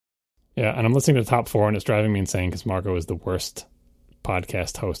Yeah, and I'm listening to Top 4, and it's driving me insane because Marco is the worst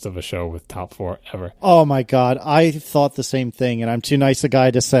podcast host of a show with Top 4 ever. Oh my God, I thought the same thing, and I'm too nice a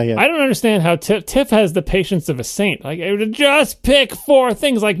guy to say it. I don't understand how Tiff has the patience of a saint. Like, I would just pick 4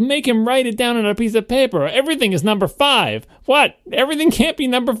 things, like make him write it down on a piece of paper. Everything is number 5. What? Everything can't be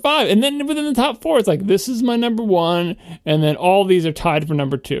number 5. And then within the top 4, it's like, this is my number 1, and then all these are tied for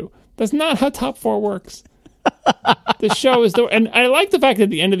number 2. That's not how Top 4 works. The show is and I like the fact that at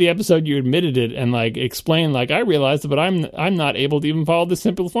the end of the episode you admitted it and like explained like I realized it, but I'm not able to even follow the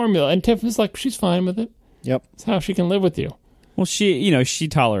simple formula. And Tiff is like, she's fine with it. Yep, it's how she can live with you. Well, she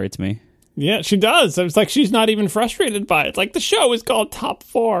tolerates me. Yeah, she does. So it's like she's not even frustrated by it. It's like the show is called Top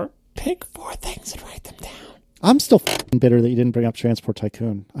 4. Pick 4 things and write them down. I'm still bitter that you didn't bring up Transport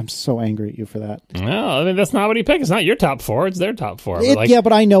Tycoon. I'm so angry at you for that. No, I mean, that's not what he picked. It's not your top 4. It's their top 4. Yeah,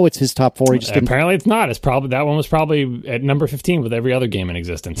 but I know it's his top 4. He just apparently it's not. It's probably that one was probably at number 15 with every other game in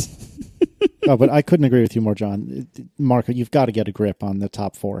existence. No, but I couldn't agree with you more, John. Marco, you've got to get a grip on the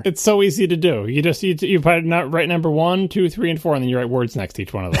top 4. It's so easy to do. You just you write number 1, 2, 3, and 4, and then you write words next to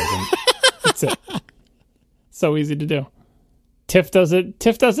each one of those. And that's it. So easy to do. Tiff does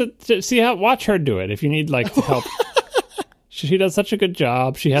it. See how? Watch her do it if you need like help. She does such a good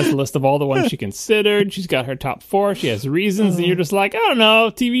job. She has a list of all the ones she considered. She's got her top 4. She has reasons, and you're just like, I don't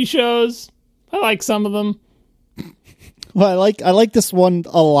know, TV shows. I like some of them. Well, I like this one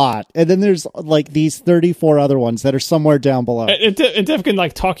a lot, and then there's like these 34 other ones that are somewhere down below. And Tiff can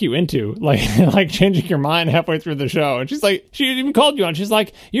like talk you into like changing your mind halfway through the show, and she's like, she even called you on. She's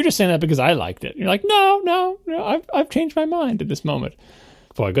like, you're just saying that because I liked it. And you're like, no, I've changed my mind at this moment.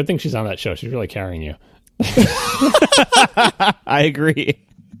 Boy, good thing she's on that show. She's really carrying you. I agree.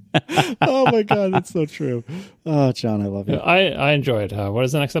 Oh my God, that's so true. Oh, John, I love you. I enjoy it. What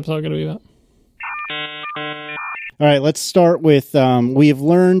is the next episode going to be about? All right, let's start with, we have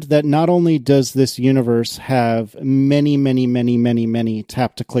learned that not only does this universe have many, many, many, many, many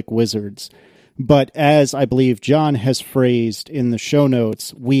tap-to-click wizards, but as I believe John has phrased in the show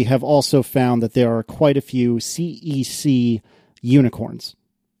notes, we have also found that there are quite a few CEC unicorns.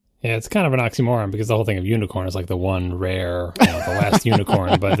 Yeah, it's kind of an oxymoron because the whole thing of unicorn is like the one rare, the last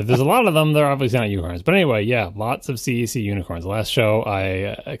unicorn. But if there's a lot of them, they're obviously not unicorns. But anyway, yeah, lots of CEC unicorns. The last show,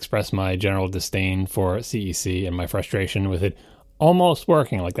 I expressed my general disdain for CEC and my frustration with it almost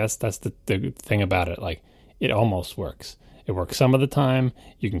working. Like that's the thing about it. Like it almost works. It works some of the time.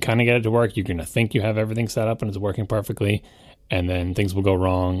 You can kind of get it to work. You're going to think you have everything set up and it's working perfectly. And then things will go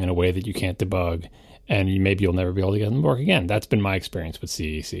wrong in a way that you can't debug. And maybe you'll never be able to get them to work again. That's been my experience with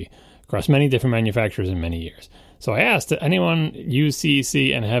CEC across many different manufacturers in many years. So I asked, did anyone use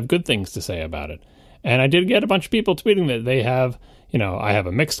CEC and have good things to say about it? And I did get a bunch of people tweeting that they have, I have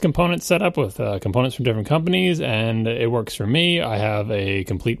a mixed component set up with components from different companies, and it works for me. I have a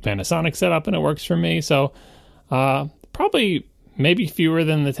complete Panasonic setup, and it works for me. So probably maybe fewer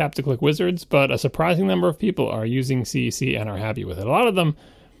than the tap-to-click wizards, but a surprising number of people are using CEC and are happy with it. A lot of them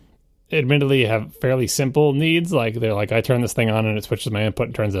admittedly have fairly simple needs. Like they're like, I turn this thing on and it switches my input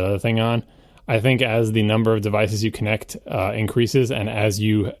and turns the other thing on. I think as the number of devices you connect increases and as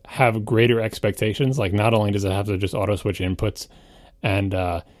you have greater expectations, like not only does it have to just auto switch inputs and,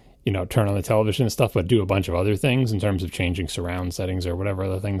 turn on the television and stuff, but do a bunch of other things in terms of changing surround settings or whatever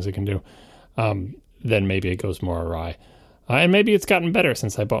other things it can do, then maybe it goes more awry. And maybe it's gotten better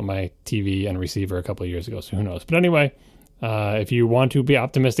since I bought my TV and receiver a couple of years ago, so who knows. But anyway, if you want to be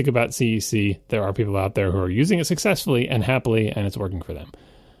optimistic about CEC, there are people out there who are using it successfully and happily, and it's working for them.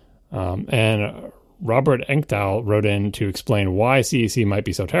 And Robert Engdahl wrote in to explain why CEC might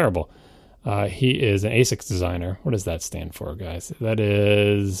be so terrible. He is an ASICS designer. What does that stand for, guys? That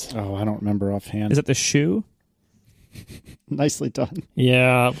is... Oh, I don't remember offhand. Is it the shoe? Nicely done.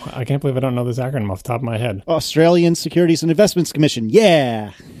 Yeah, I can't believe I don't know this acronym off the top of my head. Australian Securities and Investments Commission.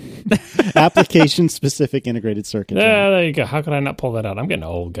 Yeah. Application-specific integrated circuit. Yeah, there you go. How could I not pull that out? I'm getting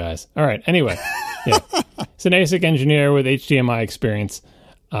old, guys. All right, anyway. Yeah. He's an ASIC engineer with HDMI experience,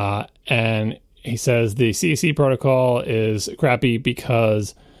 and he says the CEC protocol is crappy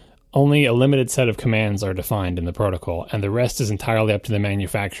because only a limited set of commands are defined in the protocol, and the rest is entirely up to the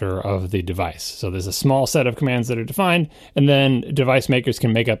manufacturer of the device. So there's a small set of commands that are defined, and then device makers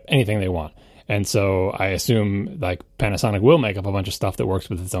can make up anything they want. And so I assume like Panasonic will make up a bunch of stuff that works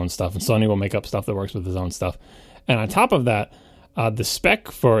with its own stuff, and Sony will make up stuff that works with its own stuff. And on top of that, the spec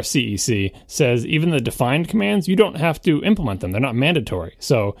for CEC says even the defined commands, you don't have to implement them. They're not mandatory.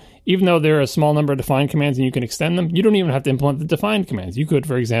 So even though there are a small number of defined commands and you can extend them, you don't even have to implement the defined commands. You could,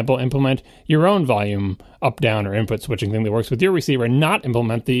 for example, implement your own volume up, down, or input switching thing that works with your receiver and not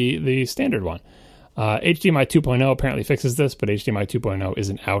implement the standard one. HDMI 2.0 apparently fixes this, but HDMI 2.0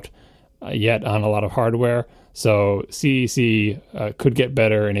 isn't out. yet on a lot of hardware. So CEC could get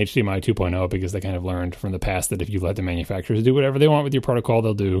better in HDMI 2.0 because they kind of learned from the past that if you let the manufacturers do whatever they want with your protocol,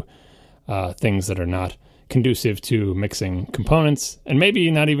 they'll do things that are not conducive to mixing components, and maybe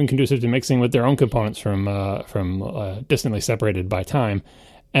not even conducive to mixing with their own components from distantly separated by time,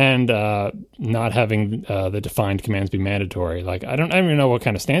 and not having the defined commands be mandatory. Like I don't even know what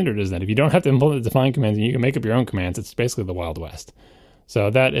kind of standard is that. If you don't have to implement the defined commands and you can make up your own commands, it's basically the Wild West. So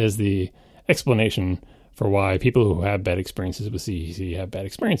that is the explanation for why people who have bad experiences with CEC have bad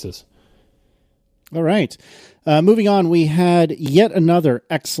experiences. All right. Moving on, we had yet another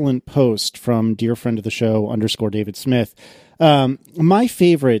excellent post from dear friend of the show, _David Smith. My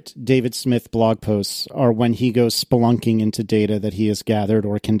favorite David Smith blog posts are when he goes spelunking into data that he has gathered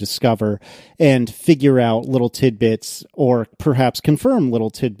or can discover and figure out little tidbits or perhaps confirm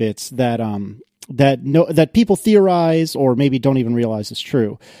little tidbits that people theorize or maybe don't even realize is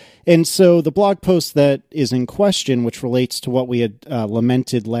true. And so the blog post that is in question, which relates to what we had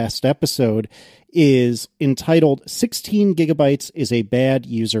lamented last episode, is entitled 16 Gigabytes is a Bad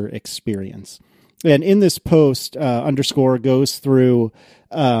User Experience. And in this post, _ goes through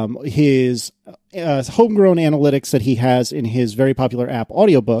his homegrown analytics that he has in his very popular app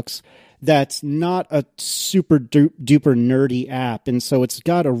Audiobooks. That's not a super duper nerdy app. And so it's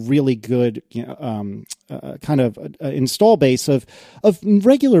got a really good kind of install base of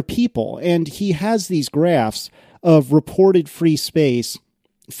regular people. And he has these graphs of reported free space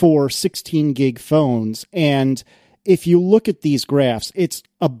for 16 gig phones. And if you look at these graphs, it's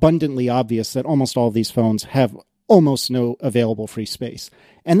abundantly obvious that almost all of these phones have almost no available free space.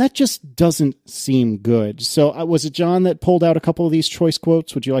 And that just doesn't seem good. So was it John that pulled out a couple of these choice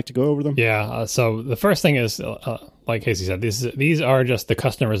quotes? Would you like to go over them? Yeah. So the first thing is, like Casey said, these are just the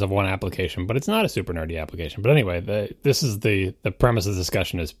customers of one application, but it's not a super nerdy application. But anyway, this is the premise of the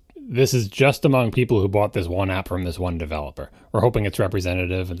discussion is this is just among people who bought this one app from this one developer. We're hoping it's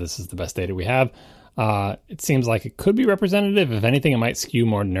representative, and this is the best data we have. It seems like it could be representative. If anything, it might skew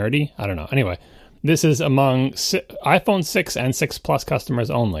more nerdy. I don't know. Anyway, this is among iPhone 6 and 6 Plus customers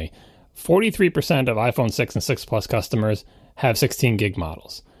only. 43% of iPhone 6 and 6 Plus customers have 16 gig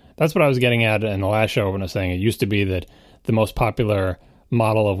models. That's what I was getting at in the last show when I was saying it used to be that the most popular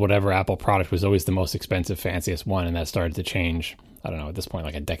model of whatever Apple product was always the most expensive, fanciest one, and that started to change, I don't know, at this point,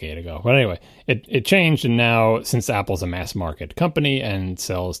 like a decade ago. But anyway, it changed, and now, since Apple's a mass market company and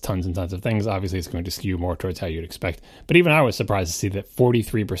sells tons and tons of things, obviously it's going to skew more towards how you'd expect. But even I was surprised to see that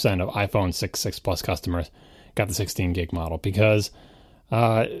 43% of iPhone 6 Plus customers got the 16 gig model, because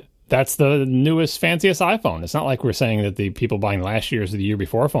that's the newest, fanciest iPhone. It's not like we're saying that the people buying last year's or the year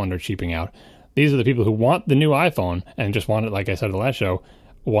before phone are cheaping out. These are the people who want the new iPhone and just want it, like I said in the last show,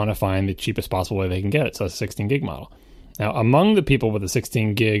 want to find the cheapest possible way they can get it. So it's a 16 gig model. Now, among the people with the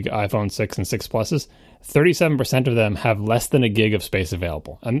 16 gig iPhone 6 and 6 Pluses, 37% of them have less than a gig of space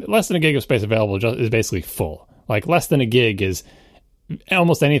available. And less than a gig of space available is basically full. Like, less than a gig is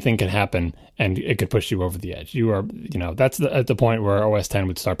almost anything can happen, and it could push you over the edge. You are, that's at the point where OS X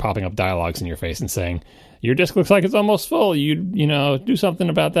would start popping up dialogues in your face and saying, your disk looks like it's almost full. Do something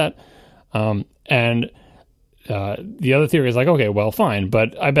about that. And the other theory is like, okay, well, fine,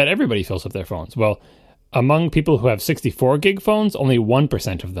 but I bet everybody fills up their phones. Well, among people who have 64 gig phones, only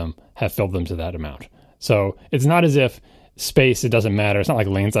 1% of them have filled them to that amount. So it's not as if space, it doesn't matter. It's not like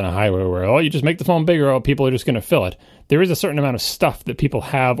lanes on a highway where, you just make the phone bigger, people are just going to fill it. There is a certain amount of stuff that people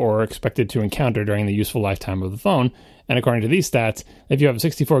have or are expected to encounter during the useful lifetime of the phone. And according to these stats, if you have a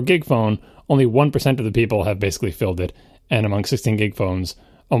 64 gig phone, only 1% of the people have basically filled it. And among 16 gig phones,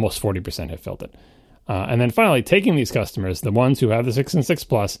 almost 40% have filled it. And then finally, taking these customers, the ones who have the 6 and 6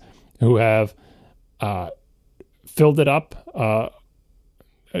 Plus, who have filled it up,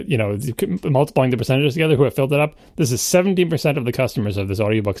 multiplying the percentages together, who have filled it up, this is 17% of the customers of this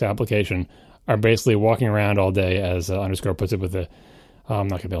audiobooks application are basically walking around all day, as _ puts it, with the, I'm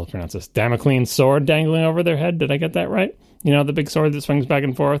not going to be able to pronounce this, Damocles sword dangling over their head. Did I get that right? The big sword that swings back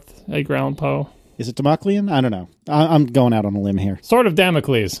and forth, Edgar Allan Poe. Is it Damoclean? I don't know. I'm going out on a limb here. Sword of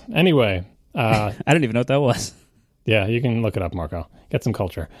Damocles. Anyway. I didn't even know what that was. Yeah, you can look it up, Marco. Get some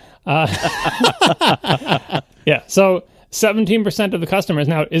culture. Yeah, so 17% of the customers.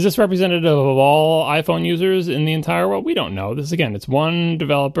 Now, is this representative of all iPhone users in the entire world? We don't know. This, again, it's one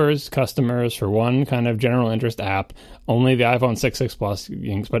developer's customers for one kind of general interest app, only the iPhone 6 Plus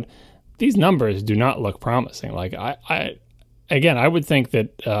things. But these numbers do not look promising. Like, I would think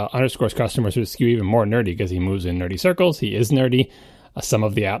that _'s customers would skew even more nerdy because he moves in nerdy circles. He is nerdy. Some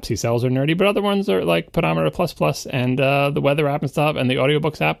of the apps he sells are nerdy, but other ones are like Pedometer Plus and the weather app and stuff, and the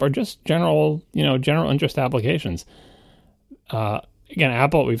audiobooks app are just general interest applications. again,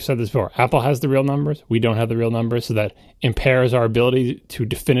 Apple, we've said this before, Apple has the real numbers. We don't have the real numbers, so that impairs our ability to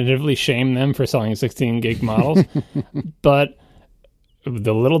definitively shame them for selling 16 gig models. But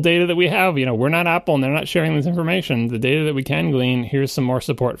the little data that we have, we're not Apple and they're not sharing this information. The data that we can glean, here's some more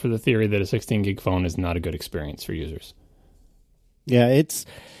support for the theory that a 16 gig phone is not a good experience for users. Yeah,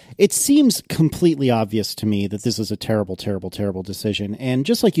 it seems completely obvious to me that this is a terrible, terrible, terrible decision. And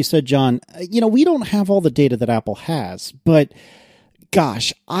just like you said, John, we don't have all the data that Apple has, but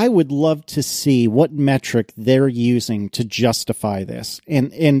gosh, I would love to see what metric they're using to justify this.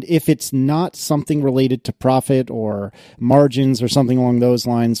 And if it's not something related to profit or margins or something along those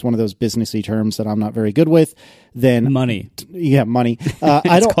lines, one of those businessy terms that I'm not very good with, then money. Yeah, money.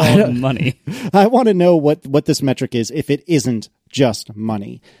 I don't money. I want to know what this metric is if it isn't just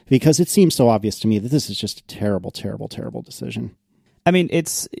money, because it seems so obvious to me that this is just a terrible, terrible, terrible decision. I mean,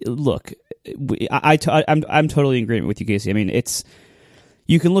 I'm totally in agreement with you, Casey. I mean,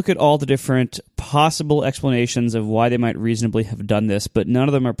 you can look at all the different possible explanations of why they might reasonably have done this, but none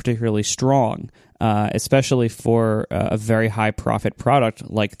of them are particularly strong, especially for a very high profit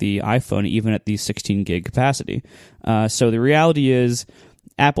product like the iPhone, even at the 16 gig capacity. So the reality is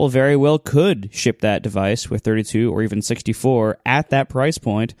Apple very well could ship that device with 32 or even 64 at that price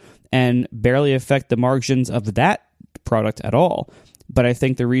point and barely affect the margins of that product at all. But I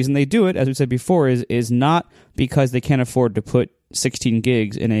think the reason they do it, as we said before, is not because they can't afford to put 16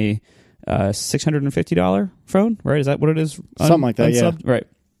 gigs in a $650 phone, right? Is that what it is? Something like that, yeah. Right.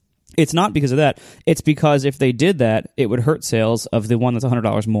 It's not because of that. It's because if they did that, it would hurt sales of the one that's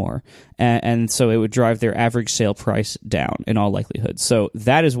 $100 more. And so it would drive their average sale price down in all likelihood. So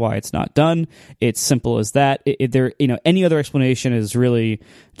that is why it's not done. It's simple as that. Any other explanation is really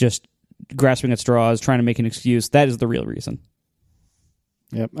just grasping at straws, trying to make an excuse. That is the real reason.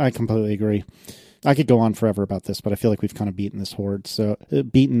 Yep, I completely agree. I could go on forever about this, but I feel like we've kind of beaten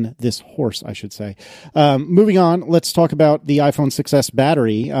this horse, I should say. Moving on, let's talk about the iPhone 6s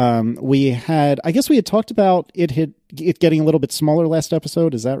battery. We had talked about it getting a little bit smaller last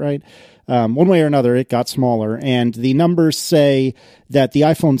episode. Is that right? One way or another, it got smaller, and the numbers say that the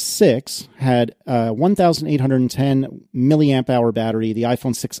iPhone 6 had 1,810 milliamp hour battery. The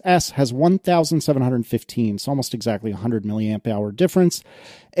iPhone 6s has 1,715, so almost exactly 100 milliamp hour difference,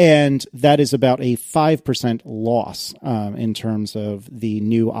 and that is about a 5% loss in terms of the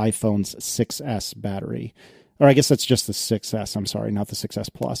new iPhone's 6s battery. Or I guess that's just the 6s, I'm sorry, not the 6s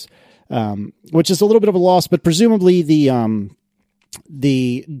Plus, which is a little bit of a loss, but presumably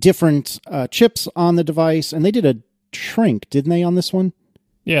the different chips on the device, and they did a shrink, didn't they, on this one?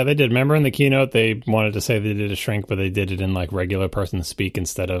 Yeah, they did. Remember in the keynote, they wanted to say they did a shrink, but they did it in like regular person speak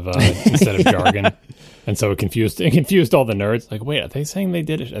instead of jargon, and so it confused all the nerds. Like, wait, are they saying they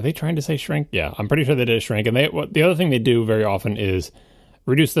did it? Are they trying to say shrink? Yeah, I'm pretty sure they did a shrink. And the other thing they do very often is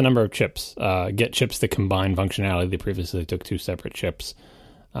reduce the number of chips, get chips to combine functionality. They previously took two separate chips.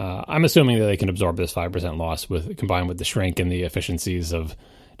 I'm assuming that they can absorb this 5% loss combined with the shrink and the efficiencies of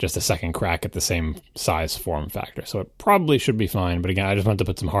just a second crack at the same size form factor. So it probably should be fine. But again, I just wanted to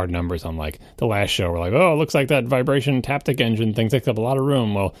put some hard numbers on like the last show. We're like, oh, it looks like that vibration Taptic engine thing takes up a lot of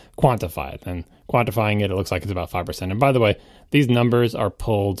room. Well, quantify it. And quantifying it looks like it's about 5%. And by the way, these numbers are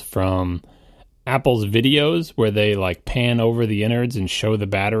pulled from Apple's videos where they like pan over the innards and show the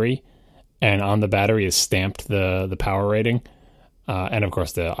battery. And on the battery is stamped the power rating. And of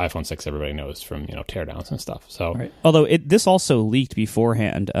course, the iPhone 6, everybody knows from teardowns and stuff. So, right. Although this also leaked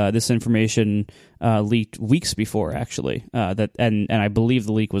beforehand. This information leaked weeks before, actually. And I believe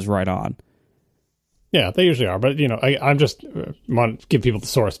the leak was right on. Yeah, they usually are. But I just want to give people the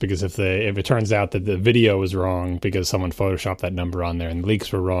source, because if it turns out that the video was wrong because someone photoshopped that number on there and the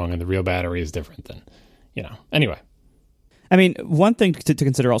leaks were wrong and the real battery is different, then anyway. I mean, one thing to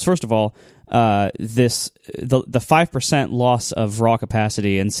consider also, first of all, the 5% loss of raw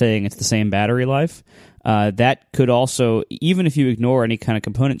capacity and saying it's the same battery life, that could also, even if you ignore any kind of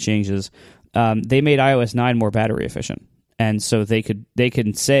component changes, they made iOS 9 more battery efficient. And so they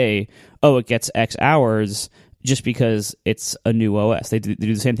can say, oh, it gets X hours just because it's a new OS. They do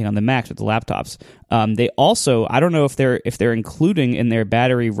the same thing on the Macs with the laptops. They also, I don't know if they're including in their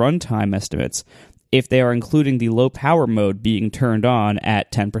battery runtime estimates, if they are including the low power mode being turned on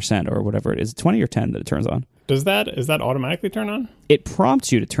at 10% or whatever it is, 20 or 10 that it turns on. Is that automatically turn on? It prompts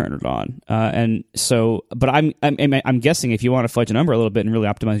you to turn it on, and so. But I'm guessing if you want to fudge a number a little bit and really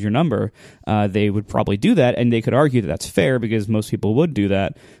optimize your number, they would probably do that, and they could argue that that's fair because most people would do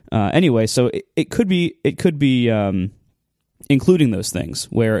that anyway. So it could be including those things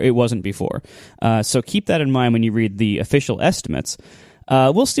where it wasn't before. So keep that in mind when you read the official estimates.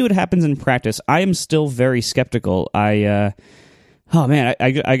 We'll see what happens in practice. I am still very skeptical. Oh man,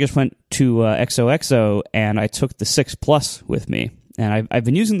 I just went to XOXO and I took the 6 Plus with me, and I've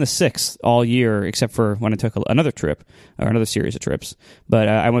been using the 6 all year except for when I took another trip or another series of trips. But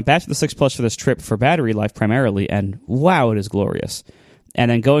I went back to the 6 Plus for this trip for battery life primarily, and wow, it is glorious.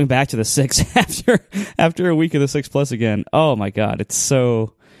 And then going back to the 6 after a week of the 6 Plus again, oh my god, it's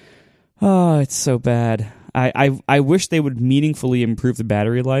so bad. I wish they would meaningfully improve the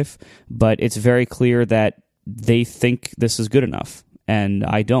battery life, but it's very clear that they think this is good enough, and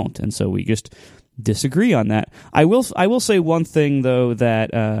I don't, and so we just disagree on that. I will say one thing though,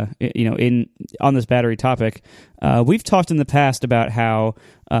 that on this battery topic, we've talked in the past about how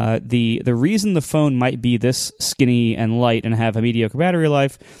the reason the phone might be this skinny and light and have a mediocre battery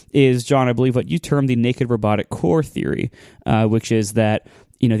life is, John, I believe what you termed the naked robotic core theory, which is that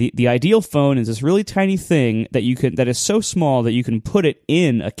the ideal phone is this really tiny thing that is so small that you can put it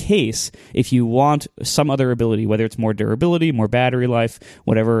in a case if you want some other ability, whether it's more durability, more battery life,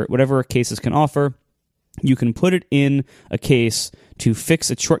 whatever cases can offer. You can put it in a case to fix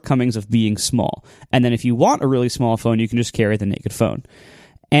its shortcomings of being small. And then if you want a really small phone, you can just carry the naked phone.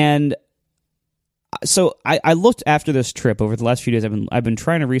 And so I looked after this trip over the last few days. I've been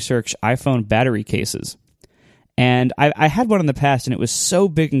trying to research iPhone battery cases. And I had one in the past, and it was so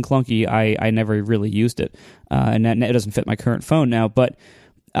big and clunky, I never really used it. And it doesn't fit my current phone now. But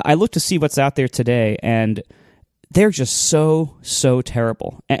I looked to see what's out there today, and they're just so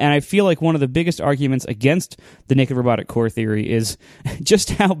terrible. And I feel like one of the biggest arguments against the naked robotic core theory is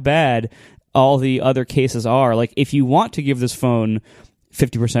just how bad all the other cases are. Like, if you want to give this phone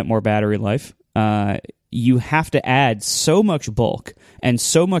 50% more battery life, you have to add so much bulk and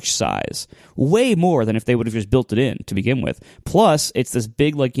so much size, way more than if they would have just built it in to begin with. Plus, it's this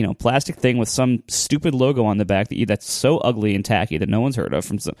big, plastic thing with some stupid logo on the back that's so ugly and tacky that no one's heard of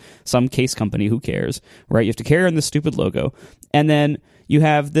from some case company. Who cares, right? You have to carry on this stupid logo, and then you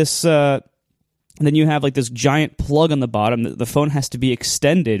have this. Then you have this giant plug on the bottom. The phone has to be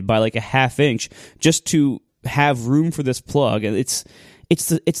extended by a half inch just to have room for this plug, and it's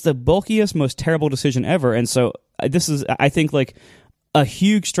the bulkiest, most terrible decision ever. And so this is, I think, a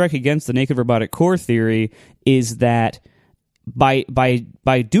huge strike against the naked robotic core theory is that by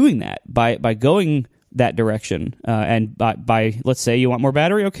doing that, by going that direction, and by let's say you want more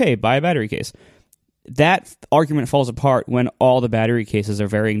battery, okay, buy a battery case. That argument falls apart when all the battery cases are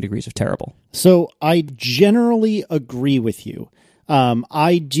varying degrees of terrible. So I generally agree with you.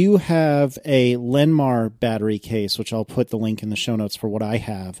 I do have a Lenmar battery case, which I'll put the link in the show notes for what I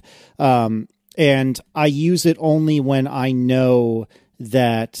have. And I use it only when I know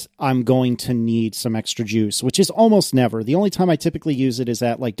that I'm going to need some extra juice, which is almost never. The only time I typically use it is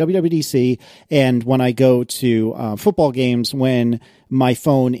at WWDC and when I go to football games when my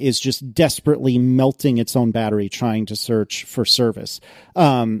phone is just desperately melting its own battery trying to search for service.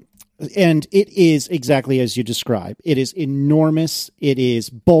 And it is exactly as you describe. It is enormous. It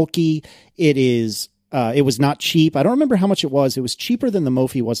is bulky. It was not cheap. I don't remember how much it was. It was cheaper than the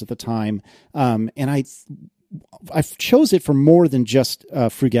Mophie was at the time. And I chose it for more than just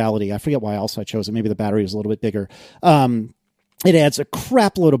frugality. I forget why else I chose it. Maybe the battery was a little bit bigger. It adds a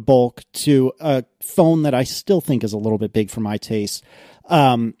crap load of bulk to a phone that I still think is a little bit big for my taste.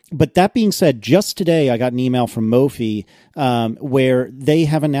 But that being said, just today I got an email from Mophie where they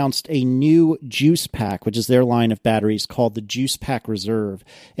have announced a new juice pack, which is their line of batteries called the Juice Pack Reserve.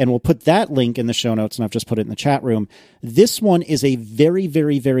 And we'll put that link in the show notes, and I've just put it in the chat room. This one is a very,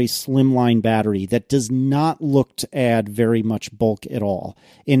 very, very slimline battery that does not look to add very much bulk at all.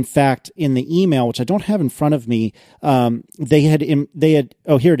 In fact, in the email, which I don't have in front of me, they had,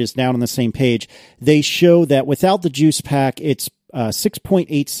 oh, here it is down on the same page. They show that without the juice pack, it's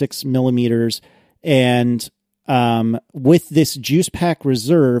 6.86 millimeters, and with this Juice Pack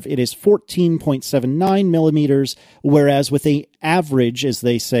Reserve, it is 14.79 millimeters, whereas with a average, as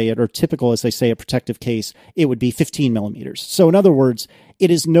they say it, or typical, as they say, a protective case, it would be 15 millimeters. So in other words, it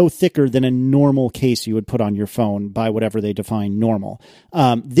is no thicker than a normal case you would put on your phone by whatever they define normal.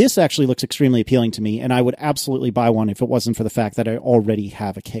 This actually looks extremely appealing to me, and I would absolutely buy one if it wasn't for the fact that I already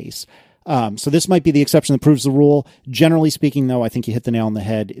have a case. So this might be the exception that proves the rule. Generally speaking, though, I think you hit the nail on the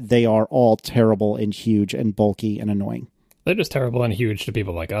head. They are all terrible and huge and bulky and annoying. They're just terrible and huge to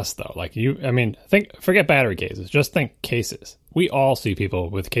people like us, though. Forget battery cases. Just think cases. We all see people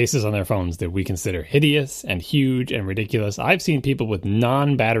with cases on their phones that we consider hideous and huge and ridiculous. I've seen people with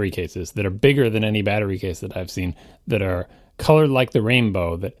non-battery cases that are bigger than any battery case that I've seen, that are colored like the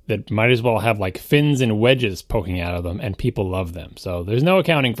rainbow, that might as well have fins and wedges poking out of them, and people love them. So there's no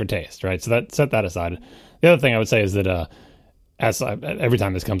accounting for taste, right? So set that aside. The other thing I would say is that, every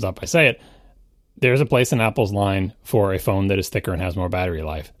time this comes up, I say it, there's a place in Apple's line for a phone that is thicker and has more battery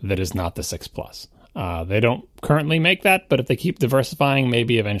life that is not the 6 Plus. They don't currently make that, but if they keep diversifying,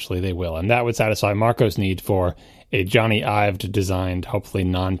 maybe eventually they will. And that would satisfy Marco's need for a Johnny Ive designed, hopefully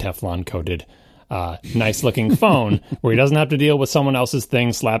non-Teflon coated, nice looking phone where he doesn't have to deal with someone else's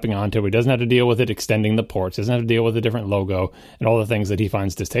thing slapping onto it. He doesn't have to deal with it extending the ports. He doesn't have to deal with a different logo and all the things that he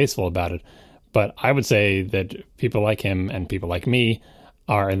finds distasteful about it. But I would say that people like him and people like me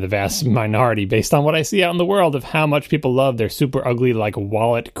are in the vast minority based on what I see out in the world of how much people love their super ugly, like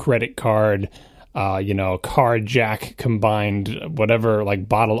wallet, credit card, card jack combined, whatever, like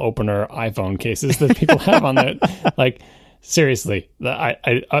bottle opener iPhone cases that people have on there. Like, seriously,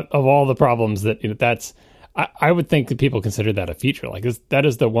 I of all the problems that, I would think that people consider that a feature. Like, that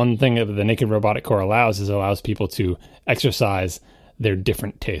is the one thing that the Naked Robotic Core allows people to exercise their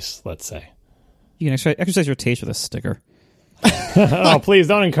different tastes, let's say. You can exercise your taste with a sticker. Oh, please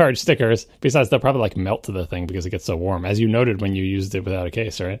don't encourage stickers. Besides, they'll probably like melt to the thing because it gets so warm, as you noted when you used it without a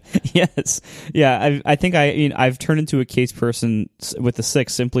case, right? Yes. Yeah, I think I've turned into a case person with the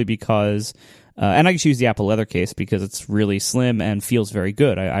 6 simply because, and I just use the Apple leather case because it's really slim and feels very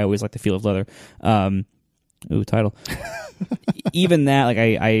good. I always like the feel of leather. Title. Even that,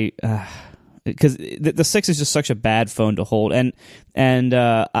 like because the 6 is just such a bad phone to hold, and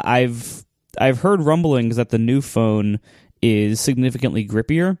I've heard rumblings that the new phone is significantly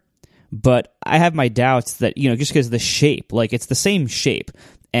grippier, but I have my doubts that, just because the shape, like it's the same shape.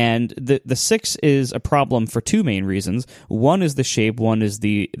 And the 6 is a problem for two main reasons. One is the shape, one is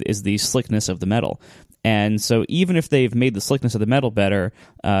the slickness of the metal. And so even if they've made the slickness of the metal better,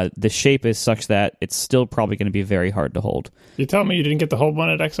 the shape is such that it's still probably going to be very hard to hold. You tell me you didn't get to hold one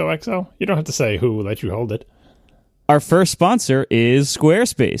at XOXO? You don't have to say who let you hold it. Our first sponsor is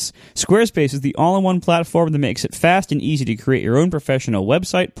Squarespace. Squarespace is the all-in-one platform that makes it fast and easy to create your own professional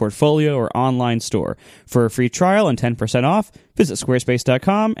website, portfolio, or online store. For a free trial and 10% off, visit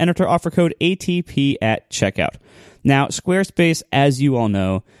squarespace.com and enter offer code ATP at checkout. Now, Squarespace, as you all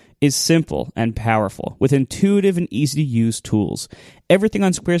know, is simple and powerful with intuitive and easy-to-use tools. Everything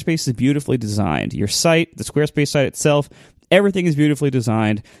on Squarespace is beautifully designed. Your site, the Squarespace site itself, everything is beautifully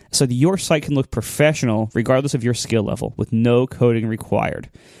designed so that your site can look professional regardless of your skill level with no coding required.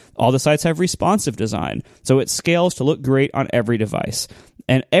 All the sites have responsive design, so it scales to look great on every device.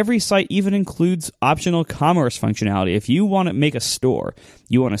 And every site even includes optional commerce functionality. If you want to make a store,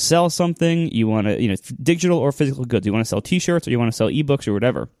 you want to sell something, you want to, digital or physical goods, you want to sell t-shirts or you want to sell ebooks or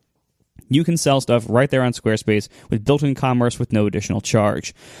whatever, you can sell stuff right there on Squarespace with built-in commerce with no additional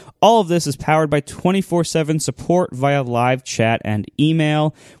charge. All of this is powered by 24/7 support via live chat and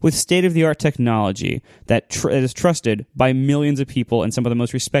email with state-of-the-art technology that is trusted by millions of people and some of the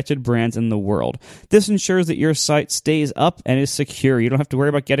most respected brands in the world. This ensures that your site stays up and is secure. You don't have to worry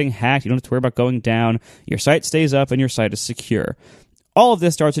about getting hacked. You don't have to worry about going down. Your site stays up and your site is secure. All of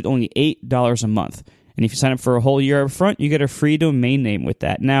this starts at only $8 a month. And if you sign up for a whole year up front, you get a free domain name with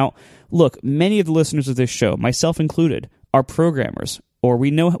that. Now, look, many of the listeners of this show, myself included, are programmers, or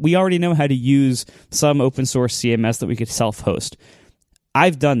we already know how to use some open source CMS that we could self-host.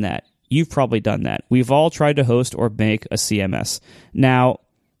 I've done that. You've probably done that. We've all tried to host or make a CMS. Now,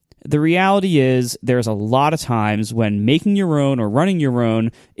 the reality is there's a lot of times when making your own or running your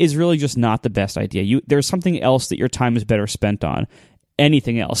own is really just not the best idea. There's something else that your time is better spent on.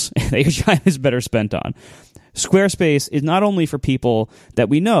 Anything else that your time is better spent on. Squarespace is not only for people that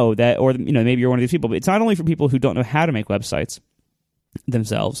we know that, or maybe you're one of these people, but it's not only for people who don't know how to make websites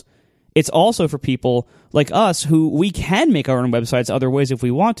themselves. It's also for people like us who we can make our own websites other ways if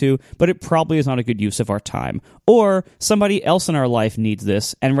we want to, but it probably is not a good use of our time. Or somebody else in our life needs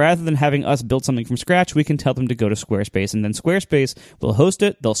this, and rather than having us build something from scratch, we can tell them to go to Squarespace, and then Squarespace will host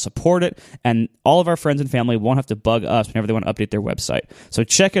it, they'll support it, and all of our friends and family won't have to bug us whenever they want to update their website. So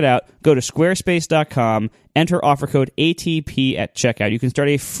check it out. Go to squarespace.com, enter offer code ATP at checkout. You can start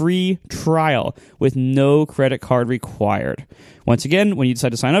a free trial with no credit card required. Once again, when you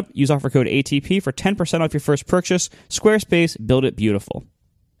decide to sign up, use offer code ATP for 10% off your first purchase. Squarespace, build it beautiful.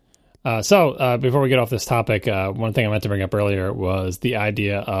 So before we get off this topic, one thing I meant to bring up earlier was the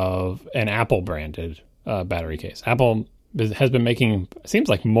idea of an Apple-branded battery case. Apple has been making, seems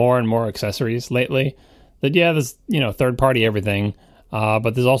like, more and more accessories lately. That, there's, third-party everything,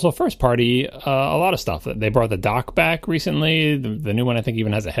 but there's also first-party a lot of stuff. They brought the dock back recently. The new one, I think,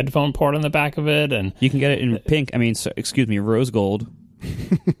 even has a headphone port on the back of it. And you can get it in pink. Rose gold.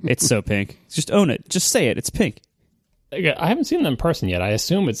 It's so pink. Just own it. Just say it. It's pink. I haven't seen them in person yet. I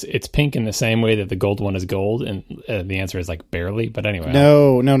assume it's pink in the same way that the gold one is gold, and the answer is like barely. But anyway,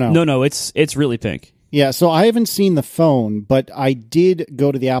 no. It's really pink. Yeah, so I haven't seen the phone, but I did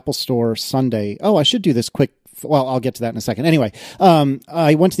go to the Apple Store Sunday. Oh, I should do this quick. Well, I'll get to that in a second. Anyway,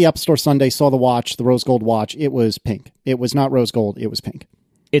 I went to the Apple Store Sunday, saw the watch, the rose gold watch. It was pink. It was not rose gold. It was pink.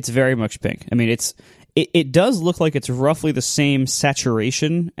 It's very much pink. I mean, it does look like it's roughly the same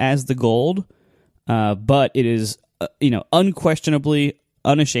saturation as the gold, but it is unquestionably,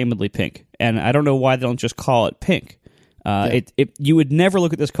 unashamedly pink. And I don't know why they don't just call it pink. You would never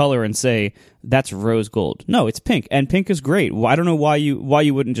look at this color and say that's rose gold. No, it's pink, and pink is great. I don't know why you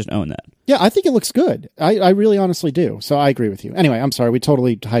wouldn't just own that. Yeah, I think it looks good. I really honestly do. So I agree with you. Anyway, I'm sorry. We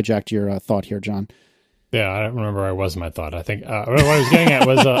totally hijacked your thought here, John. Yeah, I don't remember where I was in my thought. I think what I was getting at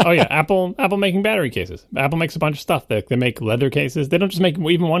was, Apple making battery cases. Apple makes a bunch of stuff. They make leather cases. They don't just make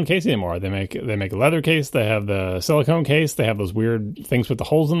even one case anymore. They make a leather case. They have the silicone case. They have those weird things with the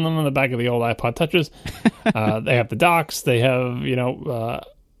holes in them on the back of the old iPod Touches. They have the docks. They have,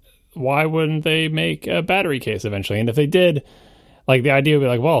 why wouldn't they make a battery case eventually? And if they did, like, the idea would be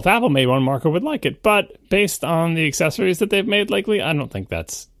like, well, if Apple made one, Marco would like it. But based on the accessories that they've made lately, I don't think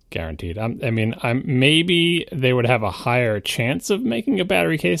that's guaranteed. Maybe they would have a higher chance of making a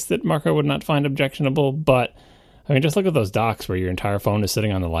battery case that Marco would not find objectionable, but just look at those docks where your entire phone is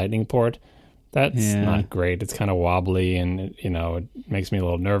sitting on the lightning port. That's not great. It's kind of wobbly, and it makes me a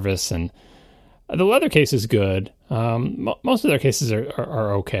little nervous. And the leather case is good. Most of their cases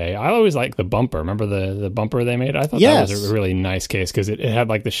are okay. I always like the bumper. Remember the bumper they made? I thought that was a really nice case because it had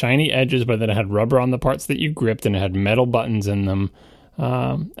like the shiny edges, but then it had rubber on the parts that you gripped, and it had metal buttons in them.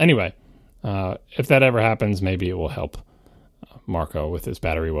 Anyway, if that ever happens, maybe it will help Marco with his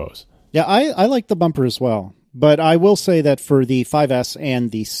battery woes. Yeah, I like the bumper as well. But I will say that for the 5S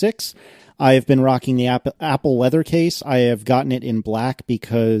and the 6, I have been rocking the Apple leather case. I have gotten it in black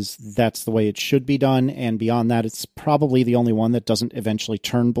because that's the way it should be done. And beyond that, it's probably the only one that doesn't eventually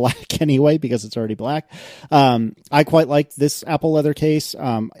turn black anyway because it's already black. I quite like this Apple leather case.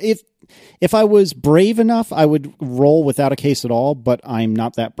 If I was brave enough, I would roll without a case at all, but I'm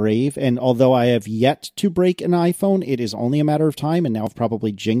not that brave. And although I have yet to break an iPhone, it is only a matter of time. And now I've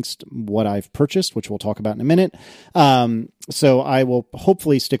probably jinxed what I've purchased, which we'll talk about in a minute. So I will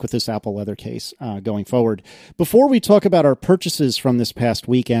hopefully stick with this Apple leather case going forward. Before we talk about our purchases from this past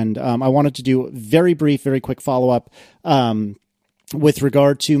weekend, I wanted to do a very brief, very quick follow-up. With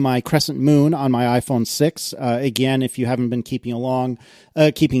regard to my crescent moon on my iPhone 6, again, if you haven't been keeping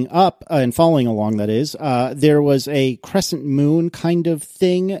up and following along, that is, there was a crescent moon kind of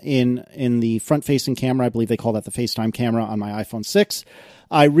thing in the front-facing camera. I believe they call that the FaceTime camera on my iPhone 6.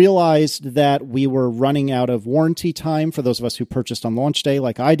 I realized that we were running out of warranty time for those of us who purchased on launch day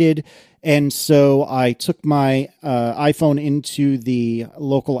like I did. And so I took my iPhone into the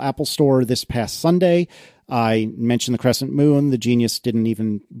local Apple store this past Sunday. I mentioned the crescent moon. The genius didn't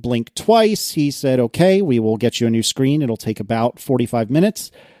even blink twice. He said, okay, we will get you a new screen. It'll take about 45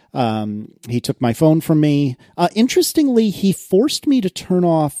 minutes. He took my phone from me. Interestingly, he forced me to turn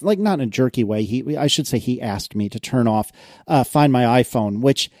off, like not in a jerky way. He asked me to turn off Find My iPhone,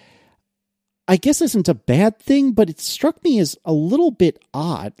 which I guess isn't a bad thing, but it struck me as a little bit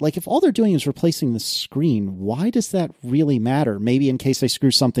odd. Like, if all they're doing is replacing the screen, why does that really matter? Maybe in case they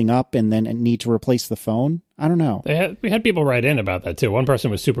screw something up and then need to replace the phone? I don't know. We had people write in about that too. One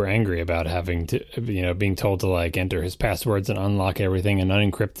person was super angry about having to, being told to like enter his passwords and unlock everything and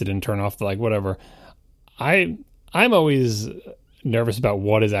unencrypt it and turn off the whatever. I'm always nervous about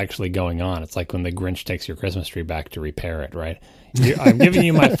what is actually going on. It's like when the Grinch takes your Christmas tree back to repair it, right? I'm giving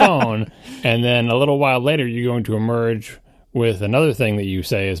you my phone, and then a little while later, you're going to emerge with another thing that you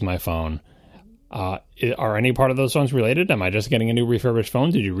say is my phone. Are any part of those phones related? Am I just getting a new refurbished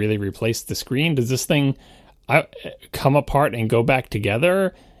phone? Did you really replace the screen? Does this thing come apart and go back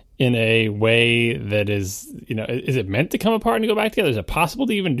together in a way that is, is it meant to come apart and go back together? Is it possible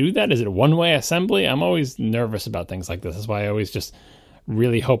to even do that? Is it a one-way assembly? I'm always nervous about things like this. That's why I always just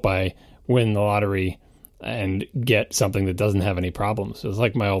really hope I win the lottery and get something that doesn't have any problems. It's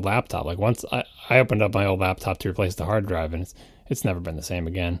like my old laptop. Like, once I opened up my old laptop to replace the hard drive, and it's never been the same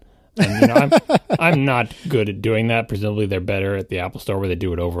again. And I'm not good at doing that. Presumably they're better at the Apple Store where they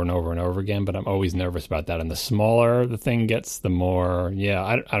do it over and over and over again, but I'm always nervous about that. And the smaller the thing gets, the more,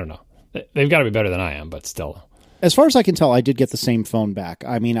 I don't know. They've got to be better than I am, but still. As far as I can tell, I did get the same phone back.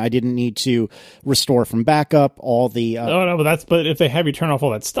 I mean, I didn't need to restore from backup all the... but if they have you turn off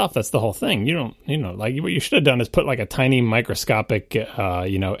all that stuff, that's the whole thing. You don't, what you should have done is put like a tiny microscopic,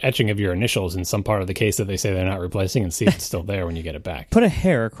 etching of your initials in some part of the case that they say they're not replacing and see if it's still there when you get it back. Put a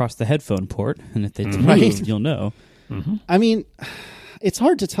hair across the headphone port, and if it's moved, you'll know. Mm-hmm. I mean, it's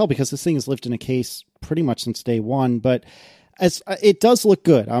hard to tell because this thing has lived in a case pretty much since day one, but as it does look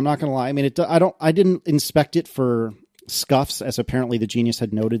good. I'm not going to lie. I mean, I didn't inspect it for scuffs, as apparently the Genius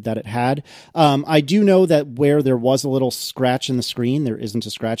had noted that it had. I do know that where there was a little scratch in the screen, there isn't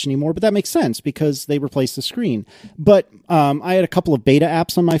a scratch anymore, but that makes sense because they replaced the screen. But I had a couple of beta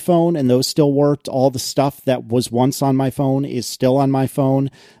apps on my phone, and those still worked. All the stuff that was once on my phone is still on my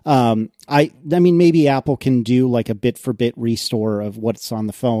phone. I mean, maybe Apple can do like a bit-for-bit restore of what's on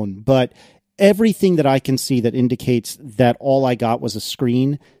the phone, but everything that I can see that indicates that all I got was a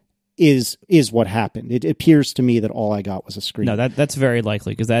screen is what happened. It appears to me that all I got was a screen. No, that's very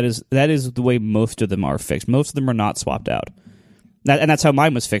likely because that is the way most of them are fixed. Most of them are not swapped out. And that's how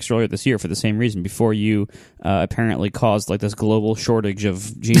mine was fixed earlier this year for the same reason. Before you apparently caused like this global shortage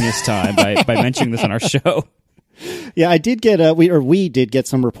of Genius time by mentioning this on our show. Yeah, I did get we did get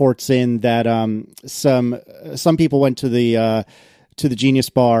some reports in that some people went to the Genius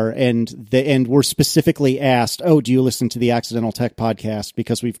Bar and were specifically asked, "Oh, do you listen to the Accidental Tech podcast?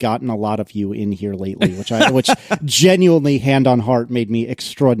 Because we've gotten a lot of you in here lately," which genuinely, hand on heart, made me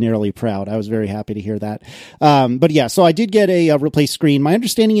extraordinarily proud. I was very happy to hear that. But yeah, so I did get a replaced screen. My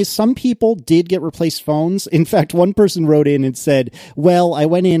understanding is some people did get replaced phones. In fact, one person wrote in and said, "Well, I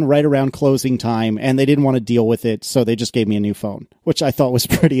went in right around closing time and they didn't want to deal with it, so they just gave me a new phone," which I thought was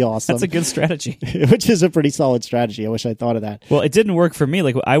pretty awesome. That's a good strategy. Which is a pretty solid strategy. I wish I thought of that. Well, it didn't work for me.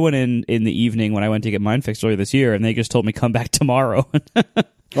 Like I went in the evening when I went to get mine fixed earlier this year, and they just told me come back tomorrow.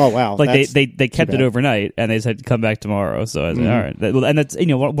 Oh wow! Like they kept it overnight, and they said come back tomorrow. So I was like, all right. And that's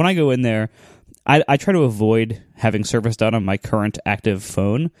when I go in there, I try to avoid having service done on my current active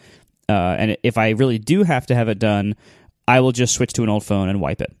phone. And if I really do have to have it done, I will just switch to an old phone and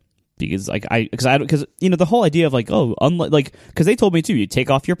wipe it. Because because the whole idea of because they told me too, you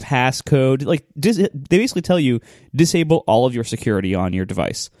take off your passcode, they basically tell you disable all of your security on your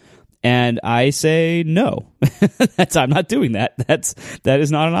device, and I say no, I'm not doing that. That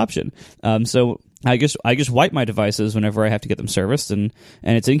is not an option. So I just wipe my devices whenever I have to get them serviced, and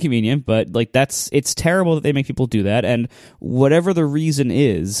it's inconvenient, but it's terrible that they make people do that. And whatever the reason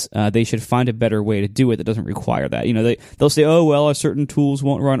is, they should find a better way to do it that doesn't require that. They'll say, "Oh well, certain tools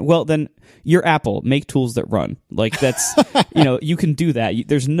won't run." Well, then you're Apple, make tools that run. That's you can do that.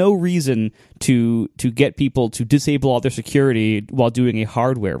 There's no reason to get people to disable all their security while doing a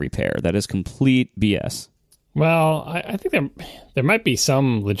hardware repair. That is complete BS. Well, I think there might be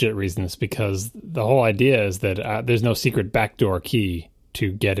some legit reasons, because the whole idea is that there's no secret backdoor key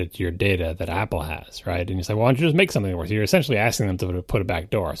to get at your data that Apple has, right? And you say, well, why don't you just make something that works? You're essentially asking them to put a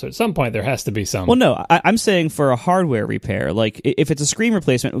backdoor. So at some point, there has to be some... Well, no, I'm saying for a hardware repair. Like, if it's a screen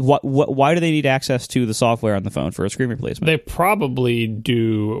replacement, why do they need access to the software on the phone for a screen replacement? They probably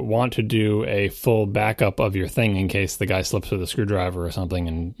do want to do a full backup of your thing in case the guy slips with a screwdriver or something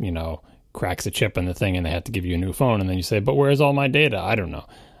and, cracks a chip in the thing and they have to give you a new phone, and then you say, but where's all my data? I don't know.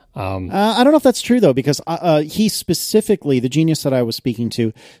 I don't know if that's true though, because he specifically, the Genius that I was speaking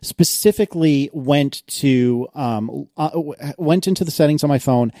to, specifically went into the settings on my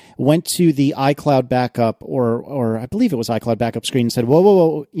phone, went to the iCloud backup, or I believe it was iCloud backup screen, and said,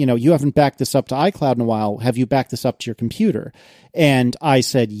 whoa, you haven't backed this up to iCloud in a while. Have you backed this up to your computer? And I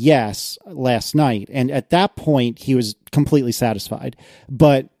said yes last night, and at that point he was completely satisfied.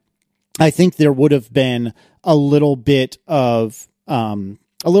 But I think there would have been a little bit of a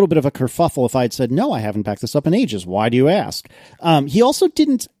kerfuffle if I had said, no, I haven't backed this up in ages. Why do you ask? He also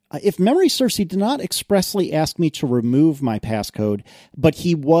didn't, if memory serves, he did not expressly ask me to remove my passcode, but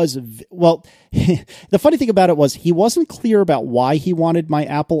he was, the funny thing about it was he wasn't clear about why he wanted my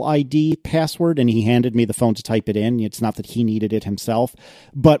Apple ID password, and he handed me the phone to type it in. It's not that he needed it himself,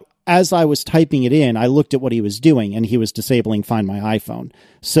 but as I was typing it in, I looked at what he was doing, and he was disabling Find My iPhone.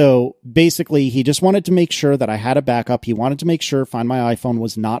 So basically, he just wanted to make sure that I had a backup. He wanted to make sure Find My iPhone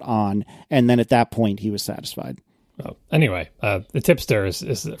was not on, and then at that point, he was satisfied. Well, anyway, the tipster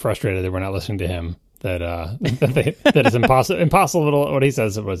is frustrated that we're not listening to him. That it's impossible. What he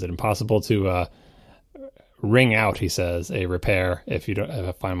says, was it impossible to ring out? He says a repair if you don't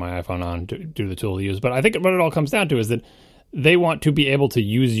have Find My iPhone on, do the tool to use. But I think what it all comes down to is that they want to be able to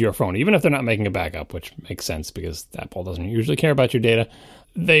use your phone, even if they're not making a backup, which makes sense because Apple doesn't usually care about your data.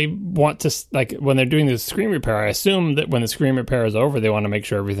 They want to, when they're doing the screen repair, I assume that when the screen repair is over, they want to make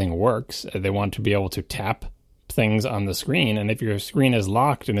sure everything works. They want to be able to tap things on the screen. And if your screen is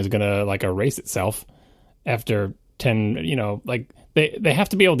locked and is going to erase itself after 10, they have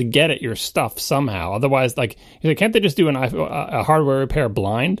to be able to get at your stuff somehow. Otherwise, can't they just do a hardware repair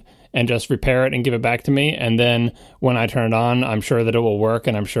blind and just repair it and give it back to me? And then when I turn it on, I'm sure that it will work.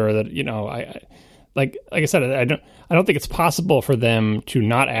 And I'm sure that, like I said, I don't think it's possible for them to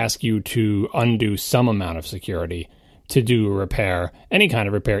not ask you to undo some amount of security to do a repair, any kind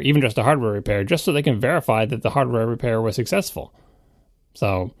of repair, even just a hardware repair, just so they can verify that the hardware repair was successful.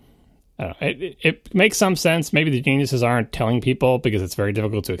 So I don't know, it makes some sense. Maybe the geniuses aren't telling people because it's very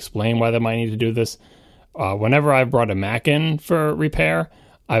difficult to explain why they might need to do this. Whenever I've brought a Mac in for repair,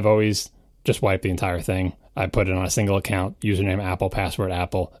 I've always just wiped the entire thing. I put it on a single account, username Apple, password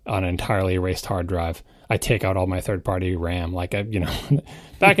Apple, on an entirely erased hard drive. I take out all my third-party RAM. Back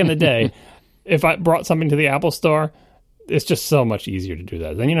in the day, if I brought something to the Apple store, it's just so much easier to do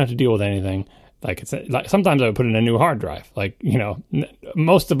that. Then you don't have to deal with anything. Sometimes I would put in a new hard drive.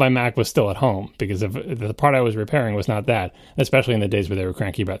 Most of my Mac was still at home because if the part I was repairing was not that, especially in the days where they were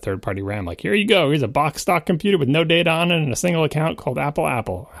cranky about third-party RAM. Like, here you go. Here's a box stock computer with no data on it and a single account called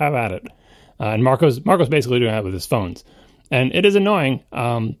Apple. Have at it. And Marco's basically doing that with his phones. And it is annoying,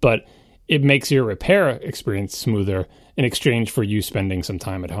 but it makes your repair experience smoother in exchange for you spending some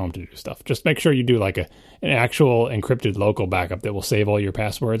time at home to do stuff. Just make sure you do an actual encrypted local backup that will save all your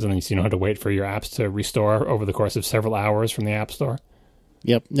passwords, and then you don't have to wait for your apps to restore over the course of several hours from the App Store.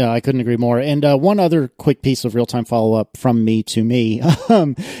 Yep. No, I couldn't agree more. And one other quick piece of real-time follow-up from me to me.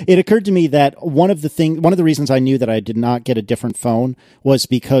 It occurred to me that one of the reasons I knew that I did not get a different phone was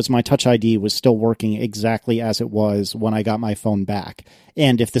because my Touch ID was still working exactly as it was when I got my phone back.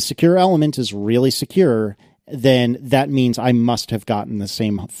 And if the secure element is really secure, then that means I must have gotten the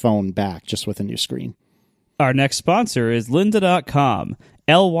same phone back just with a new screen. Our next sponsor is lynda.com.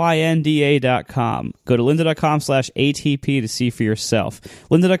 lynda.com. Go to lynda.com/ATP to see for yourself.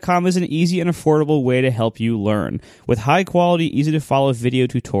 Lynda.com is an easy and affordable way to help you learn. With high-quality, easy-to-follow video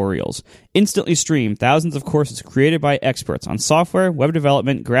tutorials. Instantly stream thousands of courses created by experts on software, web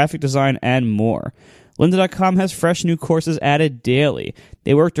development, graphic design, and more. Lynda.com has fresh new courses added daily.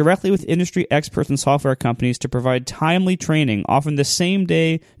 They work directly with industry experts and software companies to provide timely training, often the same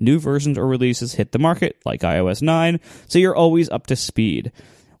day new versions or releases hit the market, like iOS 9, so you're always up to speed.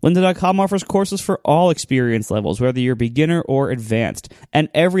 Lynda.com offers courses for all experience levels, whether you're beginner or advanced, and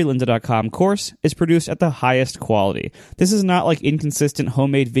every Lynda.com course is produced at the highest quality. This is not like inconsistent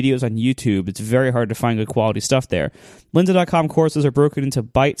homemade videos on YouTube. It's very hard to find good quality stuff there. Lynda.com courses are broken into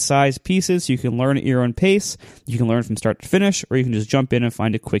bite-sized pieces so you can learn at your own pace, you can learn from start to finish, or you can just jump in and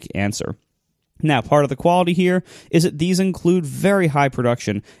find a quick answer. Now, part of the quality here is that these include very high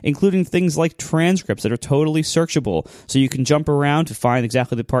production, including things like transcripts that are totally searchable, so you can jump around to find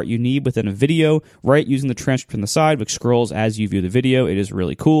exactly the part you need within a video, right, using the transcript on the side, which scrolls as you view the video. It is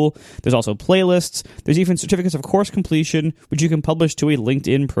really cool. There's also playlists. There's even certificates of course completion, which you can publish to a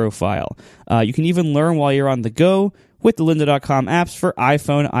LinkedIn profile. You can even learn while you're on the go with the lynda.com apps for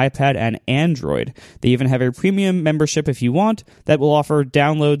iPhone, iPad, and Android. They even have a premium membership if you want that will offer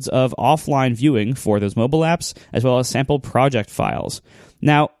downloads of offline viewing for those mobile apps, as well as sample project files.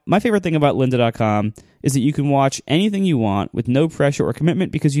 Now, my favorite thing about lynda.com is that you can watch anything you want with no pressure or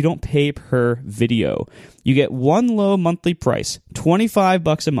commitment because you don't pay per video. You get one low monthly price,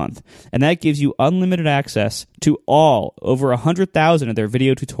 $25 a month, and that gives you unlimited access to all over 100,000 of their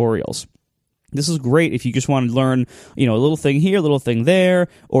video tutorials. This is great if you just want to learn, a little thing here, a little thing there,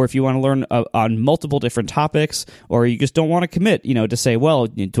 or if you want to learn on multiple different topics, or you just don't want to commit, to say, well,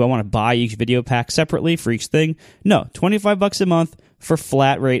 do I want to buy each video pack separately for each thing? No, $25 a month for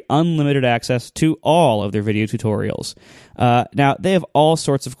flat rate, unlimited access to all of their video tutorials. Now, they have all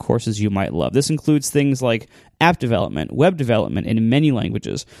sorts of courses you might love. This includes things like app development, web development in many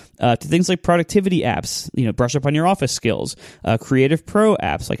languages, to things like productivity apps, brush up on your office skills, Creative Pro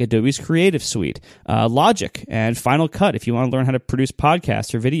apps like Adobe's Creative Suite, Logic and Final Cut if you want to learn how to produce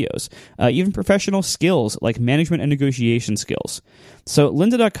podcasts or videos, even professional skills like management and negotiation skills. So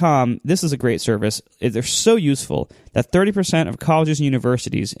lynda.com, this is a great service. They're so useful that 30% of colleges and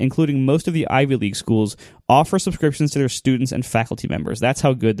universities, including most of the Ivy League schools, offer subscriptions to their students and faculty members. That's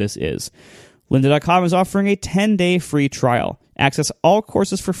how good this is. Lynda.com is offering a 10-day free trial. Access all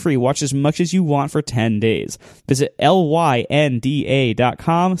courses for free. Watch as much as you want for 10 days. Visit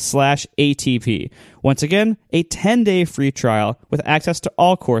lynda.com/ATP. Once again, a 10-day free trial with access to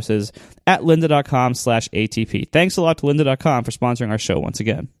all courses at lynda.com/ATP. Thanks a lot to lynda.com for sponsoring our show once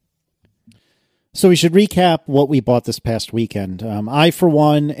again. So we should recap what we bought this past weekend. I, for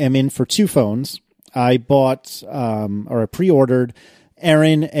one, am in for two phones. I bought, or I pre-ordered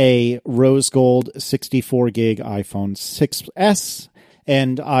Aaron a rose gold 64 gig iPhone 6S,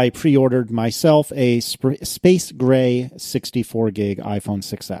 and I pre-ordered myself a space gray 64 gig iPhone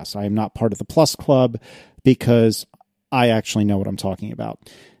 6S. I am not part of the Plus Club because I actually know what I'm talking about.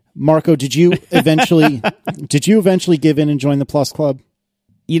 Marco, did you eventually give in and join the Plus Club?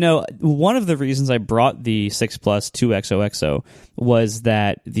 one of the reasons I brought the 6 Plus to XOXO was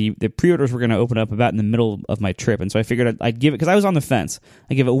that the pre-orders were going to open up about in the middle of my trip, and so I figured I'd give it, because I was on the fence,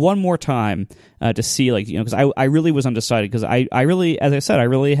 I'd give it one more time to see, because I really was undecided, because I really, as I said, I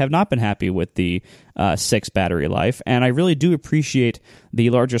really have not been happy with the 6 battery life, and I really do appreciate the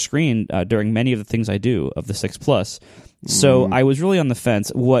larger screen during many of the things I do of the 6 Plus. So I was really on the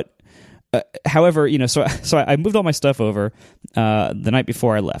fence. However, so I moved all my stuff over the night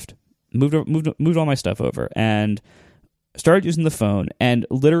before I left. Moved all my stuff over and started using the phone. And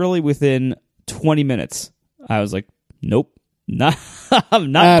literally within 20 minutes, I was like, "Nope,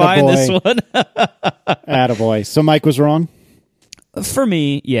 I'm not buying this one." Attaboy. So Mike was wrong. For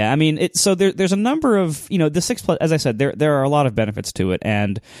me, yeah. I mean, there's a number of, the 6 Plus, as I said, there are a lot of benefits to it,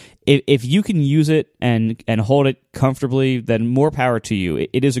 and if you can use it and hold it comfortably, then more power to you.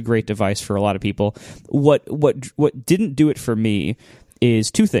 It is a great device for a lot of people. What didn't do it for me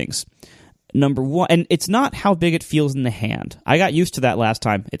is two things. Number one, and it's not how big it feels in the hand. I got used to that last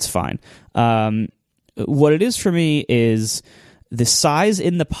time. It's fine. What it is for me is the size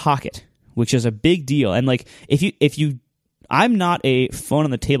in the pocket, which is a big deal. And if you I'm not a phone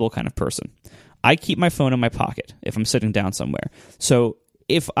on the table kind of person. I keep my phone in my pocket if I'm sitting down somewhere. So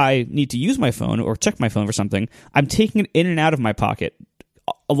if I need to use my phone or check my phone for something, I'm taking it in and out of my pocket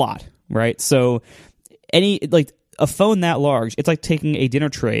a lot, right? So a phone that large, it's like taking a dinner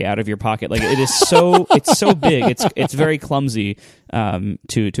tray out of your pocket. It is so it's so big. It's very clumsy to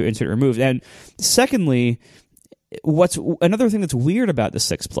insert and remove. And secondly, what's another thing that's weird about the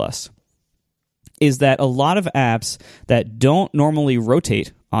 6 Plus is that a lot of apps that don't normally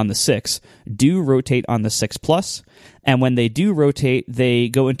rotate on the 6 do rotate on the 6 Plus, and when they do rotate, they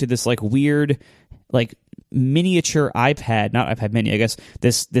go into this weird miniature iPad, not iPad mini, I guess,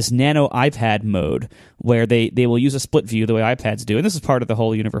 this nano iPad mode where they will use a split view the way iPads do, and this is part of the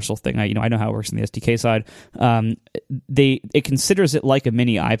whole universal thing. I know how it works on the SDK side. It considers it like a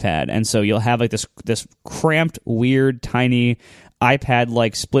mini iPad, and so you'll have this cramped, weird, tiny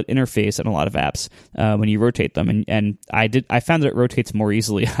iPad-like split interface in a lot of apps when you rotate them, and I found that it rotates more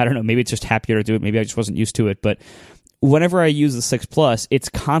easily. I don't know, maybe it's just happier to do it, maybe I just wasn't used to it, but whenever I use the 6 Plus, it's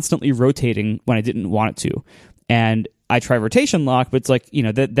constantly rotating when I didn't want it to, and I try rotation lock, but it's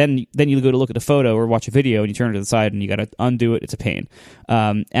then you go to look at a photo or watch a video and you turn it to the side and you got to undo it. It's a pain,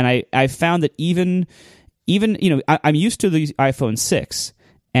 and I found that even I'm used to the iPhone 6.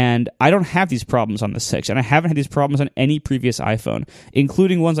 And I don't have these problems on the 6, and I haven't had these problems on any previous iPhone,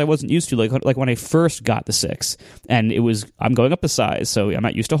 including ones I wasn't used to, like when I first got the 6, and I'm going up the size, so I'm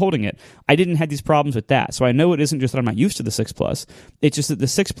not used to holding it. I didn't have these problems with that, so I know it isn't just that I'm not used to the 6 Plus. It's just that the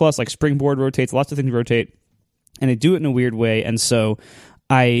 6 Plus, springboard rotates, lots of things rotate, and they do it in a weird way, and so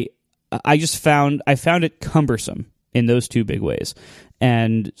I found it cumbersome in those two big ways,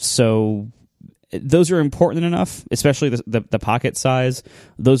 and so those are important enough, especially the pocket size.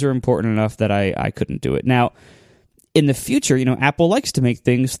 Those are important enough that I couldn't do it. Now, in the future, Apple likes to make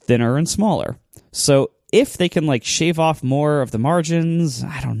things thinner and smaller. So if they can shave off more of the margins,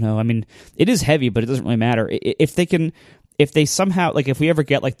 I don't know. I mean, it is heavy, but it doesn't really matter. If they somehow, if we ever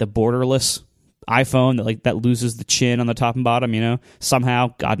get the borderless iPhone that loses the chin on the top and bottom,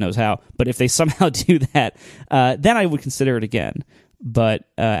 somehow, God knows how. But if they somehow do that, then I would consider it again. But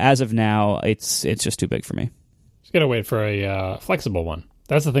as of now, it's just too big for me. Just gotta wait for a flexible one.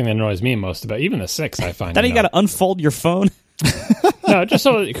 That's the thing that annoys me most about even the 6. I find then you gotta unfold your phone. No, just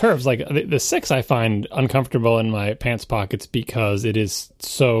so it curves. The 6, I find uncomfortable in my pants pockets because it is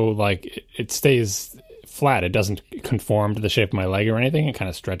so it stays flat. It doesn't conform to the shape of my leg or anything. It kind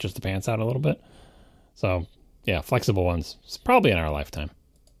of stretches the pants out a little bit. So yeah, flexible ones. It's probably in our lifetime.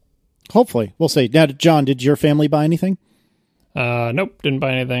 Hopefully, we'll see. Now, John, did your family buy anything? Nope, didn't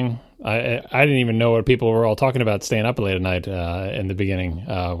buy anything. I didn't even know what people were all talking about staying up late at night in the beginning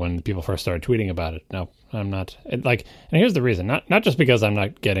when people first started tweeting about it. No, I'm not. And here's the reason. Not just because I'm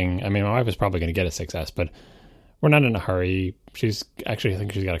not getting. I mean, my wife is probably going to get a 6S, but we're not in a hurry. She's actually, I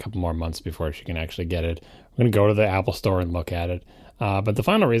think she's got a couple more months before she can actually get it. We're going to go to the Apple store and look at it. But the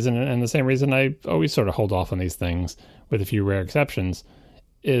final reason, and the same reason I always sort of hold off on these things, with a few rare exceptions,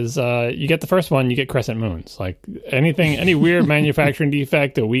 is you get the first one, you get crescent moons. Any weird manufacturing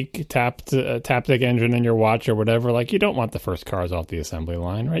defect, a weak taptic engine in your watch or whatever, you don't want the first cars off the assembly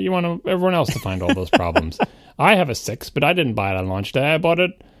line, right? You want everyone else to find all those problems. I have a 6, but I didn't buy it on launch day. I bought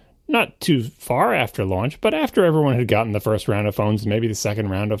it not too far after launch, but after everyone had gotten the first round of phones, maybe the second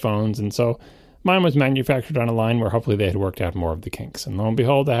round of phones, and so mine was manufactured on a line where hopefully they had worked out more of the kinks. And lo and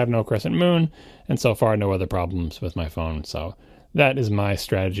behold, I have no crescent moon, and so far no other problems with my phone, so that is my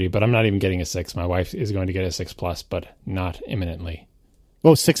strategy, but I'm not even getting a 6. My wife is going to get a 6 Plus, but not imminently.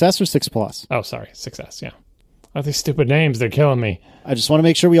 Oh, 6S or 6 Plus? Oh, sorry, 6S, yeah. Oh, these stupid names, they're killing me. I just want to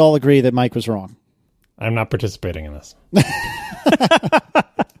make sure we all agree that Mike was wrong. I'm not participating in this.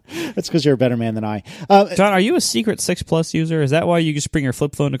 That's because you're a better man than I. John, are you a secret 6 Plus user? Is that why you just bring your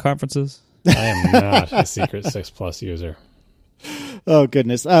flip phone to conferences? I am not a secret 6 Plus user. Oh,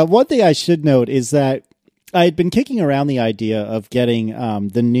 goodness. One thing I should note is that I had been kicking around the idea of getting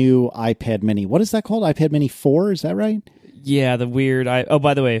the new iPad Mini. What is that called? iPad Mini 4? Is that right? Yeah, the weird... Oh,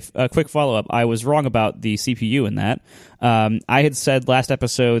 by the way, a quick follow-up. I was wrong about the CPU in that. I had said last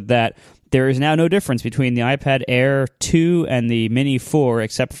episode that there is now no difference between the iPad Air 2 and the Mini 4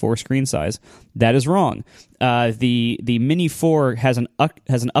 except for screen size. That is wrong. The Mini 4 has an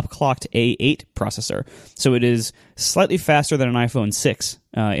upclocked A8 processor, so it is slightly faster than an iPhone 6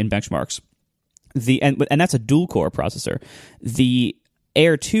 in benchmarks. And that's a dual-core processor. The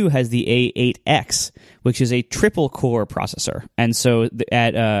Air 2 has the A8X, which is a triple-core processor. And so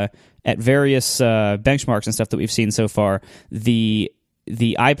at various benchmarks and stuff that we've seen so far, the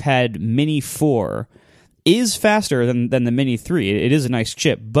iPad Mini 4 is faster than the Mini 3. It is a nice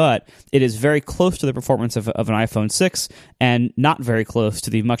chip, but it is very close to the performance of an iPhone 6 and not very close to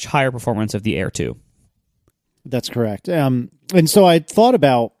the much higher performance of the Air 2. That's correct. And so I thought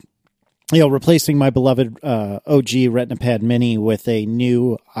about replacing my beloved OG RetinaPad Mini with a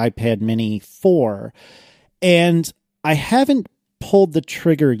new iPad Mini 4. And I haven't pulled the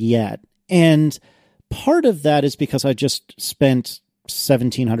trigger yet. And part of that is because I just spent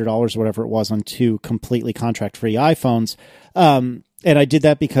 $1,700 or whatever it was on 2 completely contract-free iPhones. And I did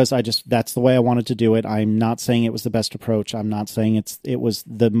that because that's the way I wanted to do it. I'm not saying it was the best approach. I'm not saying it was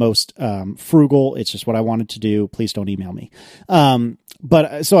the most frugal. It's just what I wanted to do. Please don't email me.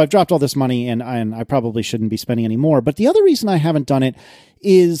 But so I've dropped all this money and I probably shouldn't be spending any more. But the other reason I haven't done it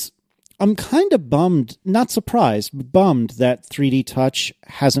is I'm kind of bummed, not surprised, but bummed that 3D Touch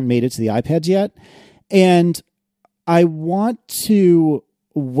hasn't made it to the iPads yet. And I want to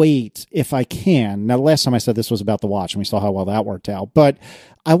wait if I can. Now, the last time I said this was about the watch, and we saw how well that worked out. But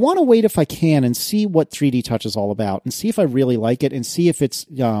I want to wait if I can and see what 3D Touch is all about, and see if I really like it, and see if it's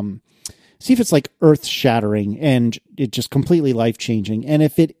like earth shattering and it just completely life changing. And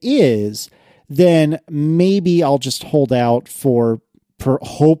if it is, then maybe I'll just hold out for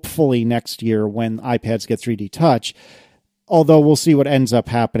hopefully next year when iPads get 3D Touch. Although we'll see what ends up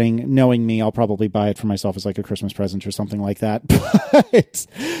happening. Knowing me, I'll probably buy it for myself as like a Christmas present or something like that.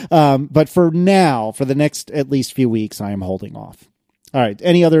 But for now, for the next at least few weeks, I am holding off. All right.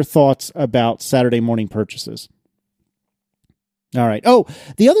 Any other thoughts about Saturday morning purchases? All right. Oh,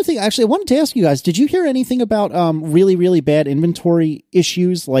 the other thing, actually, I wanted to ask you guys, did you hear anything about really, really bad inventory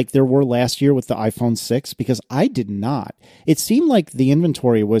issues like there were last year with the iPhone 6? Because I did not. It seemed like the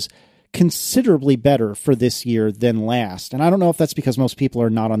inventory was considerably better for this year than last. And I don't know if that's because most people are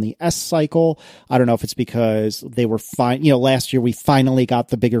not on the S cycle. I don't know if it's because they were fine. Last year we finally got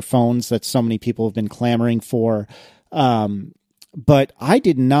the bigger phones that so many people have been clamoring for. But I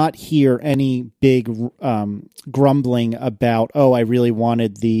did not hear any big grumbling about, I really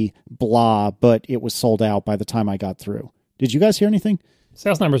wanted the blah, but it was sold out by the time I got through. Did you guys hear anything?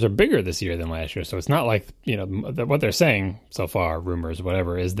 Sales numbers are bigger this year than last year, so it's not like, what they're saying so far, rumors,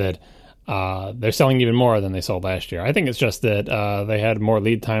 whatever, is that they're selling even more than they sold last year. I think it's just that they had more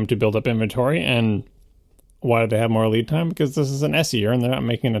lead time to build up inventory. And why did they have more lead time? Because this is an S year, and they're not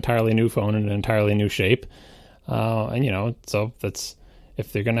making an entirely new phone in an entirely new shape. So that's,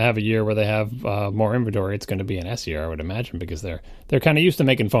 if they're going to have a year where they have more inventory, it's going to be an S year, I would imagine, because they're kind of used to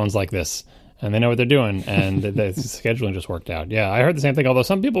making phones like this, and they know what they're doing, and the scheduling just worked out. Yeah, I heard the same thing, although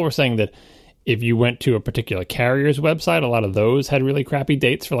some people were saying that if you went to a particular carrier's website, a lot of those had really crappy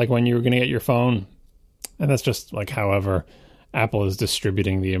dates for like when you were going to get your phone. And that's just like however Apple is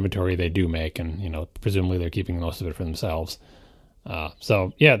distributing the inventory they do make, and presumably they're keeping most of it for themselves. But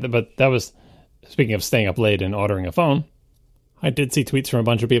that was, speaking of staying up late and ordering a phone, I did see tweets from a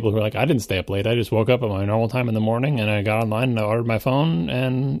bunch of people who were like, I didn't stay up late. I just woke up at my normal time in the morning and I got online and I ordered my phone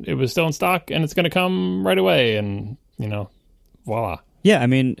and it was still in stock and it's going to come right away. And, voila. Yeah, I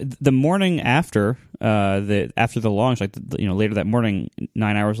mean, the morning after the launch, like later that morning,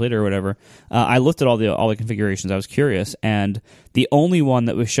 9 hours later or whatever, I looked at all the configurations. I was curious, and the only one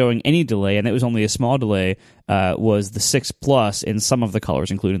that was showing any delay, and it was only a small delay, was the 6 Plus in some of the colors,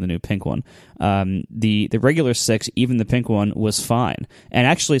 including the new pink one. The regular 6, even the pink one, was fine. And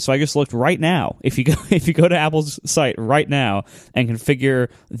actually, so I just looked right now. If you go to Apple's site right now and configure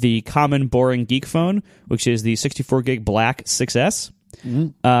the common boring geek phone, which is the 64 gig black 6S.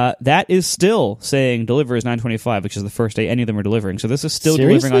 That is still saying delivers 9/25, which is the first day any of them are delivering. So this is still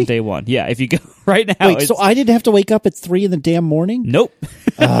Seriously? delivering on day one. Yeah, if you go right now. Wait, so I didn't have to wake up at 3 in the damn morning? Nope.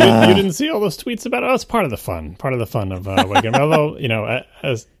 You didn't see all those tweets about it? Oh, it's part of the fun. Part of the fun of waking up. Although,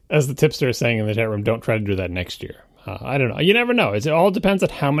 as the tipster is saying in the chat room, don't try to do that next year. I don't know. You never know. It all depends on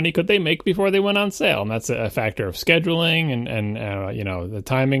how many could they make before they went on sale, and that's a factor of scheduling and the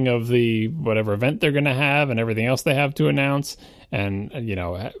timing of the whatever event they're going to have and everything else they have to announce, and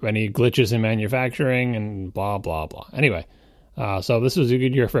any glitches in manufacturing and blah blah blah. Anyway, so this was a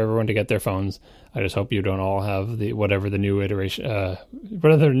good year for everyone to get their phones. I just hope you don't all have whatever the new iteration,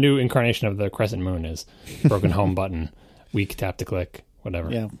 whatever the new incarnation of the crescent moon is, broken home button, weak tap to click.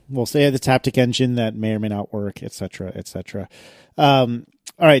 Whatever. Yeah, we'll say the Taptic engine that may or may not work, etc., etc. All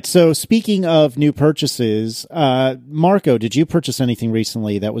right. So speaking of new purchases, Marco, did you purchase anything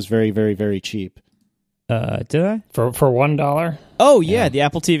recently that was very, very, very cheap? Did I? For $1? Oh yeah, the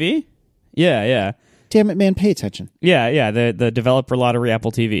Apple TV. Yeah. Damn it, man! Pay attention. Yeah. The developer lottery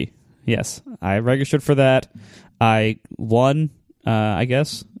Apple TV. Yes, I registered for that. I won. I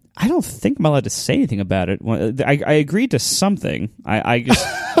guess. I don't think I'm allowed to say anything about it. I agreed to something. I just,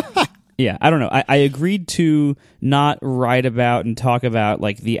 yeah, I don't know. I agreed to not write about and talk about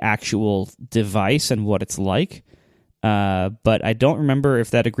like the actual device and what it's like. But I don't remember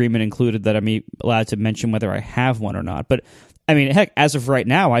if that agreement included that I'm allowed to mention whether I have one or not. But I mean, heck, as of right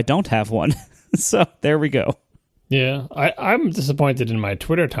now, I don't have one. So there we go. Yeah, I'm disappointed in my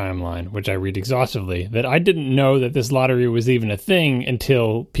Twitter timeline, which I read exhaustively, that I didn't know that this lottery was even a thing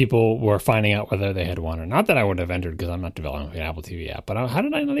until people were finding out whether they had won or not. That I would have entered because I'm not developing an Apple TV app. But how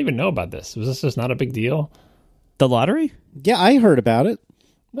did I not even know about this? Was this just not a big deal? The lottery? Yeah, I heard about it.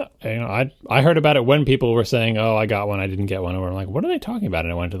 No, I heard about it when people were saying, "Oh, I got one, I didn't get one," or I'm like, "What are they talking about?"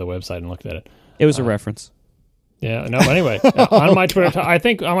 And I went to the website and looked at it. It was a reference. Yeah, no, anyway, on my Twitter, I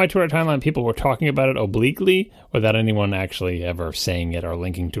think on my Twitter timeline, people were talking about it obliquely without anyone actually ever saying it or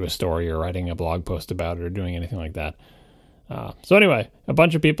linking to a story or writing a blog post about it or doing anything like that. So anyway, a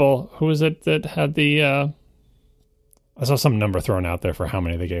bunch of people, who was it that had I saw some number thrown out there for how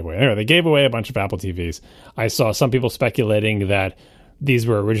many they gave away. Anyway, they gave away a bunch of Apple TVs. I saw some people speculating that these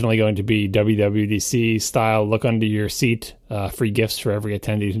were originally going to be WWDC style, look under your seat, free gifts for every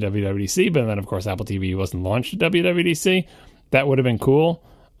attendee to WWDC. But then, of course, Apple TV wasn't launched at WWDC. That would have been cool.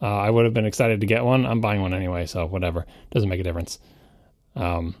 I would have been excited to get one. I'm buying one anyway, so whatever. Doesn't make a difference.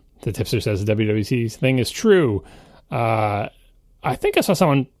 The tipster says the WWDC thing is true. I think I saw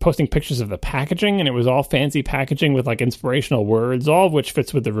someone posting pictures of the packaging, and it was all fancy packaging with like inspirational words, all of which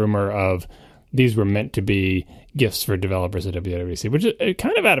fits with the rumor of these were meant to be gifts for developers at WWDC, which is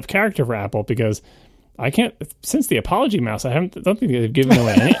kind of out of character for Apple because I can't, since the Apology Mouse, don't think they've given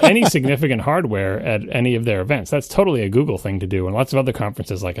away any significant hardware at any of their events. That's totally a Google thing to do. And lots of other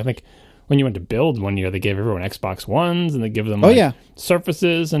conferences, like I think when you went to Build one year, they gave everyone Xbox Ones and they give them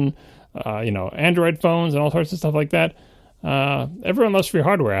Surfaces and Android phones and all sorts of stuff like that. Everyone loves free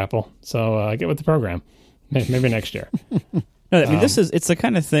hardware, Apple. So get with the program. Maybe next year. No, I mean, it's the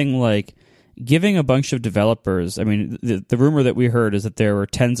kind of thing like giving a bunch of developers, I mean, the rumor that we heard is that there were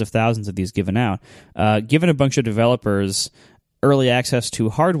tens of thousands of these given out. Giving a bunch of developers early access to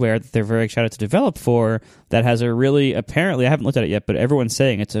hardware that they're very excited to develop for that has a really, apparently, I haven't looked at it yet, but everyone's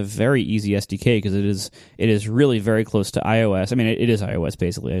saying it's a very easy SDK because it is really very close to iOS. I mean, it is iOS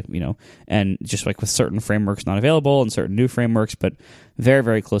basically, and just like with certain frameworks not available and certain new frameworks, but very,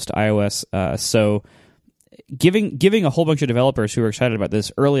 very close to iOS. So giving a whole bunch of developers who are excited about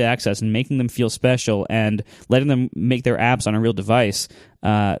this early access and making them feel special and letting them make their apps on a real device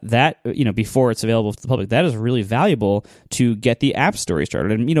before it's available to the public, that is really valuable to get the app story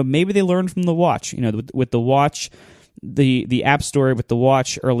started. And maybe they learned from the watch, with the watch, the app story with the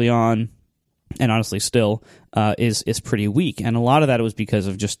watch early on, and honestly still is pretty weak. And a lot of that was because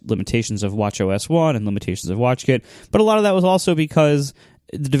of just limitations of watchOS 1 and limitations of WatchKit, but a lot of that was also because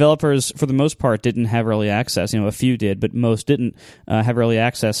the developers, for the most part, didn't have early access. A few did, but most didn't have early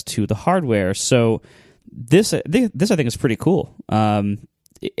access to the hardware. So this I think is pretty cool. I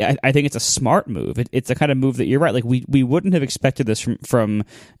think it's a smart move. It's a kind of move that you're right. Like we wouldn't have expected this from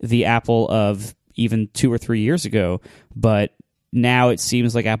the Apple of even 2 or 3 years ago, but now it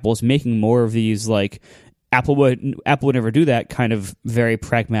seems like Apple is making more of these like Apple would never do that kind of very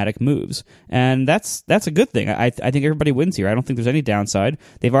pragmatic moves, and that's a good thing. I think everybody wins here. I don't think there's any downside.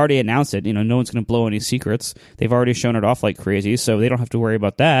 They've already announced it. No one's going to blow any secrets. They've already shown it off like crazy, so they don't have to worry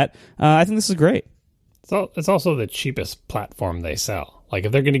about that. I think this is great. So it's also the cheapest platform they sell. Like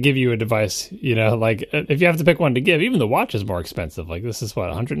if they're going to give you a device, like if you have to pick one to give, even the watch is more expensive. Like this is what,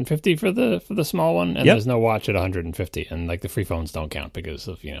 150 for the small one, and there's no watch at 150, and like the free phones don't count because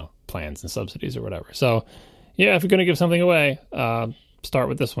of plans and subsidies or whatever. So yeah, if you're going to give something away, start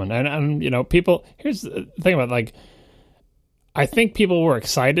with this one. And people. Here's the thing about like, I think people were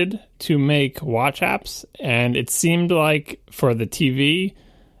excited to make watch apps, and it seemed like for the TV,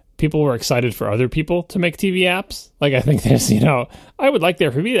 people were excited for other people to make TV apps. Like, I think there's, I would like there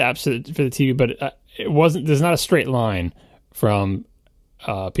to be apps for the TV, but there's not a straight line from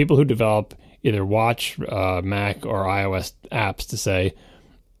people who develop either watch, Mac, or iOS apps to say,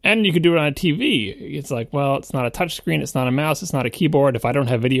 and you could do it on a TV. It's like, well, it's not a touch screen, it's not a mouse, it's not a keyboard. If I don't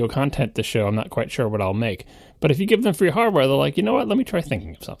have video content to show, I'm not quite sure what I'll make. But if you give them free hardware, they're like, you know what, let me try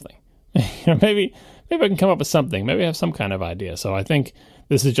thinking of something. Maybe I can come up with something. Maybe I have some kind of idea. So I think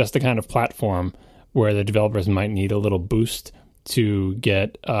this is just the kind of platform where the developers might need a little boost to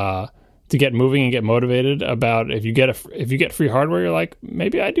get moving and get motivated about if you get free hardware, you're like,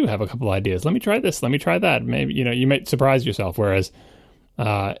 maybe I do have a couple ideas. Let me try this. Let me try that. Maybe you might surprise yourself. Whereas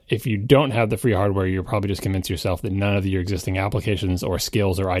if you don't have the free hardware, you're probably just convince yourself that none of your existing applications or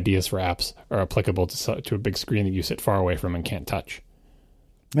skills or ideas for apps are applicable to a big screen that you sit far away from and can't touch.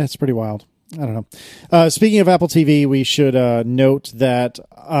 That's pretty wild. I don't know. Speaking of Apple TV, we should note that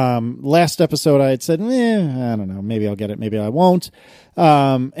last episode I had said, I don't know, maybe I'll get it, maybe I won't.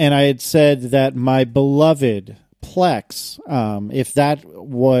 And I had said that my beloved Plex, if that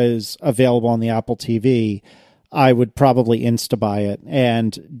was available on the Apple TV, I would probably insta-buy it.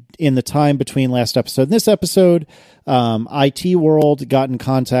 And in the time between last episode and this episode, IT World got in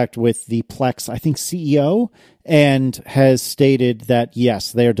contact with the Plex, I think, CEO, and has stated that,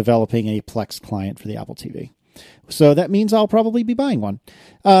 yes, they are developing a Plex client for the Apple TV. So that means I'll probably be buying one.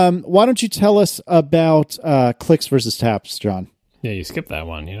 Why don't you tell us about clicks versus taps, John? Yeah, you skipped that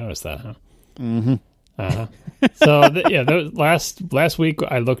one. You noticed that, huh? Mm-hmm. Uh-huh. So last week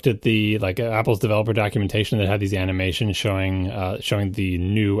I looked at the Apple's developer documentation that had these animations showing the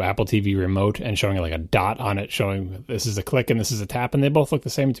new Apple TV remote and showing like a dot on it showing this is a click and this is a tap, and they both look the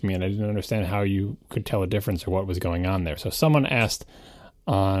same to me, and I didn't understand how you could tell a difference or what was going on there. So someone asked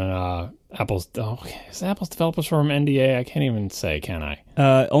on Apple's developers forum NDA. I can't even say, can I?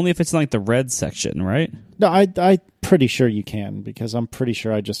 Only if it's in like the red section, right? No, I'm pretty sure you can, because I'm pretty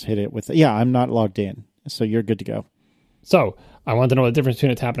sure I just hit it with. Yeah, I'm not logged in, so you're good to go. So I want to know what the difference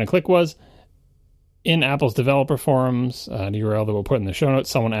between a tap and a click was. In Apple's developer forums, the URL that we'll put in the show notes,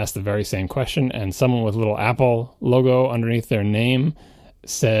 someone asked the very same question, and someone with a little Apple logo underneath their name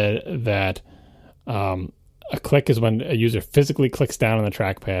said that a click is when a user physically clicks down on the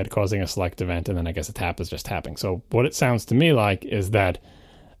trackpad, causing a select event, and then I guess a tap is just tapping. So what it sounds to me like is that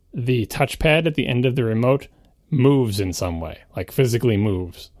the touchpad at the end of the remote moves in some way, like physically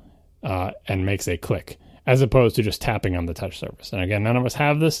moves, and makes a click, as opposed to just tapping on the touch surface. And again, none of us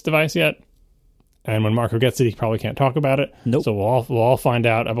have this device yet. And when Marco gets it, he probably can't talk about it. Nope. So we'll all find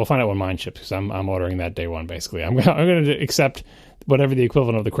out. We'll find out when mine ships, because I'm ordering that day one, basically. I'm going to accept whatever the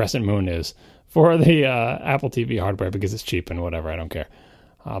equivalent of the crescent moon is for the Apple TV hardware, because it's cheap and whatever. I don't care.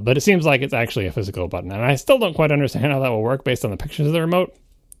 But it seems like it's actually a physical button. And I still don't quite understand how that will work based on the pictures of the remote.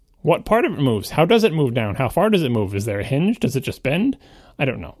 What part of it moves? How does it move down? How far does it move? Is there a hinge? Does it just bend? I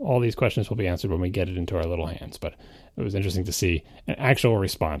don't know. All these questions will be answered when we get it into our little hands. But it was interesting to see an actual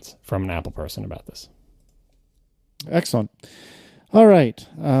response from an Apple person about this. Excellent. All right.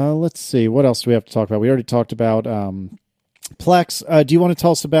 Let's see. What else do we have to talk about? We already talked about Plex. Do you want to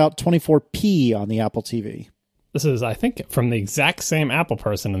tell us about 24p on the Apple TV? This is, I think, from the exact same Apple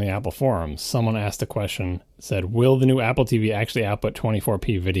person in the Apple forums. Someone asked a question, said, will the new Apple TV actually output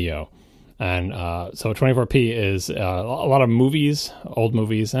 24p video? And so 24p is a lot of movies, old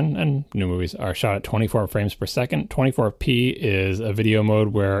movies and new movies, are shot at 24 frames per second. 24p is a video mode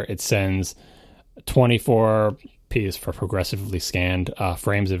where it sends 24p is for progressively scanned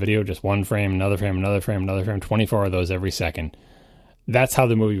frames of video, just one frame, another frame, another frame, another frame, 24 of those every second. That's how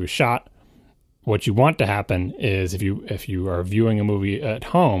the movie was shot. What you want to happen is if you are viewing a movie at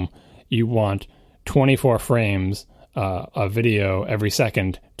home, you want 24 frames of video every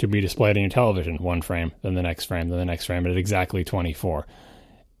second to be displayed on your television. One frame, then the next frame, then the next frame, at exactly 24.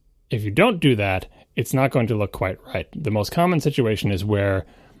 If you don't do that, it's not going to look quite right. The most common situation is where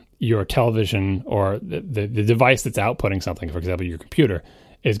your television or the device that's outputting something, for example, your computer,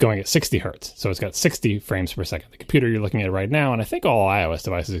 is going at 60 hertz. So it's got 60 frames per second. The computer you're looking at right now, and I think all iOS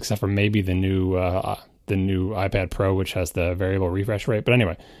devices, except for maybe the new iPad Pro, which has the variable refresh rate. But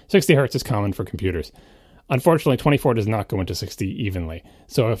anyway, 60 hertz is common for computers. Unfortunately, 24 does not go into 60 evenly.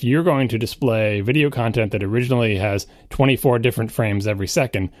 So if you're going to display video content that originally has 24 different frames every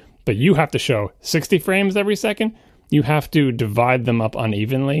second, but you have to show 60 frames every second, you have to divide them up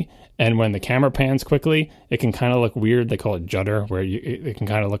unevenly. And when the camera pans quickly, it can kind of look weird. They call it judder, where it can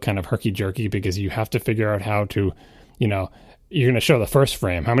kind of look kind of herky-jerky because you have to figure out how to, you're going to show the first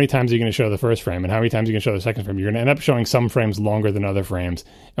frame. How many times are you going to show the first frame? And how many times are you going to show the second frame? You're going to end up showing some frames longer than other frames.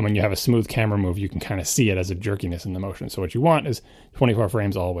 And when you have a smooth camera move, you can kind of see it as a jerkiness in the motion. So what you want is 24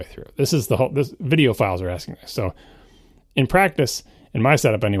 frames all the way through. This video files are asking this. So in practice, in my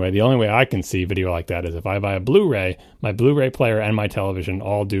setup anyway, the only way I can see video like that is if I buy a Blu-ray, my Blu-ray player and my television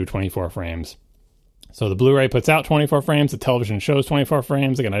all do 24 frames. So the Blu-ray puts out 24 frames, the television shows 24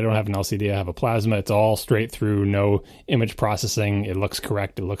 frames. Again, I don't have an LCD, I have a plasma. It's all straight through, no image processing. It looks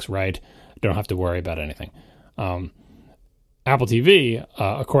correct, it looks right. I don't have to worry about anything. Apple TV,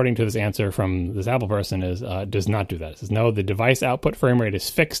 according to this answer from this Apple person, does not do that. It says, no, the device output frame rate is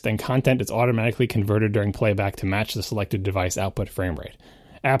fixed and content is automatically converted during playback to match the selected device output frame rate.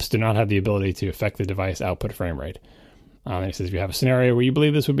 Apps do not have the ability to affect the device output frame rate. And it says, if you have a scenario where you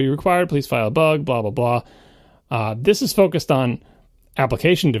believe this would be required, please file a bug, blah, blah, blah. This is focused on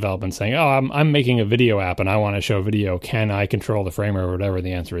application development, saying, I'm making a video app and I want to show video. Can I control the frame rate or whatever?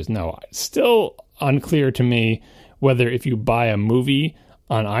 The answer is no. It's still unclear to me whether if you buy a movie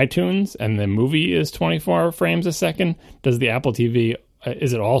on iTunes and the movie is 24 frames a second, does the Apple TV,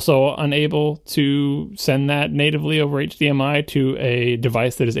 is it also unable to send that natively over HDMI to a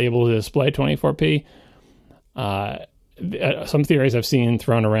device that is able to display 24p? Some theories I've seen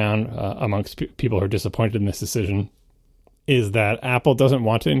thrown around amongst people who are disappointed in this decision is that Apple doesn't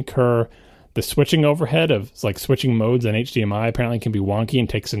want to incur the switching overhead of like switching modes on HDMI. Apparently can be wonky and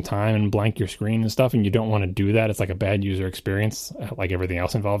take some time and blank your screen and stuff, and you don't want to do that. It's like a bad user experience, like everything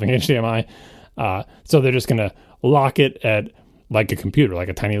else involving HDMI. So they're just going to lock it at like a computer, like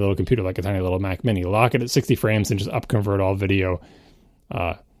a tiny little computer, like a tiny little Mac Mini. Lock it at 60 frames and just upconvert all video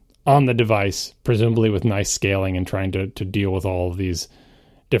on the device, presumably with nice scaling and trying to deal with all of these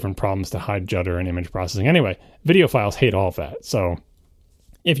different problems to hide judder and image processing. Anyway, video files hate all of that. So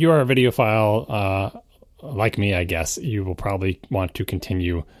if you are a videophile like me, I guess, you will probably want to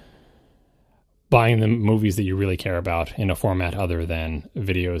continue buying the movies that you really care about in a format other than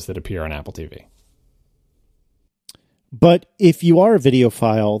videos that appear on Apple TV. But if you are a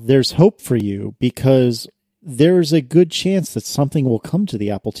videophile, there's hope for you because there's a good chance that something will come to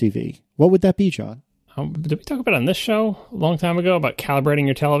the Apple TV. What would that be, John? Did we talk about it on this show a long time ago about calibrating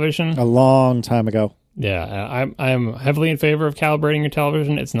your television? A long time ago. Yeah, I'm heavily in favor of calibrating your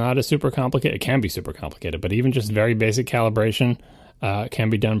television. It's not a super complicated. It can be super complicated, but even just very basic calibration can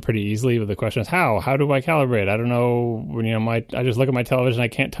be done pretty easily. But the question is how? How do I calibrate? I don't know. I just look at my television. I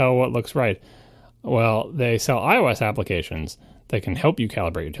can't tell what looks right. Well, they sell iOS applications that can help you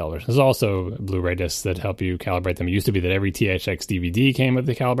calibrate your television. There's also Blu-ray discs that help you calibrate them. It used to be that every THX DVD came with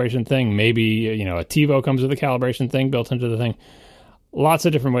the calibration thing. Maybe, a TiVo comes with a calibration thing built into the thing. Lots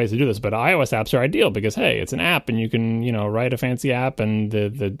of different ways to do this, but iOS apps are ideal because, hey, it's an app and you can, write a fancy app and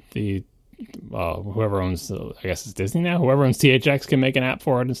whoever owns, I guess it's Disney now, whoever owns THX can make an app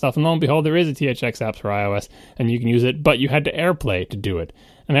for it and stuff. And lo and behold, there is a THX app for iOS and you can use it, but you had to AirPlay to do it.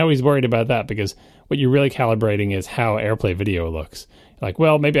 And I always worried about that because what you're really calibrating is how AirPlay video looks. Like,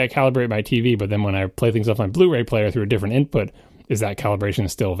 well, maybe I calibrate my TV, but then when I play things off my Blu-ray player through a different input, is that calibration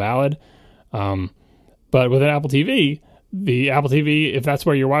still valid? But with an Apple TV, the Apple TV, if that's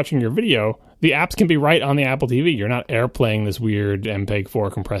where you're watching your video, the apps can be right on the Apple TV. You're not AirPlaying this weird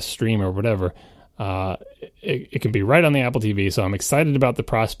MPEG-4 compressed stream or whatever. It can be right on the Apple TV, so I'm excited about the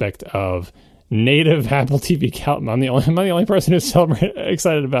prospect of native Apple TV. I'm the only person who's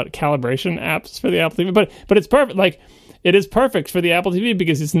excited about calibration apps for the Apple TV, but it's perfect. Like, it is perfect for the Apple TV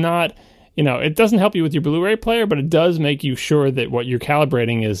because it's not, it doesn't help you with your Blu-ray player, but it does make you sure that what you're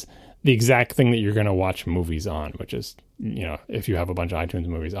calibrating is the exact thing that you're going to watch movies on, which is, if you have a bunch of iTunes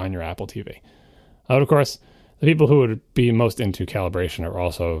movies on your Apple TV. Of course, the people who would be most into calibration are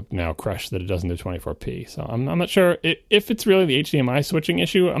also now crushed that it doesn't do 24p. So I'm not sure if it's really the HDMI switching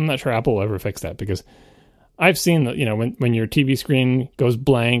issue. I'm not sure Apple will ever fix that because I've seen that, when your TV screen goes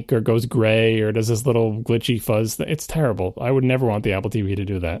blank or goes gray or does this little glitchy fuzz, it's terrible. I would never want the Apple TV to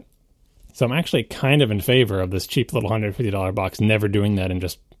do that. So I'm actually kind of in favor of this cheap little $150 box never doing that and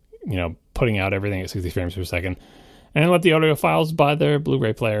just, putting out everything at 60 frames per second and let the audiophiles buy their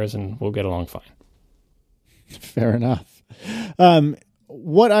Blu-ray players and we'll get along fine. Fair enough.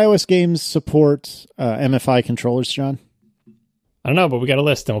 What iOS games support MFI controllers, John? I don't know, but we got a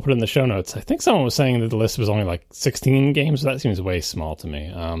list and we'll put it in the show notes. I think someone was saying that the list was only like 16 games. So that seems way small to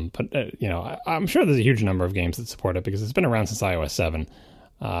me. But I'm sure there's a huge number of games that support it because it's been around since iOS 7.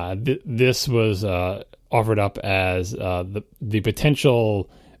 This was offered up as the potential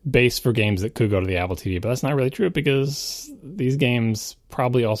base for games that could go to the Apple TV, but that's not really true because these games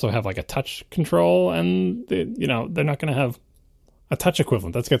probably also have like a touch control, and they're not going to have a touch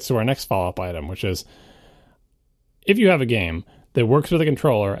equivalent. That gets to our next follow-up item, which is if you have a game that works with a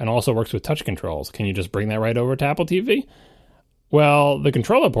controller and also works with touch controls, can you just bring that right over to Apple TV? Well, the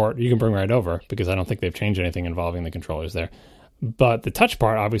controller port you can bring right over because I don't think they've changed anything involving the controllers there. But the touch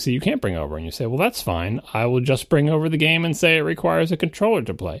part, obviously, you can't bring over. And you say, well, that's fine. I will just bring over the game and say it requires a controller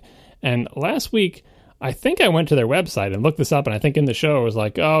to play. And last week, I think I went to their website and looked this up. And I think in the show, it was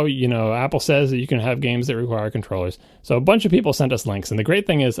like, Apple says that you can have games that require controllers. So a bunch of people sent us links. And the great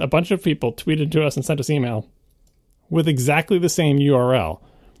thing is a bunch of people tweeted to us and sent us email with exactly the same URL.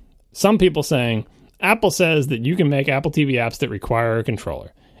 Some people saying, Apple says that you can make Apple TV apps that require a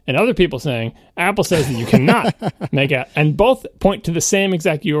controller. And other people saying, Apple says that you cannot make it. And both point to the same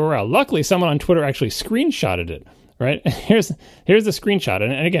exact URL. Luckily, someone on Twitter actually screenshotted it, right? Here's the screenshot.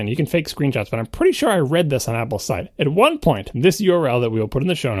 And again, you can fake screenshots, but I'm pretty sure I read this on Apple's site. At one point, this URL that we will put in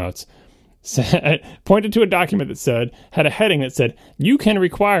the show notes pointed to a document that had a heading that said, you can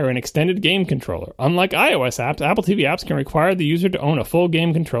require an extended game controller. Unlike iOS apps, Apple TV apps can require the user to own a full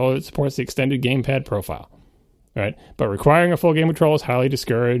game controller that supports the extended gamepad profile. Right? But requiring a full game controller is highly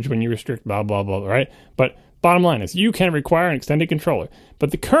discouraged when you restrict blah, blah, blah, right? But bottom line is you can require an extended controller.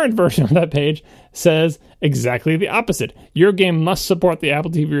 But the current version of that page says exactly the opposite. Your game must support the Apple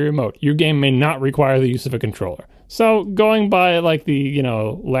TV remote. Your game may not require the use of a controller. So going by like the,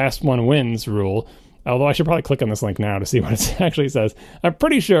 last one wins rule, although I should probably click on this link now to see what it actually says. I'm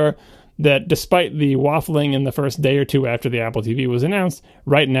pretty sure that despite the waffling in the first day or two after the Apple TV was announced,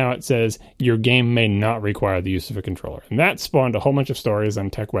 right now it says your game may not require the use of a controller. And that spawned a whole bunch of stories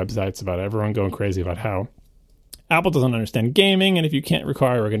on tech websites about everyone going crazy about how Apple doesn't understand gaming, and if you can't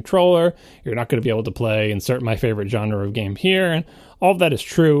require a controller, you're not going to be able to play insert my favorite genre of game here. And all of that is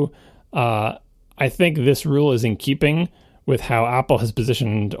true. I think this rule is in keeping with how Apple has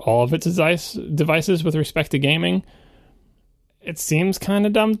positioned all of its devices with respect to gaming. It seems kind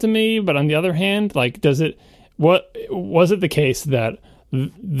of dumb to me, but on the other hand, like, was it the case that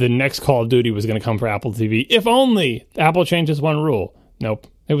the next Call of Duty was going to come for Apple TV if only Apple changes one rule? Nope,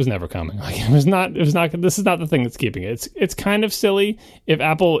 it was never coming. Like, it was not. This is not the thing that's keeping it. It's kind of silly if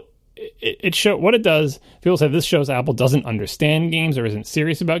Apple. It show what it does. People say this shows Apple doesn't understand games or isn't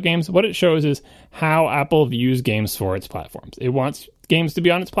serious about games. What it shows is how Apple views games for its platforms. It wants games to be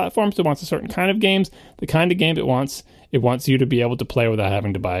on its platforms. It wants a certain kind of games. The kind of game it wants you to be able to play without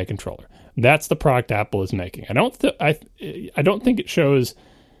having to buy a controller. That's the product Apple is making. I don't think it shows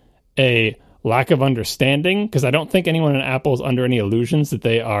a lack of understanding, because I don't think anyone in Apple is under any illusions that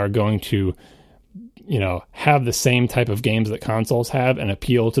they are going to have the same type of games that consoles have and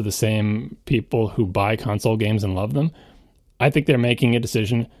appeal to the same people who buy console games and love them. I think they're making a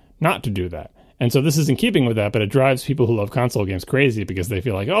decision not to do that. And so this is in keeping with that, but it drives people who love console games crazy because they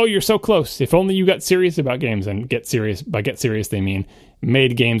feel like, oh, you're so close. If only you got serious about games. And by get serious, they mean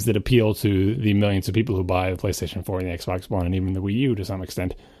made games that appeal to the millions of people who buy the PlayStation 4 and the Xbox One and even the Wii U to some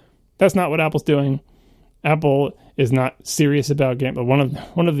extent. That's not what Apple's doing. Apple is not serious about games. But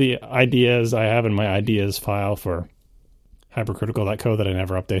one of the ideas I have in my ideas file for hypercritical.co that I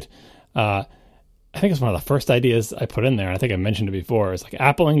never update, I think it's one of the first ideas I put in there. I think I mentioned it before. It's like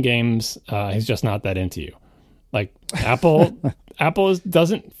Apple in games, he's just not that into you. Like Apple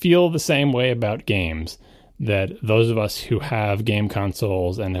doesn't feel the same way about games that those of us who have game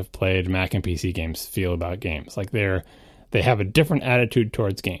consoles and have played Mac and PC games feel about games. Like they have a different attitude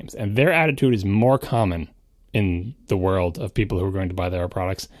towards games, and their attitude is more common in the world of people who are going to buy their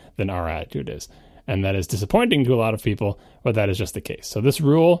products than our attitude is. And that is disappointing to a lot of people, but that is just the case. So this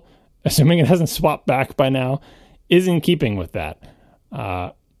rule, assuming it hasn't swapped back by now, is in keeping with that.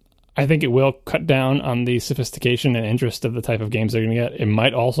 I think it will cut down on the sophistication and interest of the type of games they're going to get. It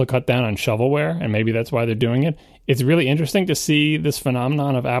might also cut down on shovelware, and maybe that's why they're doing it. It's really interesting to see this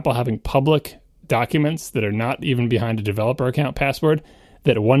phenomenon of Apple having public documents that are not even behind a developer account password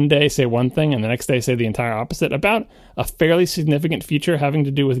that one day say one thing and the next day say the entire opposite about a fairly significant feature having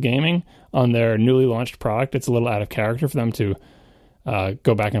to do with gaming on their newly launched product. It's a little out of character for them to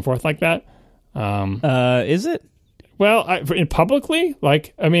go back and forth like that. Is it? Well, publicly,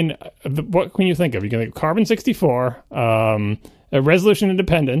 like, I mean, what can you think of? You can think of Carbon 64, resolution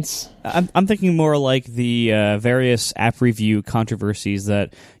independence. I'm thinking more like the various app review controversies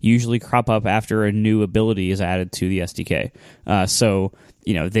that usually crop up after a new ability is added to the SDK. So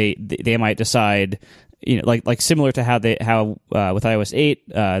they might decide, like similar to how with iOS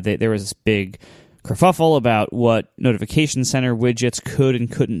 8 there was this big kerfuffle about what notification center widgets could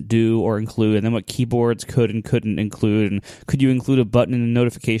and couldn't do or include, and then what keyboards could and couldn't include, and could you include a button in the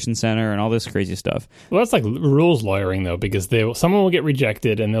notification center, and all this crazy stuff. Well, that's like rules lawyering, though, because someone will get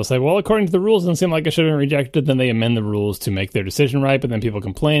rejected, and they'll say, well, according to the rules, it doesn't seem like it should have been rejected. Then they amend the rules to make their decision right, but then people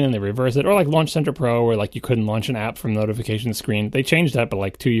complain, and they reverse it. Or like Launch Center Pro, where like you couldn't launch an app from notification screen. They changed that, but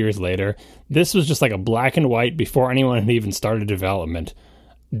like 2 years later. This was just like a black and white before anyone had even started development.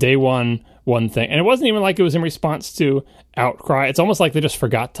 Day one thing. And it wasn't even like it was in response to outcry. It's almost like they just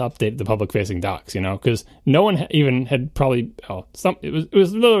forgot to update the public-facing docs, because no one even had probably... it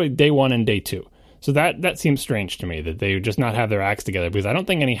was literally day one and day two. So that seems strange to me, that they would just not have their acts together, because I don't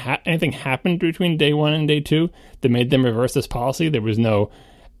think anything happened between day one and day two that made them reverse this policy. There was no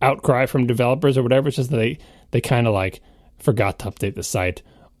outcry from developers or whatever. It's just that they kind of like forgot to update the site,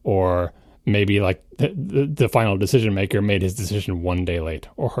 or... maybe like the final decision maker made his decision 1 day late,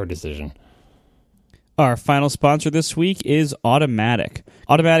 or her decision. Our final sponsor this week is Automatic.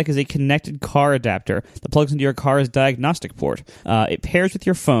 Automatic is a connected car adapter that plugs into your car's diagnostic port. It pairs with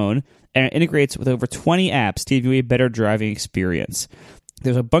your phone and it integrates with over 20 apps to give you a better driving experience.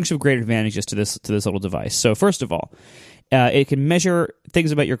 There's a bunch of great advantages to this little device. So first of all, it can measure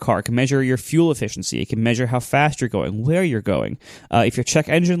things about your car. It can measure your fuel efficiency. It can measure how fast you're going, where you're going. If your check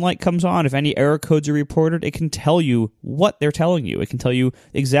engine light comes on, if any error codes are reported, it can tell you what they're telling you. It can tell you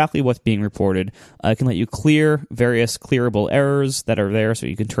exactly what's being reported. It can let you clear various clearable errors that are there, so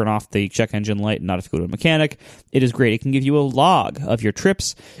you can turn off the check engine light and not have to go to a mechanic. It is great. It can give you a log of your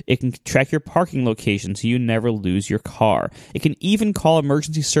trips. It can track your parking location so you never lose your car. It can even call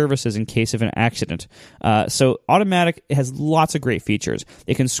emergency services in case of an accident. So Automatic has lots of great features.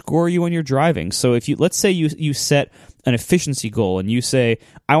 It can score you when you're driving. So if let's say you set an efficiency goal and you say,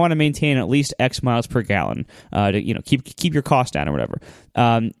 I want to maintain at least X miles per gallon to keep your cost down or whatever.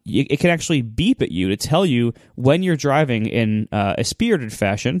 It can actually beep at you to tell you when you're driving in a spirited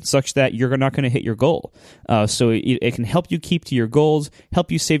fashion, such that you're not going to hit your goal. So it can help you keep to your goals,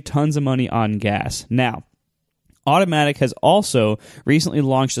 help you save tons of money on gas. Now, Automatic has also recently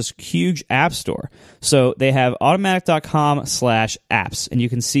launched this huge app store. So they have automatic.com/apps, and you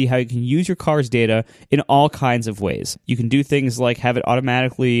can see how you can use your car's data in all kinds of ways. You can do things like have it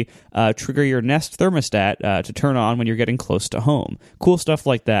automatically trigger your Nest thermostat to turn on when you're getting close to home. Cool stuff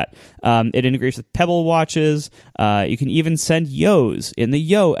like that. It integrates with Pebble watches. You can even send Yos in the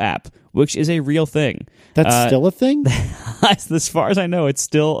Yo app, which is a real thing. That's still a thing? As far as I know, it's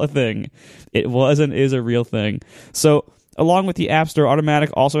still a thing. It was and is a real thing. So, along with the App Store,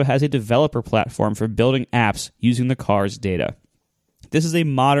 Automatic also has a developer platform for building apps using the car's data. This is a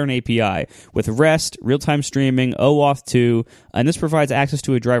modern API with REST, real-time streaming, OAuth 2, and this provides access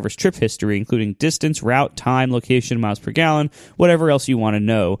to a driver's trip history, including distance, route, time, location, miles per gallon, whatever else you want to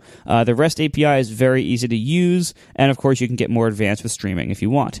know. The REST API is very easy to use, and of course you can get more advanced with streaming if you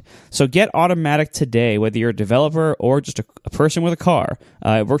want. So get Automatic today, whether you're a developer or just a person with a car.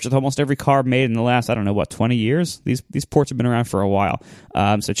 It works with almost every car made in the last, 20 years? These ports have been around for a while.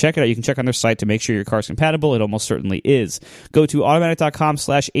 So check it out. You can check on their site to make sure your car's compatible. It almost certainly is. Go to automatic.com/ATP.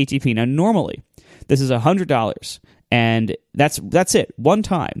 Now, normally, this is $100, and that's it, one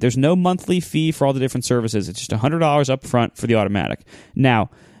time. There's no monthly fee for all the different services. It's just $100 up front for the Automatic. Now,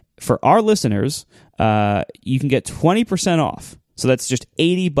 for our listeners, you can get 20% off. So that's just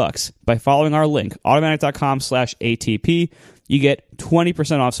 $80 by following our link, automatic.com/ATP. You get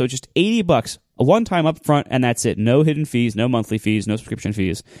 20% off. So just $80, a one-time up front, and that's it. No hidden fees, no monthly fees, no subscription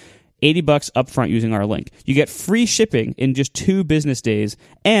fees. $80 up front using our link. You get free shipping in just 2 business days,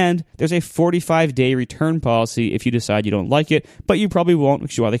 and there's a 45-day return policy if you decide you don't like it, but you probably won't,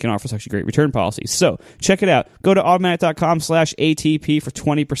 which is why they can offer such a great return policy. So check it out. Go to automatic.com/ATP for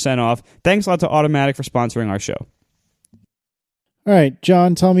 20% off. Thanks a lot to Automatic for sponsoring our show. All right,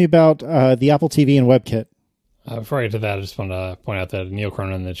 John, tell me about the Apple TV and WebKit. Before I get to that, I just want to point out that Neil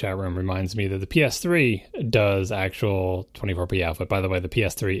Cronin in the chat room reminds me that the PS3 does actual 24p output. By the way, the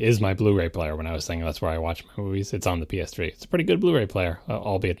PS3 is my Blu-ray player. When I was saying that's where I watch my movies, it's on the PS3. It's a pretty good Blu-ray player,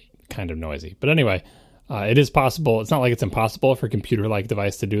 albeit kind of noisy. But anyway, it is possible. It's not like it's impossible for a computer-like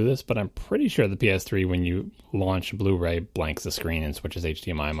device to do this, but I'm pretty sure the PS3, when you launch Blu-ray, blanks the screen and switches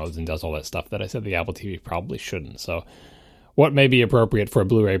HDMI modes and does all that stuff that I said the Apple TV probably shouldn't. So what may be appropriate for a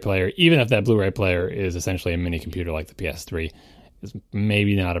Blu-ray player, even if that Blu-ray player is essentially a mini computer like the PS3, is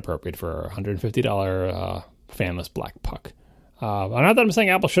maybe not appropriate for a $150 fanless black puck. Not that I'm saying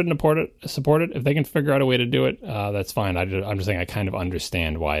Apple shouldn't support it. If they can figure out a way to do it, that's fine. I'm just saying I kind of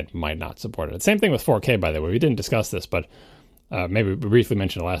understand why it might not support it. Same thing with 4K, by the way. We didn't discuss this, but maybe we briefly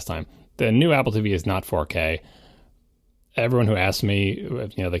mentioned it last time. The new Apple TV is not 4K. Everyone who asks me,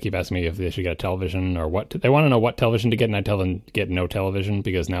 they keep asking me if they should get a television or what. They want to know what television to get, and I tell them get no television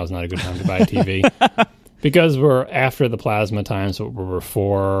because now is not a good time to buy a TV. Because we're after the plasma times where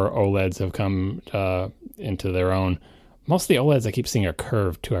before OLEDs have come into their own. Most of the OLEDs I keep seeing are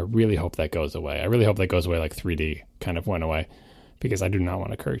curved too. I really hope that goes away. I really hope that goes away like 3D kind of went away because I do not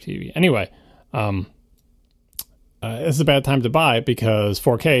want a curved TV. Anyway, this is a bad time to buy because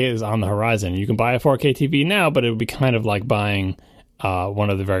 4K is on the horizon. You can buy a 4K TV now, but it would be kind of like buying one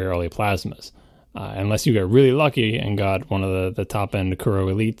of the very early plasmas. Unless you get really lucky and got one of the top-end Kuro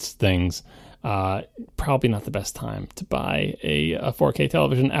Elites things, probably not the best time to buy a 4K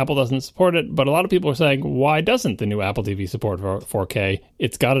television. Apple doesn't support it, but a lot of people are saying, why doesn't the new Apple TV support 4K?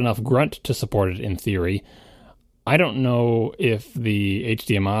 It's got enough grunt to support it in theory. I don't know if the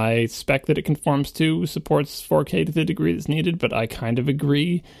HDMI spec that it conforms to supports 4K to the degree that's needed, but I kind of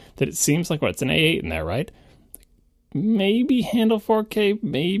agree that it seems like, it's an A8 in there, right? Maybe handle 4K,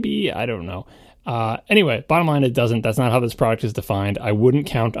 maybe, I don't know. Anyway, bottom line, it doesn't. That's not how this product is defined. I wouldn't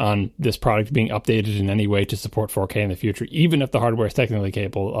count on this product being updated in any way to support 4K in the future, even if the hardware is technically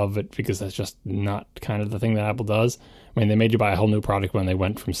capable of it, because that's just not kind of the thing that Apple does. I mean, they made you buy a whole new product when they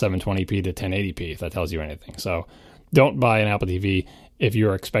went from 720p to 1080p, if that tells you anything. So don't buy an Apple TV if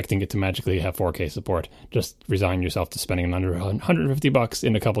you're expecting it to magically have 4K support. Just resign yourself to spending under $150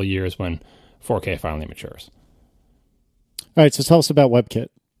 in a couple of years when 4K finally matures. All right, so tell us about WebKit.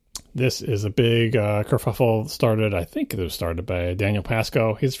 This is a big kerfuffle started, I think it was started by Daniel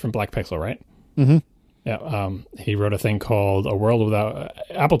Pasco. He's from Black Pixel, right? Mm-hmm. Yeah. He wrote a thing called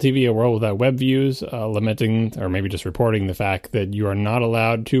Apple TV, A World Without Web Views, lamenting or maybe just reporting the fact that you are not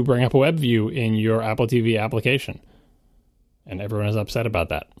allowed to bring up a web view in your Apple TV application. And everyone is upset about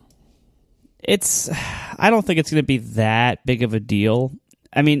that. I don't think it's going to be that big of a deal.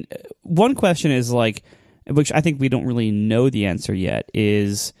 I mean, one question is which I think we don't really know the answer yet,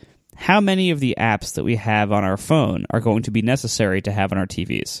 is how many of the apps that we have on our phone are going to be necessary to have on our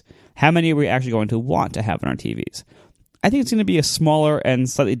TVs? How many are we actually going to want to have on our TVs? I think it's going to be a smaller and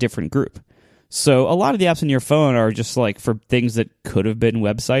slightly different group. So a lot of the apps on your phone are just for things that could have been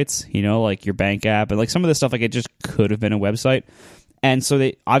websites, like your bank app, and some of the stuff it just could have been a website. And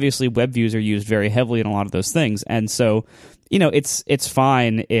so obviously web views are used very heavily in a lot of those things. And so, it's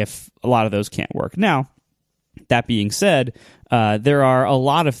fine if a lot of those can't work. Now, that being said, there are a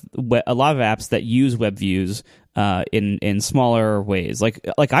lot of apps that use web views in smaller ways.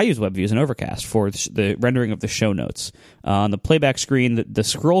 Like I use web views in Overcast for the rendering of the show notes on the playback screen. The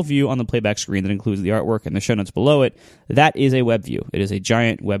scroll view on the playback screen that includes the artwork and the show notes below it. That is a web view. It is a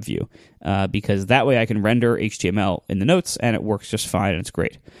giant web view because that way I can render HTML in the notes and it works just fine and it's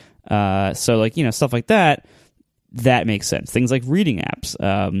great. So stuff like that. That makes sense. Things like reading apps,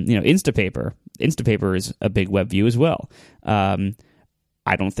 Instapaper. Instapaper is a big web view as well.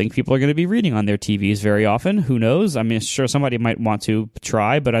 I don't think people are going to be reading on their TVs very often. Who knows? I mean, sure, somebody might want to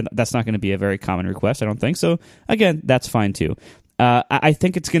try, but that's not going to be a very common request, I don't think. So, again, that's fine too. I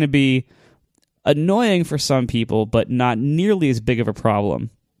think it's going to be annoying for some people, but not nearly as big of a problem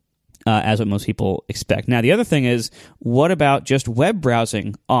as what most people expect. Now, the other thing is, what about just web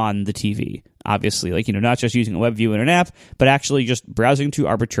browsing on the TV? Obviously, not just using a web view in an app, but actually just browsing to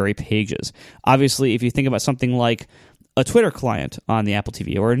arbitrary pages. Obviously, if you think about something like a Twitter client on the Apple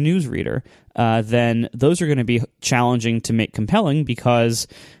TV or a newsreader, then those are going to be challenging to make compelling because,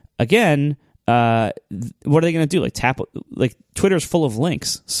 again, what are they going to do? Twitter's full of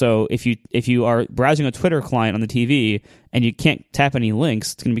links. So if you are browsing a Twitter client on the TV and you can't tap any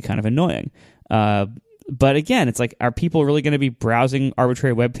links, it's going to be kind of annoying. But again, it's are people really going to be browsing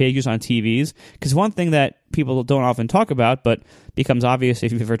arbitrary web pages on TVs? Because one thing that people don't often talk about, but becomes obvious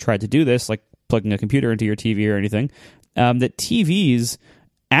if you've ever tried to do this, like plugging a computer into your TV or anything, that TVs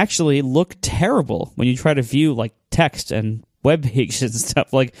actually look terrible when you try to view text and web pages and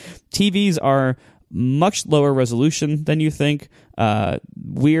stuff. TVs are much lower resolution than you think,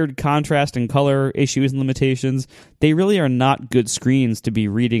 weird contrast and color issues and limitations. They really are not good screens to be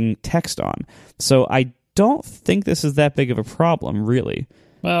reading text on. So I don't think this is that big of a problem, really.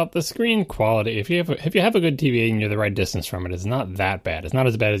 Well, the screen quality, if you have a good TV and you're the right distance from it, it's not that bad. It's not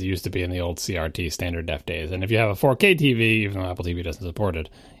as bad as it used to be in the old CRT standard def days. And if you have a 4K TV, even though Apple TV doesn't support it,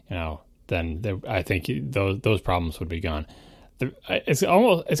 then I think those problems would be gone. It's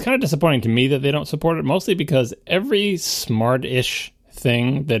kind of disappointing to me that they don't support it, mostly because every smart-ish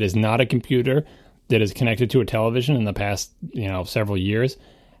thing that is not a computer that is connected to a television in the past, several years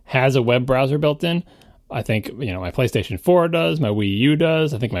has a web browser built in. I think, my PlayStation 4 does, my Wii U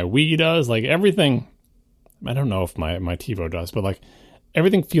does, I think my Wii does, like everything. I don't know if my TiVo does, but like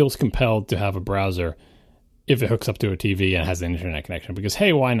everything feels compelled to have a browser if it hooks up to a TV and has an internet connection, because,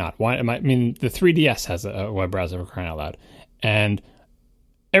 hey, why not? The 3DS has a web browser, for crying out loud. And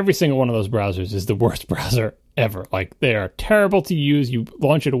every single one of those browsers is the worst browser ever. Like, they are terrible to use. You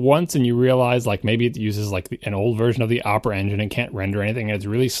launch it once and you realize, like, maybe it uses like an old version of the Opera engine and can't render anything, and it's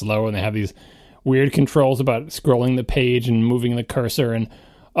really slow, and they have these weird controls about scrolling the page and moving the cursor, and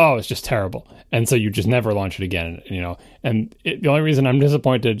it's just terrible. And so you just never launch it again, And the only reason I'm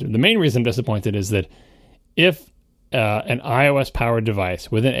disappointed, the main reason I'm disappointed, is that if an iOS-powered device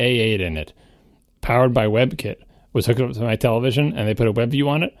with an A8 in it, powered by WebKit, was hooked up to my television and they put a web view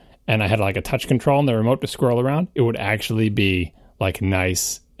on it, and I had like a touch control and the remote to scroll around, it would actually be like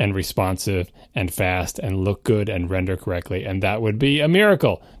nice and responsive and fast and look good and render correctly. And that would be a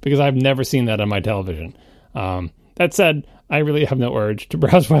miracle, because I've never seen that on my television. That said, I really have no urge to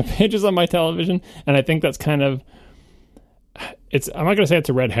browse web pages on my television. And I think that's kind of, I'm not going to say it's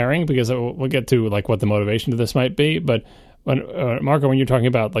a red herring, because we'll get to like what the motivation to this might be. But when Marco, when you're talking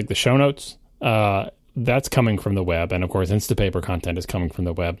about like the show notes, that's coming from the web. And of course, Instapaper content is coming from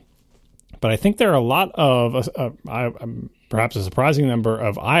the web. But I think there are a lot of, perhaps a surprising number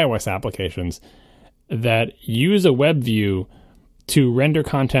of iOS applications that use a web view to render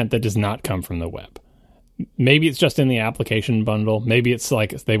content that does not come from the web. Maybe it's just in the application bundle. Maybe it's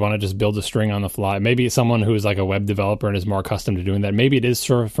like they want to just build a string on the fly. Maybe it's someone who is like a web developer and is more accustomed to doing that. Maybe it is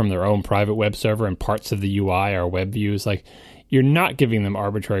served from their own private web server and parts of the UI are web views. Like, you're not giving them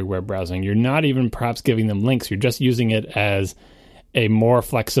arbitrary web browsing. You're not even perhaps giving them links. You're just using it as a more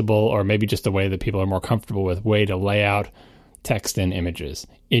flexible, or maybe just a way that people are more comfortable with, way to lay out text and images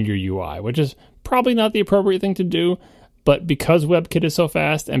in your UI, which is probably not the appropriate thing to do. But because WebKit is so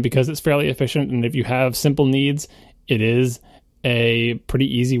fast and because it's fairly efficient, and if you have simple needs, it is a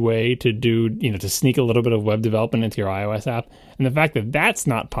pretty easy way to do, to sneak a little bit of web development into your iOS app. And the fact that that's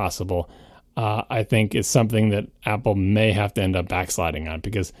not possible, I think is something that Apple may have to end up backsliding on,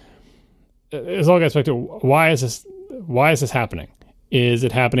 because it's all goes back to, why is this happening? Is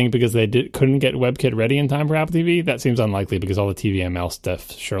it happening because they couldn't get WebKit ready in time for Apple TV? That seems unlikely, because all the TVML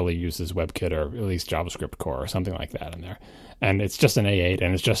stuff surely uses WebKit, or at least JavaScript core or something like that in there. And it's just an A8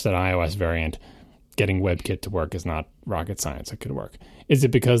 and it's just an iOS variant. Getting WebKit to work is not rocket science. It could work. Is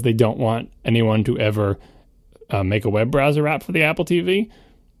it because they don't want anyone to ever make a web browser app for the Apple TV?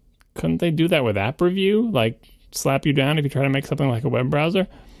 Couldn't they do that with App Review? Like, slap you down if you try to make something like a web browser?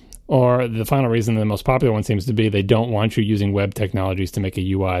 Or the final reason, the most popular one, seems to be they don't want you using web technologies to make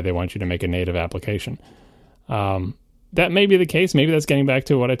a UI. They want you to make a native application. That may be the case. Maybe that's getting back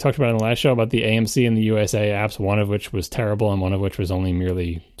to what I talked about in the last show about the AMC and the USA apps, one of which was terrible and one of which was only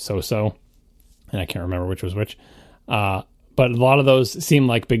merely so-so. And I can't remember which was which. But a lot of those seem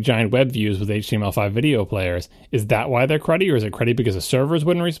like big giant web views with HTML5 video players. Is that why they're cruddy? Or is it cruddy because the servers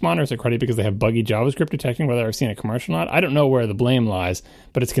wouldn't respond? Or is it cruddy because they have buggy JavaScript detecting whether I've seen a commercial or not? I don't know where the blame lies,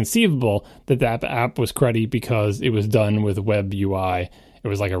 but it's conceivable that that app was cruddy because it was done with web UI. It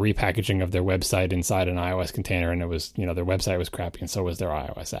was like a repackaging of their website inside an iOS container, and it was, their website was crappy, and so was their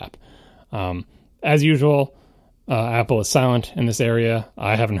iOS app. As usual, Apple is silent in this area.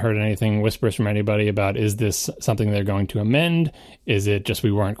 I haven't heard anything, whispers from anybody about, is this something they're going to amend? Is it just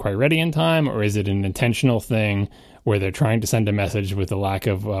we weren't quite ready in time? Or is it an intentional thing where they're trying to send a message with the lack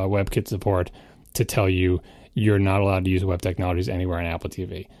of WebKit support to tell you you're not allowed to use web technologies anywhere on Apple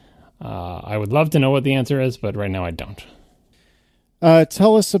TV? I would love to know what the answer is, but right now I don't.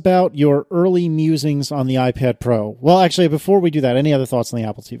 Tell us about your early musings on the iPad Pro. Well, actually, before we do that, any other thoughts on the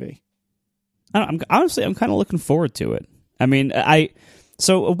Apple TV? Honestly, I'm kind of looking forward to it. I mean,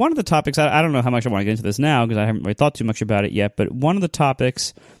 so one of the topics, I don't know how much I want to get into this now because I haven't really thought too much about it yet, but one of the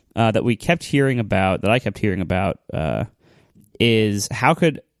topics that I kept hearing about, is how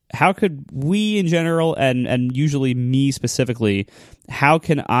could we in general, and usually me specifically, how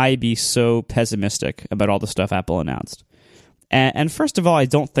can I be so pessimistic about all the stuff Apple announced? And first of all, I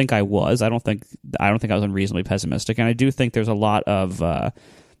don't think I was. I don't think I was unreasonably pessimistic, and I do think there's a lot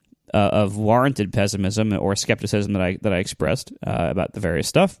of warranted pessimism or skepticism that I expressed about the various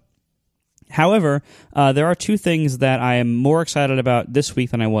stuff. However, there are two things that I am more excited about this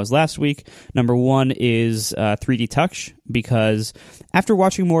week than I was last week. Number one is 3D Touch, because after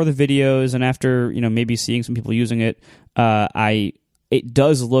watching more of the videos and after maybe seeing some people using it, I it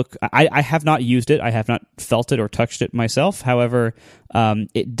does look. I have not used it. I have not felt it or touched it myself. However,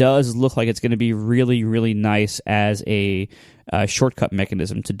 it does look like it's going to be really, really nice as a shortcut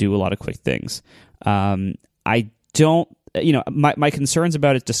mechanism to do a lot of quick things. I don't. My concerns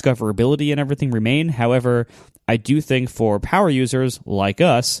about its discoverability and everything remain. However, I do think for power users like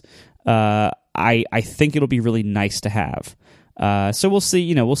us, I think it'll be really nice to have. So we'll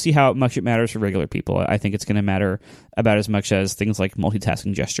see. We'll see how much it matters for regular people. I think it's going to matter about as much as things like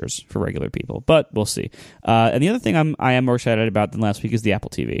multitasking gestures for regular people. But we'll see. And the other thing I am more excited about than last week is the Apple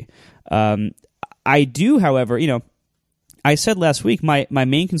TV. I do, however, I said last week my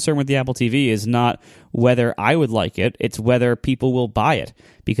main concern with the Apple TV is not whether I would like it, it's whether people will buy it,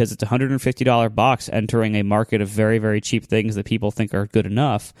 because it's a $150 box entering a market of very, very cheap things that people think are good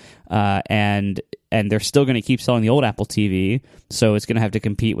enough, and they're still going to keep selling the old Apple TV, so it's going to have to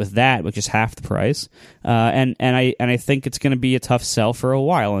compete with that, which is half the price, and I think it's going to be a tough sell for a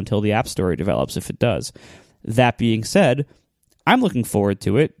while until the App Store develops, if it does. That being said, I'm looking forward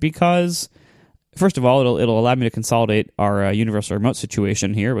to it because, first of all, it'll allow me to consolidate our universal remote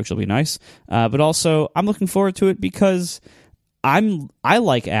situation here, which will be nice. But also, I'm looking forward to it because I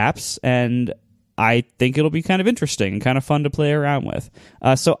like apps, and I think it'll be kind of interesting and kind of fun to play around with.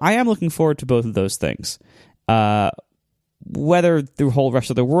 So I am looking forward to both of those things. Whether the whole rest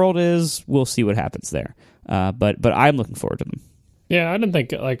of the world is, we'll see what happens there. But I'm looking forward to them. Yeah, I didn't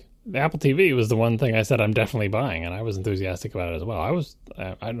think the Apple TV was the one thing I said I'm definitely buying, and I was enthusiastic about it as well. I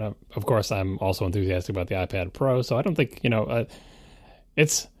don't know. Of course, I'm also enthusiastic about the iPad Pro, so I don't think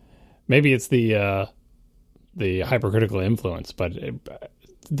it's maybe it's the hypercritical influence, but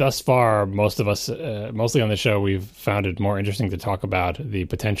thus far, most of us, mostly on the show, we've found it more interesting to talk about the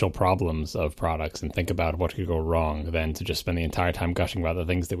potential problems of products and think about what could go wrong than to just spend the entire time gushing about the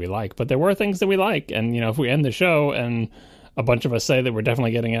things that we like. But there were things that we like, and if we end the show and a bunch of us say that we're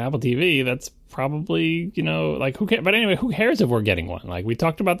definitely getting an Apple TV, that's probably, who cares? But anyway, who cares if we're getting one? Like, we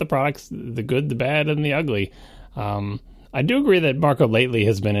talked about the products, the good, the bad, and the ugly. I do agree that Marco lately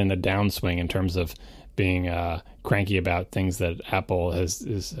has been in a downswing in terms of being cranky about things that Apple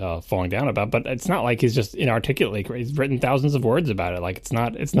is falling down about, but it's not like he's just inarticulately. He's written thousands of words about it. Like, it's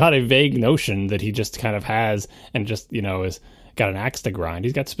not a vague notion that he just kind of has and just is got an axe to grind.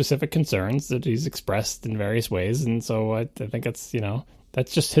 He's got specific concerns that he's expressed in various ways, and so I think it's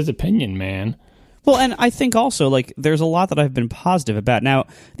that's just his opinion, man. Well, and I think also, there's a lot that I've been positive about. Now,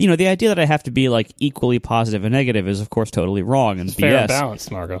 the idea that I have to be, equally positive and negative is, of course, totally wrong and it's BS. Fair and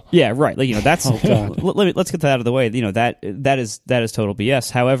balanced, Marco. Yeah, right. That's... Oh, God. Let's get that out of the way. That is total BS.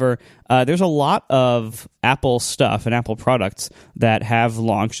 However, there's a lot of Apple stuff and Apple products that have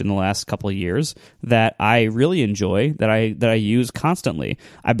launched in the last couple of years that I really enjoy, that I use constantly.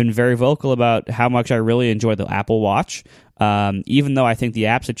 I've been very vocal about how much I really enjoy the Apple Watch. Even though I think the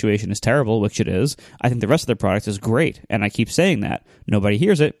app situation is terrible, which it is, I think the rest of their products is great, and I keep saying that. Nobody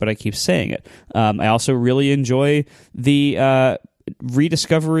hears it, but I keep saying it. I also really enjoy the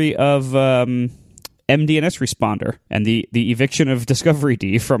rediscovery of MDNS Responder and the eviction of Discovery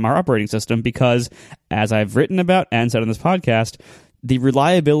D from our operating system because, as I've written about and said on this podcast, the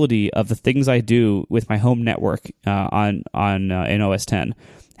reliability of the things I do with my home network in OS X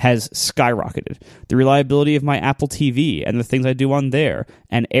has skyrocketed. The reliability of my Apple TV and the things I do on there,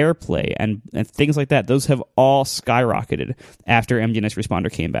 and AirPlay and things like that, those have all skyrocketed after MDNS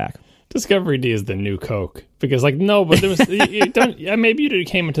Responder came back. Discovery D is the new Coke because, no, but there was maybe you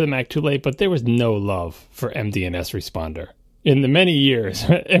came into the Mac too late, but there was no love for MDNS Responder in the many years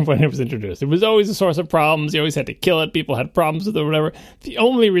when it was introduced. It was always a source of problems. You always had to kill it. People had problems with it or whatever. The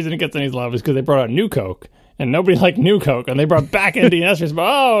only reason it gets any love is because they brought out New Coke. And nobody liked New Coke, and they brought back MDNS Responder.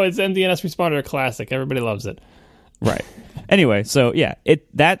 Oh, it's MDNS Responder classic. Everybody loves it. Right. Anyway, so yeah,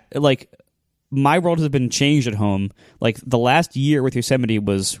 my world has been changed at home. The last year with Yosemite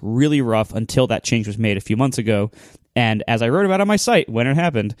was really rough until that change was made a few months ago. And as I wrote about on my site when it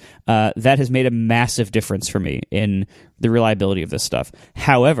happened, that has made a massive difference for me in the reliability of this stuff.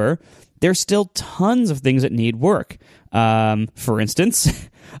 However, there's still tons of things that need work. For instance,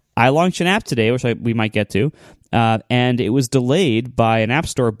 I launched an app today, which we might get to, and it was delayed by an App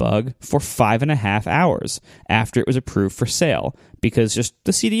Store bug for 5.5 hours after it was approved for sale because just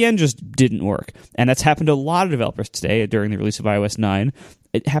the CDN just didn't work. And that's happened to a lot of developers today during the release of iOS 9.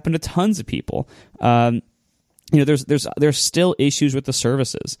 It happened to tons of people. there's still issues with the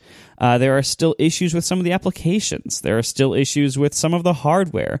services. There are still issues with some of the applications. There are still issues with some of the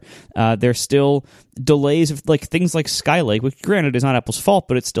hardware. There's still delays of things like Skylake, which granted is not Apple's fault,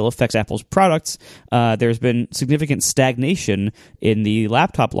 but it still affects Apple's products. There's been significant stagnation in the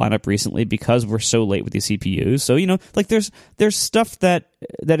laptop lineup recently because we're so late with the CPUs. So there's stuff that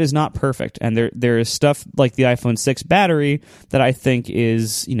is not perfect, and there is stuff like the iPhone 6 battery that I think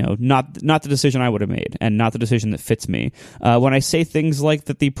is not the decision I would have made, and not the decision that fits me. When I say things like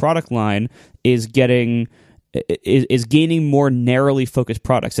that, the product line is gaining more narrowly focused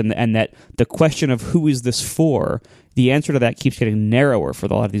products, and that the question of who is this for, the answer to that keeps getting narrower for a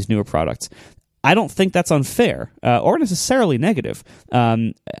lot of these newer products. I don't think that's unfair or necessarily negative,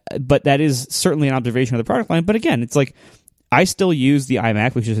 but that is certainly an observation of the product line. But again, it's like I still use the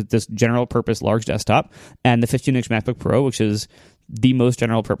iMac, which is this general purpose large desktop, and the 15-inch MacBook Pro, which is the most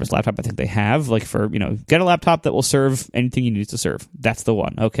general purpose laptop I think they have. Like for, get a laptop that will serve anything you need to serve. That's the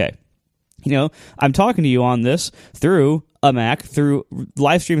one. Okay. I'm talking to you on this through a Mac, through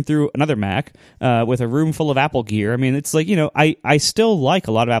live streaming through another Mac, with a room full of Apple gear. I mean, it's like, I still like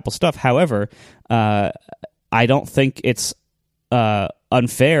a lot of Apple stuff. However, I don't think it's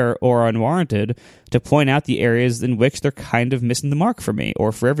unfair or unwarranted to point out the areas in which they're kind of missing the mark for me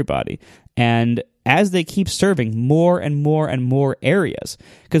or for everybody. And as they keep serving more and more and more areas,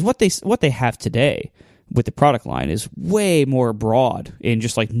 because what they have today with the product line is way more broad in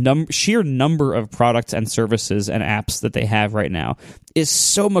just like sheer number of products and services and apps that they have right now is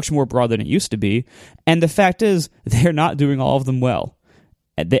so much more broad than it used to be. And the fact is, they're not doing all of them well.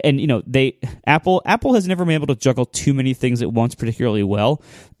 Apple has never been able to juggle too many things at once particularly well,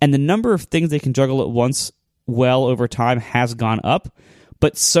 and the number of things they can juggle at once well over time has gone up,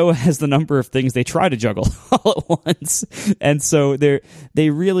 but so has the number of things they try to juggle all at once. And so they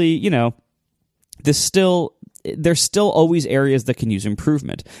really, there's still always areas that can use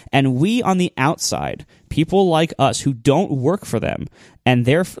improvement. And we on the outside, people like us who don't work for them, and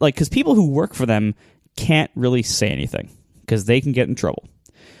they're like, because people who work for them can't really say anything because they can get in trouble.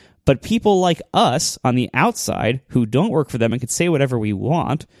 But people like us on the outside who don't work for them and can say whatever we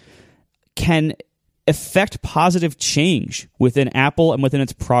want can affect positive change within Apple and within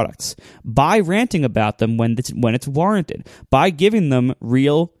its products by ranting about them when it's warranted, by giving them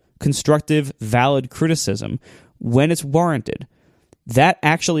real, constructive, valid criticism when it's warranted. That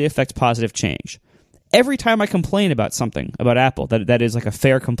actually affects positive change. Every time I complain about something about Apple that is like a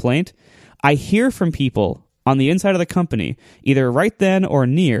fair complaint, I hear from people on the inside of the company, either right then or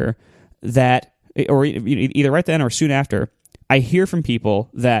near that, or either right then or soon after, I hear from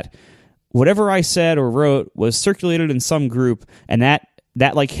people that whatever I said or wrote was circulated in some group, and that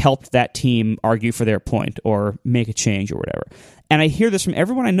like helped that team argue for their point or make a change or whatever. And I hear this from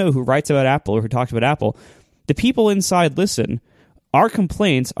everyone I know who writes about Apple or who talks about Apple. The people inside listen. Our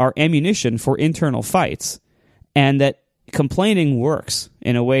complaints are ammunition for internal fights, and that complaining works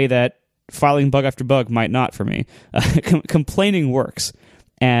in a way that filing bug after bug might not for me. Complaining works.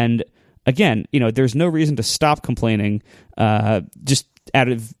 And again, there's no reason to stop complaining just out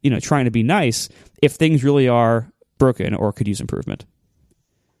of, trying to be nice if things really are broken or could use improvement.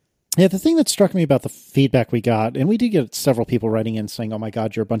 Yeah, the thing that struck me about the feedback we got, and we did get several people writing in saying, oh my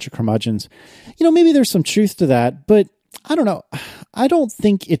God, you're a bunch of curmudgeons. Maybe there's some truth to that, but I don't know. I don't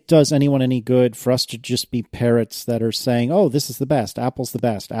think it does anyone any good for us to just be parrots that are saying, oh, this is the best. Apple's the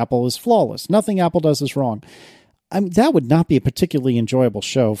best. Apple is flawless. Nothing Apple does is wrong. That would not be a particularly enjoyable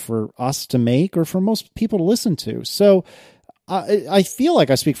show for us to make or for most people to listen to. So I feel like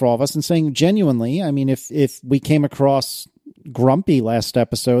I speak for all of us in saying genuinely, if we came across grumpy last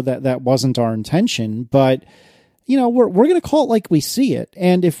episode, that wasn't our intention, but we're going to call it like we see it.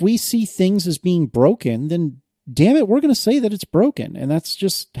 And if we see things as being broken, then damn it, we're going to say that it's broken, and that's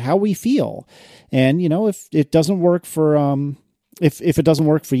just how we feel. And if it doesn't work for if it doesn't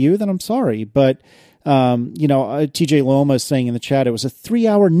work for you, then I'm sorry. But TJ Loma is saying in the chat it was a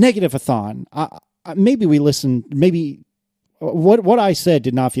 3-hour negative-a-thon. Maybe we listened. Maybe what I said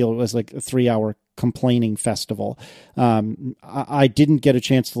did not feel it was like a 3-hour complaining festival. I didn't get a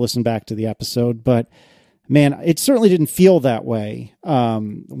chance to listen back to the episode, but man, it certainly didn't feel that way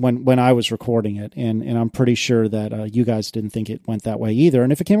when I was recording it, and I'm pretty sure that you guys didn't think it went that way either.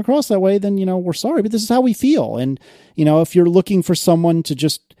 And if it came across that way, then we're sorry, but this is how we feel. And if you're looking for someone to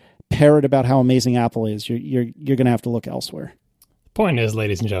just parrot about how amazing Apple is, you're going to have to look elsewhere. The point is,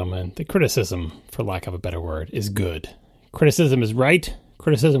 ladies and gentlemen, the criticism, for lack of a better word, is good. Criticism is right.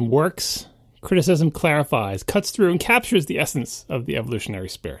 Criticism works. Criticism clarifies, cuts through, and captures the essence of the evolutionary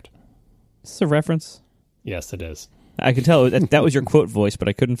spirit. Is this a reference? Yes, it is. I could tell that was your quote voice, but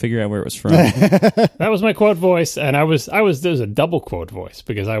I couldn't figure out where it was from. That was my quote voice, and there's a double quote voice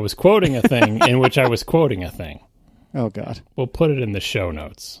because I was quoting a thing in which I was quoting a thing. Oh, God. We'll put it in the show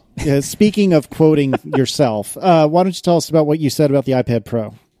notes. Yeah, speaking of quoting yourself, why don't you tell us about what you said about the iPad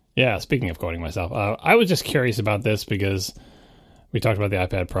Pro? Yeah, speaking of quoting myself, I was just curious about this because we talked about the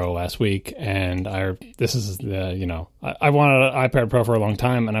iPad Pro last week, and I wanted an iPad Pro for a long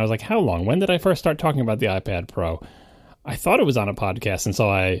time, and I was like, how long? When did I first start talking about the iPad Pro? I thought it was on a podcast, and so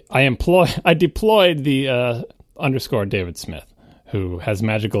I deployed the _ David Smith, who has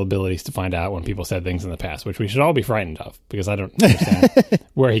magical abilities to find out when people said things in the past, which we should all be frightened of, because I don't understand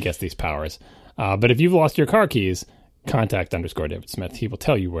where he gets these powers. But if you've lost your car keys, contact _ David Smith. He will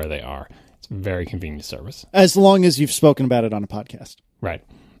tell you where they are. It's a very convenient service. As long as you've spoken about it on a podcast. Right.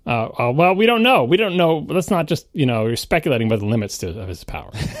 Well, we don't know. We don't know. Let's not just, you're speculating about the limits of his power.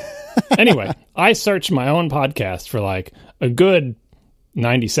 Anyway, I searched my own podcast for like a good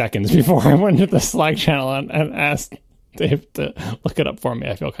 90 seconds before I went to the Slack channel and asked Dave to look it up for me.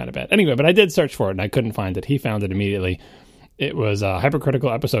 I feel kind of bad. Anyway, but I did search for it and I couldn't find it. He found it immediately. It was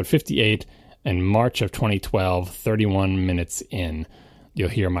Hypercritical episode 58 in March of 2012, 31 minutes in. You'll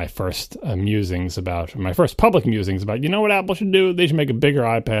hear my first public musings about, you know what Apple should do? They should make a bigger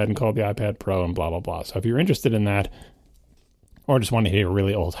iPad and call it the iPad Pro and blah, blah, blah. So if you're interested in that, or just want to hear a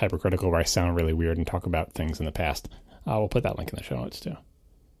really old Hypercritical where I sound really weird and talk about things in the past, we'll put that link in the show notes too.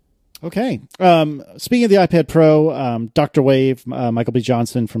 Okay. Speaking of the iPad Pro, Dr. Wave, Michael B.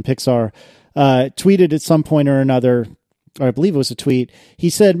 Johnson from Pixar, tweeted at some point or another, or I believe it was a tweet, he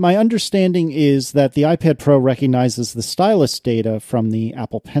said, my understanding is that the iPad Pro recognizes the stylus data from the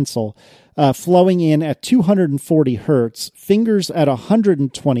Apple Pencil, flowing in at 240 hertz, fingers at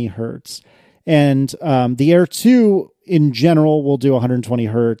 120 hertz, and the Air 2 in general will do 120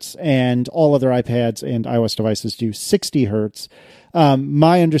 hertz, and all other iPads and iOS devices do 60 hertz.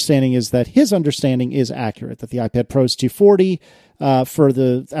 My understanding is that his understanding is accurate, that the iPad Pro is 240 for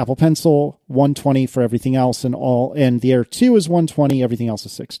the Apple Pencil, 120 for everything else, and the Air 2 is 120, everything else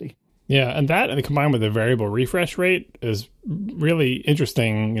is 60. Yeah, and combined with the variable refresh rate is really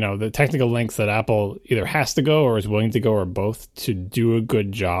interesting. The technical lengths that Apple either has to go or is willing to go, or both, to do a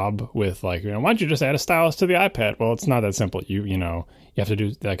good job with, why don't you just add a stylus to the iPad? Well, it's not that simple. You have to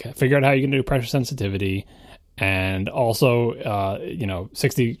do figure out how you can do pressure sensitivity. And also,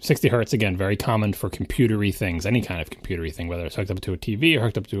 60 hertz, again, very common for computery things, any kind of computery thing, whether it's hooked up to a TV or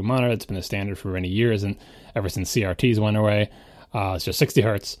hooked up to a monitor. It's been a standard for many years, and ever since CRTs went away, it's just 60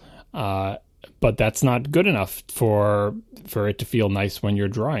 hertz. But that's not good enough for it to feel nice when you're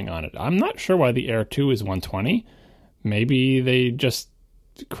drawing on it. I'm not sure why the Air 2 is 120. Maybe they just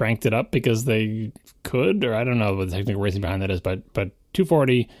cranked it up because they could, or I don't know what the technical reason behind that is, but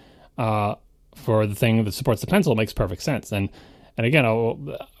 240... for the thing that supports the pencil makes perfect sense. And again,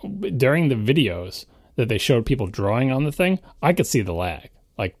 during the videos that they showed people drawing on the thing, I could see the lag.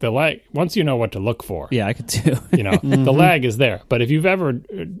 Like the lag, once you know what to look for. Yeah, I could too. The lag is there. But if you've ever,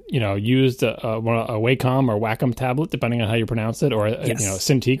 used a Wacom or Wacom tablet, depending on how you pronounce it, or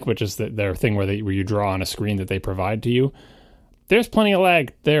Cintiq, which is their thing where you draw on a screen that they provide to you, there's plenty of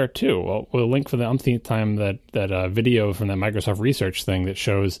lag there too. We'll link for the umpteenth time that video from the Microsoft research thing that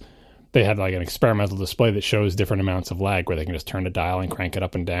shows. They had an experimental display that shows different amounts of lag where they can just turn the dial and crank it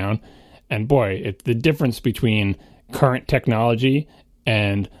up and down. And boy, the difference between current technology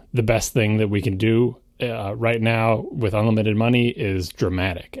and the best thing that we can do right now with unlimited money is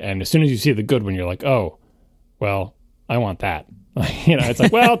dramatic. And as soon as you see the good one, you're like, oh, well, I want that. It's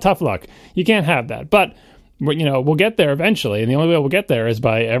like, well, tough luck. You can't have that. But we'll get there eventually. And the only way we'll get there is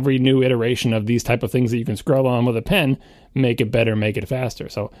by every new iteration of these type of things that you can scroll on with a pen, make it better, make it faster.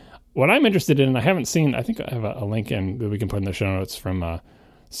 So what I'm interested in, I haven't seen, I think I have a link in that we can put in the show notes from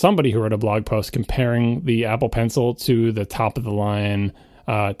somebody who wrote a blog post comparing the Apple Pencil to the top-of-the-line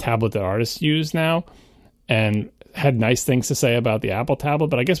tablet that artists use now, and had nice things to say about the Apple tablet,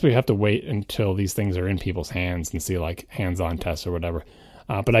 but I guess we have to wait until these things are in people's hands and see hands-on tests or whatever.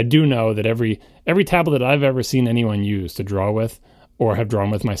 But I do know that every tablet that I've ever seen anyone use to draw with or have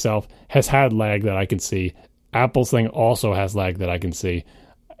drawn with myself has had lag that I can see. Apple's thing also has lag that I can see.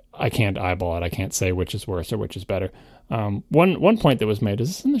 I can't eyeball it. I can't say which is worse or which is better. One point that was made, is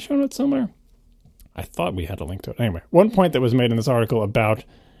this in the show notes somewhere? I thought we had a link to it. Anyway, one point that was made in this article about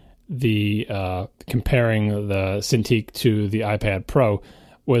the comparing the Cintiq to the iPad Pro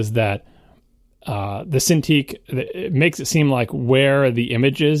was that the Cintiq, it makes it seem like where the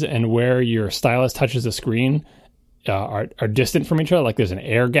image is and where your stylus touches the screen are distant from each other, like there's an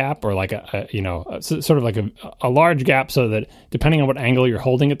air gap or like sort of like a large gap, so that depending on what angle you're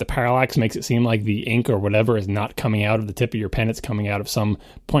holding it, the parallax makes it seem like the ink or whatever is not coming out of the tip of your pen, it's coming out of some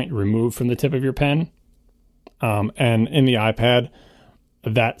point removed from the tip of your pen. And in the iPad,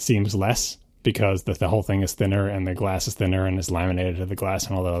 that seems less because the whole thing is thinner and the glass is thinner and is laminated to the glass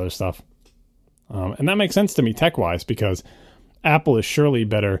and all that other stuff. And that makes sense to me tech-wise, because Apple is surely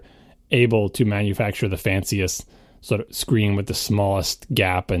better able to manufacture the fanciest sort of screen with the smallest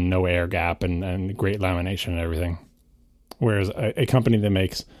gap and no air gap and great lamination and everything. Whereas a company that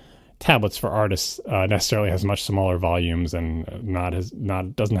makes tablets for artists necessarily has much smaller volumes and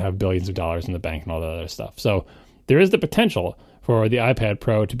doesn't have billions of dollars in the bank and all that other stuff. So there is the potential for the iPad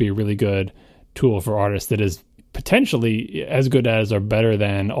Pro to be a really good tool for artists that is potentially as good as or better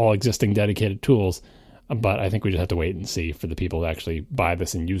than all existing dedicated tools. But I think we just have to wait and see for the people who actually buy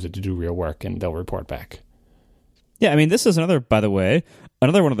this and use it to do real work, and they'll report back. Yeah, I mean, this is another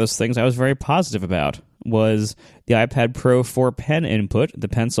one of those things I was very positive about, was the iPad Pro 4 pen input, the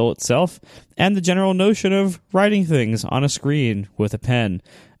pencil itself, and the general notion of writing things on a screen with a pen.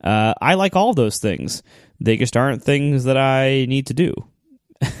 I like all of those things. They just aren't things that I need to do.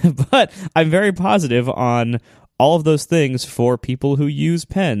 But I'm very positive on all of those things for people who use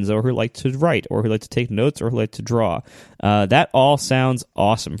pens or who like to write or who like to take notes or who like to draw. That all sounds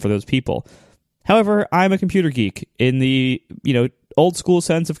awesome for those people. However, I'm a computer geek in the, old school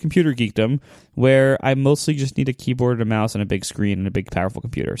sense of computer geekdom, where I mostly just need a keyboard and a mouse and a big screen and a big powerful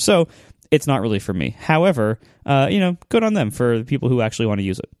computer. So it's not really for me. However, good on them for the people who actually want to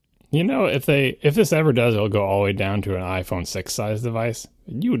use it. If this ever does, it'll go all the way down to an iPhone 6 size device.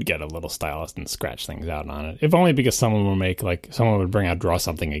 You would get a little stylus and scratch things out on it. If only because someone would bring out Draw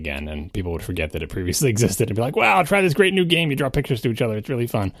Something again, and people would forget that it previously existed and be like, wow, try this great new game. You draw pictures to each other. It's really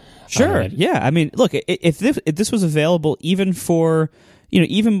fun. Sure. Yeah. I mean, look, if this was available even for,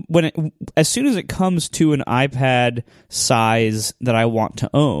 even when as soon as it comes to an iPad size that I want to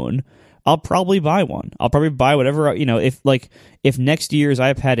own, I'll probably buy one. I'll probably buy whatever, if next year's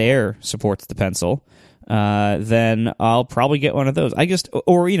iPad Air supports the pencil, then I'll probably get one of those.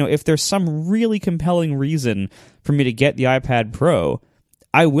 If there's some really compelling reason for me to get the iPad Pro,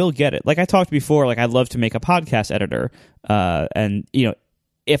 I will get it. Like I talked before, I'd love to make a podcast editor. And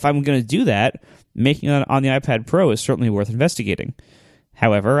if I'm going to do that, making it on the iPad Pro is certainly worth investigating.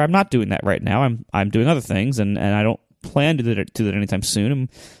 However, I'm not doing that right now. I'm doing other things, and I don't plan to do that anytime soon.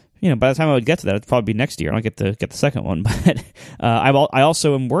 By the time I would get to that, it'd probably be next year. I don't get the second one, but I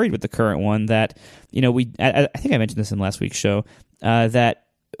also am worried with the current one that I think I mentioned this in last week's show that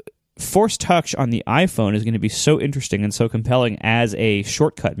Force Touch on the iPhone is going to be so interesting and so compelling as a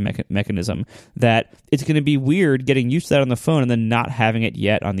shortcut mechanism that it's going to be weird getting used to that on the phone and then not having it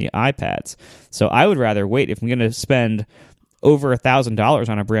yet on the iPads. So I would rather wait. If I'm going to spend over $1,000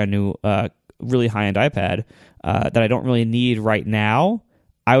 on a brand new, really high end iPad that I don't really need right now,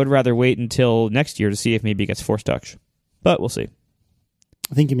 I would rather wait until next year to see if maybe it gets Force Touch. But we'll see.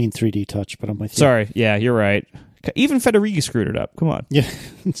 I think you mean 3D Touch, but I'm with you. Sorry. Yeah, you're right. Even Federighi screwed it up. Come on. Yeah,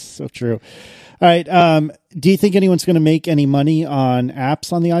 it's so true. All right. Do you think anyone's going to make any money on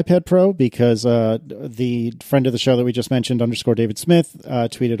apps on the iPad Pro? Because the friend of the show that we just mentioned, _David Smith,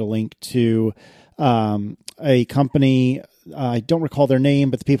 tweeted a link to a company. I don't recall their name,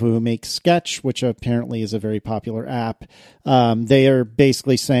 but the people who make Sketch, which apparently is a very popular app, they are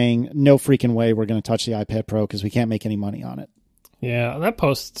basically saying, no freaking way we're going to touch the iPad Pro because we can't make any money on it. Yeah, that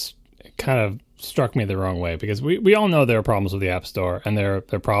post kind of struck me the wrong way, because we all know there are problems with the App Store, and there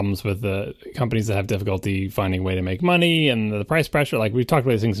are problems with the companies that have difficulty finding a way to make money and the price pressure. Like, we've talked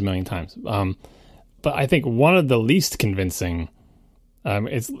about these things a million times. But I think one of the least convincing...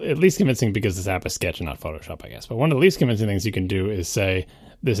 it's at least convincing because this app is Sketch and not Photoshop, I guess. But one of the least convincing things you can do is say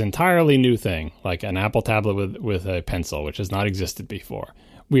this entirely new thing, like an Apple tablet with a pencil, which has not existed before,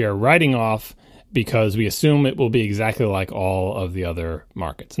 we are writing off because we assume it will be exactly like all of the other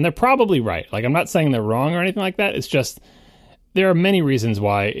markets. And they're probably right. Like, I'm not saying they're wrong or anything like that. It's just there are many reasons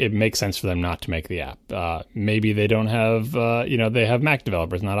why it makes sense for them not to make the app. Maybe they don't have, they have Mac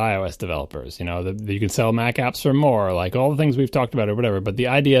developers, not iOS developers. You can sell Mac apps for more, like all the things we've talked about or whatever. But the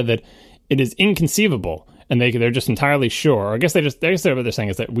idea that it is inconceivable and they're just entirely sure, or I guess what they're saying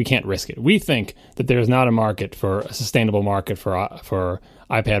is that we can't risk it. We think that there's not a sustainable market for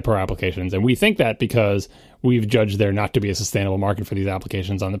iPad Pro applications. And we think that because we've judged there not to be a sustainable market for these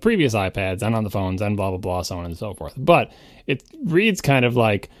applications on the previous iPads and on the phones and blah, blah, blah, so on and so forth. But it reads kind of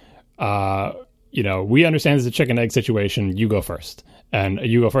like we understand it's a chicken egg situation. You go first. And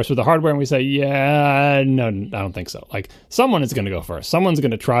you go first with the hardware, and we say, yeah, no, I don't think so. Like, someone is going to go first. Someone's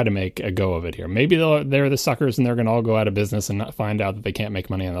going to try to make a go of it here. Maybe they're the suckers, and they're going to all go out of business and not find out that they can't make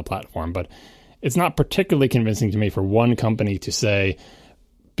money on the platform. But it's not particularly convincing to me for one company to say,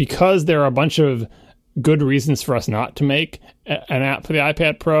 because there are a bunch of good reasons for us not to make an app for the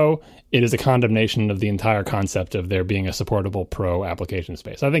iPad Pro, it is a condemnation of the entire concept of there being a supportable Pro application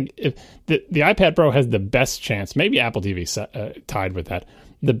space. I think if the iPad Pro has the best chance, maybe Apple TV tied with that,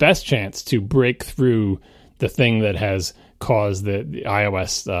 the best chance to break through the thing that has caused the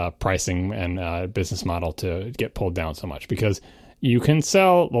iOS pricing and business model to get pulled down so much. Because you can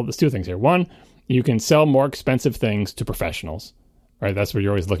sell, well, there's two things here. One, you can sell more expensive things to professionals. Right, that's what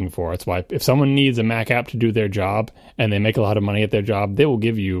you're always looking for. It's why if someone needs a Mac app to do their job and they make a lot of money at their job, they will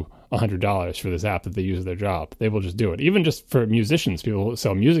give you $100 for this app that they use at their job. They will just do it. Even just for musicians, people who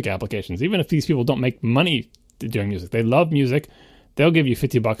sell music applications. Even if these people don't make money doing music, they love music. They'll give you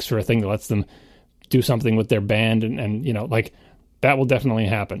 $50 for a thing that lets them do something with their band, and like that will definitely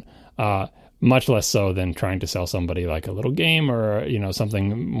happen. Much less so than trying to sell somebody like a little game or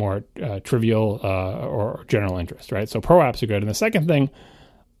something more trivial or general interest, right? So pro apps are good. And the second thing,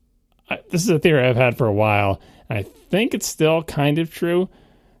 this is a theory I've had for a while, and I think it's still kind of true.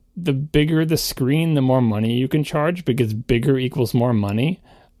 The bigger the screen, the more money you can charge, because bigger equals more money.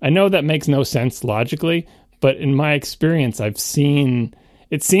 I know that makes no sense logically, but in my experience, it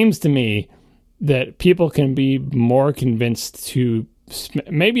seems to me that people can be more convinced to.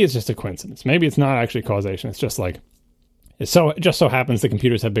 Maybe it's just a coincidence. Maybe it's not actually causation. It's just like, it just so happens that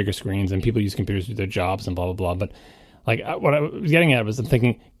computers have bigger screens and people use computers to do their jobs and blah, blah, blah. But like what I was getting at was I'm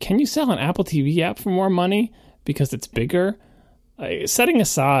thinking, can you sell an Apple TV app for more money because it's bigger? Setting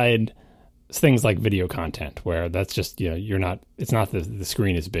aside things like video content, where that's just, it's not the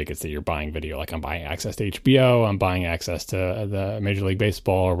screen is big, it's that you're buying video. Like I'm buying access to HBO, I'm buying access to the Major League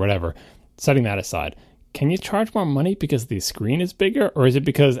Baseball or whatever. Setting that aside, can you charge more money because the screen is bigger? Or is it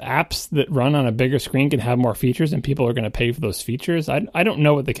because apps that run on a bigger screen can have more features and people are going to pay for those features? I don't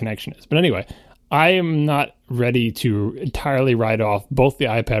know what the connection is. But anyway, I am not ready to entirely write off both the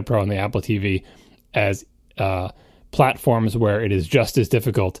iPad Pro and the Apple TV as platforms where it is just as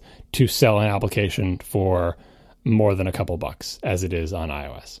difficult to sell an application for more than a couple bucks as it is on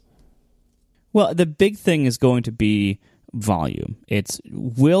iOS. Well, the big thing is going to be volume. It's,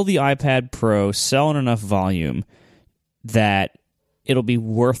 will the iPad Pro sell in enough volume that it'll be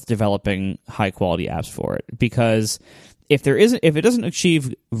worth developing high quality apps for it? Because if it doesn't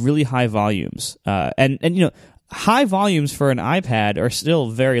achieve really high volumes, and high volumes for an iPad are still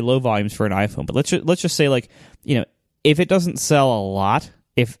very low volumes for an iPhone. But let's just say, like, if it doesn't sell a lot,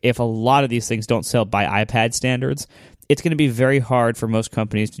 if a lot of these things don't sell by iPad standards, it's going to be very hard for most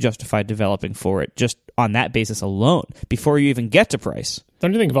companies to justify developing for it just on that basis alone before you even get to price.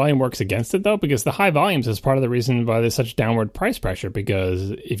 Don't you think volume works against it, though? Because the high volumes is part of the reason why there's such downward price pressure,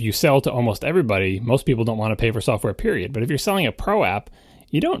 because if you sell to almost everybody, most people don't want to pay for software, period. But if you're selling a pro app,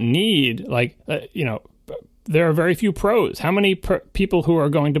 you don't need, there are very few pros. How many people who are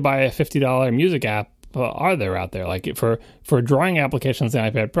going to buy a $50 music app are there out there? Like for drawing applications in the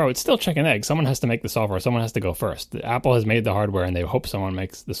iPad Pro, it's still chicken egg. Someone has to make the software. Someone has to go first. Apple has made the hardware, and they hope someone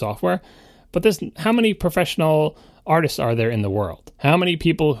makes the software. But how many professional artists are there in the world? How many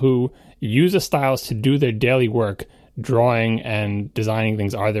people who use a stylus to do their daily work, drawing and designing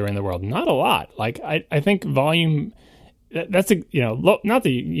things, are there in the world? Not a lot. Like I think volume. That's not that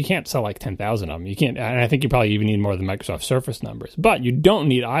you can't sell like 10,000 of them. You can't, and I think you probably even need more than Microsoft Surface numbers. But you don't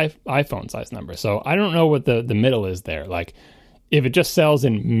need iPhone size numbers. So I don't know what the middle is there. Like, if it just sells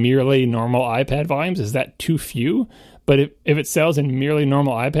in merely normal iPad volumes, is that too few? But if it sells in merely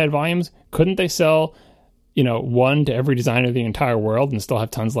normal iPad volumes, couldn't they sell, one to every designer in the entire world and still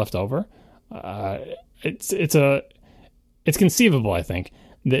have tons left over? It's conceivable, I think,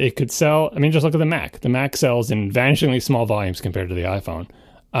 that it could sell. I mean, just look at the Mac. The Mac sells in vanishingly small volumes compared to the iPhone,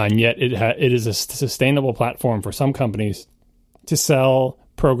 and yet it is a sustainable platform for some companies to sell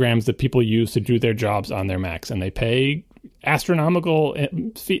programs that people use to do their jobs on their Macs, and they pay astronomical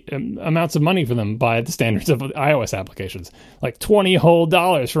amounts of money for them by the standards of iOS applications, like $20 whole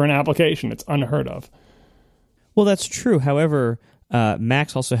for an application. It's unheard of. Well, that's true. However,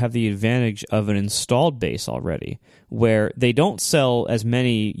 Macs also have the advantage of an installed base already, where they don't sell as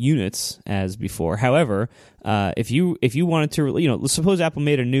many units as before. However, if you wanted to, suppose Apple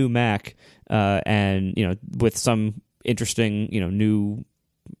made a new Mac, and with some interesting, new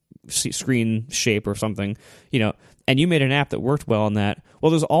screen shape or something, and you made an app that worked well on that, well,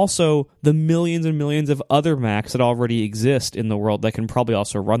 there's also the millions and millions of other Macs that already exist in the world that can probably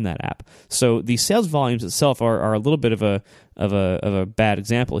also run that app. So the sales volumes itself are a little bit of a bad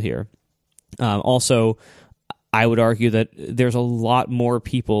example here. Also, I would argue that there's a lot more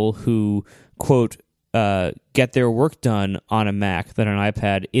people who, quote, get their work done on a Mac than an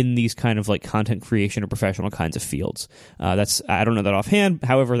iPad in these kind of like content creation or professional kinds of fields. I don't know that offhand.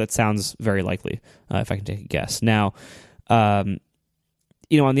 However, that sounds very likely, if I can take a guess. Now, on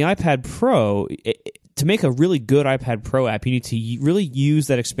the iPad Pro, to make a really good iPad Pro app, you need to really use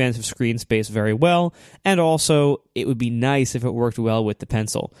that expansive screen space very well, and also it would be nice if it worked well with the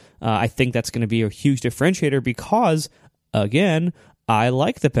Pencil. I think that's going to be a huge differentiator because, again, I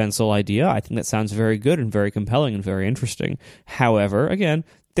like the Pencil idea. I think that sounds very good and very compelling and very interesting. However, again,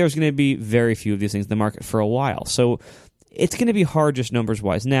 there's going to be very few of these things in the market for a while. So it's going to be hard just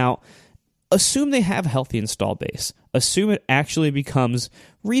numbers-wise. Now, assume they have a healthy install base. Assume it actually becomes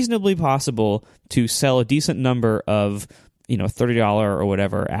reasonably possible to sell a decent number of, $30 or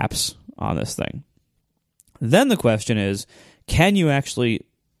whatever apps on this thing. Then the question is, can you actually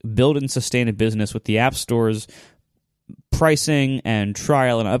build and sustain a business with the App Store's pricing and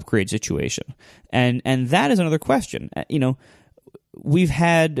trial and upgrade situation? And that is another question. We've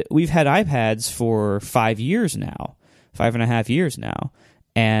had iPads for 5 years now, 5.5 years now,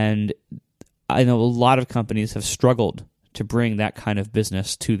 and I know a lot of companies have struggled to bring that kind of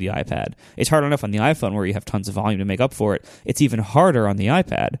business to the iPad. It's hard enough on the iPhone where you have tons of volume to make up for it. It's even harder on the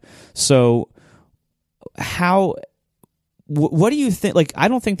iPad. So what do you think? Like, I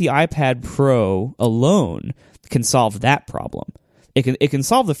don't think the iPad Pro alone can solve that problem. It can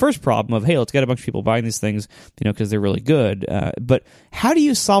solve the first problem of, hey, let's get a bunch of people buying these things, because they're really good. But how do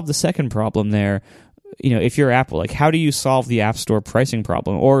you solve the second problem there? If you're Apple, like, how do you solve the App Store pricing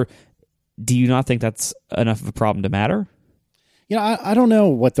problem? Or do you not think that's enough of a problem to matter? I don't know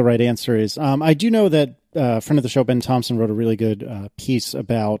what the right answer is. I do know that a friend of the show, Ben Thompson, wrote a really good piece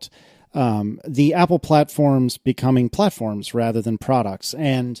about the Apple platforms becoming platforms rather than products.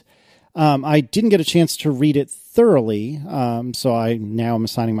 And I didn't get a chance to read it thoroughly, so I now am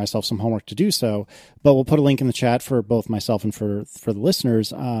assigning myself some homework to do so. But we'll put a link in the chat for both myself and for the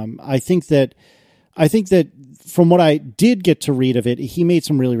listeners. I think that from what I did get to read of it, he made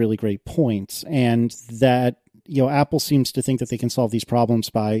some really, really great points, and that Apple seems to think that they can solve these problems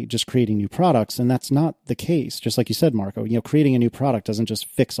by just creating new products, and that's not the case. Just like you said, Marco, creating a new product doesn't just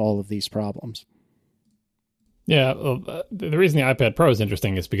fix all of these problems. Yeah, the reason the iPad Pro is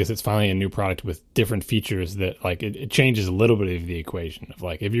interesting is because it's finally a new product with different features that, like, it changes a little bit of the equation of,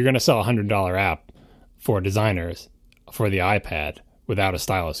 like, if you're going to sell a $100 app for designers for the iPad without a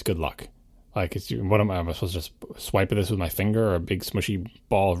stylus, good luck. Like, what am I supposed to just swipe this with my finger, or a big smushy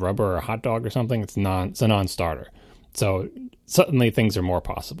ball of rubber, or a hot dog or something? It's a non-starter. So suddenly things are more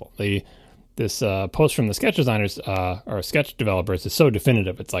possible. This post from the sketch designers or sketch developers is so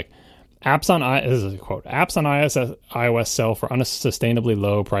definitive. It's like, this is a quote, apps on iOS sell for unsustainably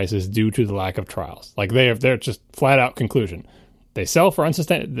low prices due to the lack of trials. Like, they're just flat out conclusion. They sell for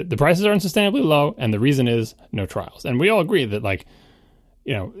the prices are unsustainably low, and the reason is no trials. And we all agree that, like,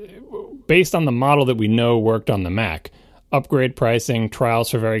 based on the model that we know worked on the Mac, upgrade pricing,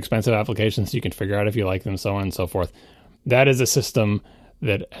 trials for very expensive applications so you can figure out if you like them, so on and so forth. That is a system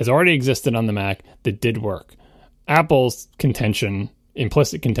that has already existed on the Mac that did work. Apple's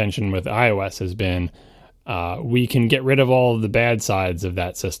implicit contention with iOS has been, we can get rid of all of the bad sides of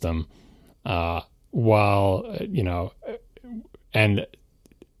that system, and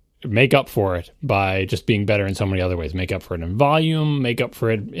make up for it by just being better in so many other ways. Make up for it in volume, make up for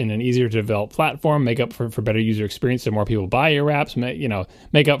it in an easier to develop platform, make up for better user experience so more people buy your apps,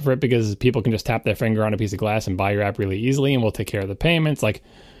 make up for it because people can just tap their finger on a piece of glass and buy your app really easily, and we'll take care of the payments.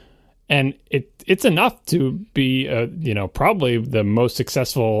 And it's enough to be, probably the most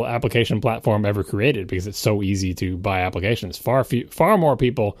successful application platform ever created, because it's so easy to buy applications. Far more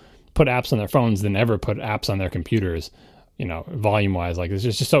people put apps on their phones than ever put apps on their computers, volume-wise. Like, it's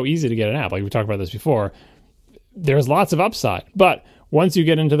just so easy to get an app. Like, we talked about this before. There's lots of upside. But once you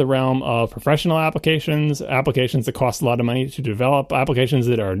get into the realm of professional applications that cost a lot of money to develop, applications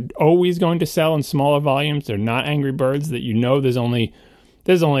that are always going to sell in smaller volumes, they're not Angry Birds, that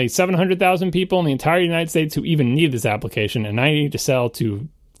there's only 700,000 people in the entire United States who even need this application, and I need to sell to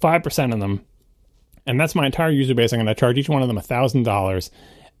 5% of them. And that's my entire user base. I'm going to charge each one of them $1,000,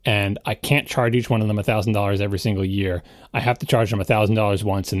 and I can't charge each one of them $1,000 every single year. I have to charge them $1,000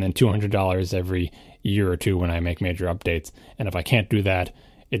 once and then $200 every year or two when I make major updates. And if I can't do that,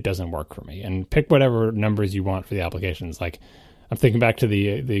 it doesn't work for me. And pick whatever numbers you want for the applications. Like, I'm thinking back to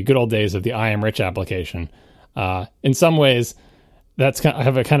the good old days of the I Am Rich application. In some ways, I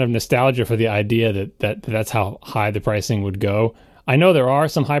have a kind of nostalgia for the idea that's how high the pricing would go. I know there are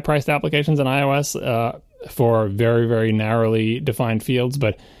some high-priced applications in iOS for very, very narrowly defined fields,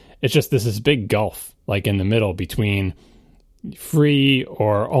 but it's just this big gulf like in the middle between free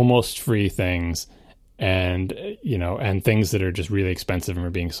or almost free things and things that are just really expensive and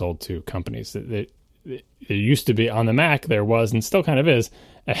are being sold to companies. It used to be on the Mac, there was and still kind of is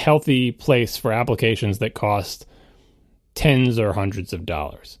a healthy place for applications that cost tens or hundreds of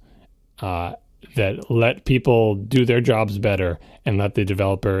dollars that let people do their jobs better and let the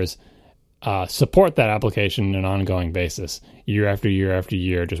developers support that application on an ongoing basis, year after year after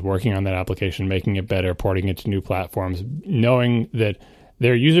year, just working on that application, making it better, porting it to new platforms, knowing that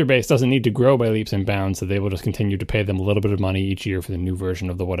their user base doesn't need to grow by leaps and bounds, so they will just continue to pay them a little bit of money each year for the new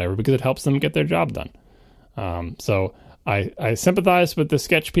version of the whatever, because it helps them get their job done. So I sympathize with the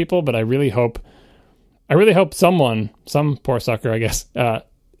Sketch people, but I really hope someone, some poor sucker, I guess,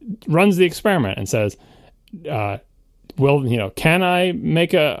 runs the experiment and says, can I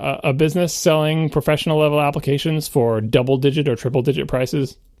make a business selling professional level applications for double-digit or triple-digit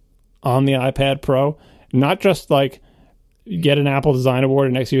prices on the iPad Pro? Not just like get an Apple Design Award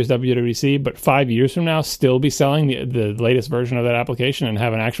at next year's WWDC, but 5 years from now still be selling the latest version of that application and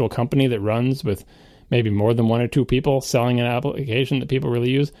have an actual company that runs with maybe more than one or two people selling an application that people really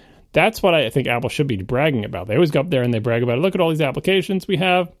use. That's what I think Apple should be bragging about. They always go up there and they brag about, look at all these applications we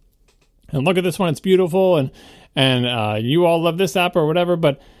have, and look at this one, it's beautiful, and you all love this app or whatever,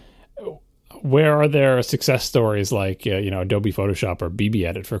 but where are there success stories like Adobe Photoshop or BB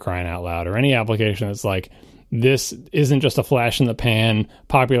Edit, for crying out loud, or any application that's like, this isn't just a flash in the pan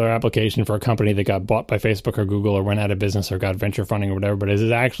popular application for a company that got bought by Facebook or Google or went out of business or got venture funding or whatever, but is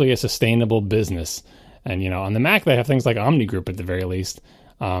actually a sustainable business. And on the Mac they have things like Omni Group at the very least.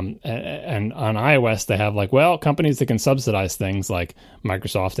 And on iOS, they have companies that can subsidize things like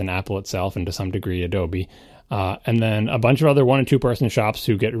Microsoft and Apple itself, and to some degree Adobe. And then a bunch of other 1 and 2 person shops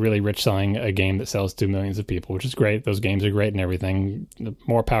who get really rich selling a game that sells to millions of people, which is great. Those games are great and everything.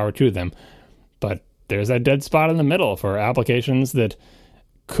 More power to them. But there's that dead spot in the middle for applications that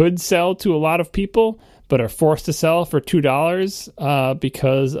could sell to a lot of people, but are forced to sell for $2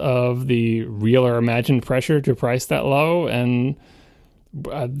 because of the real or imagined pressure to price that low, and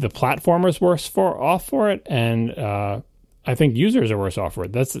the platformers worse off for it, and I think users are worse off for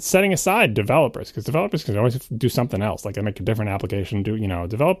it. That's setting aside developers, because developers can always do something else, like make a different application.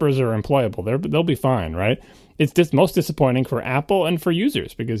 Developers are employable; they'll be fine, right? It's just most disappointing for Apple and for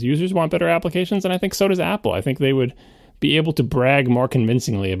users, because users want better applications, and I think so does Apple. I think they would be able to brag more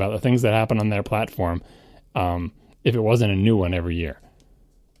convincingly about the things that happen on their platform if it wasn't a new one every year.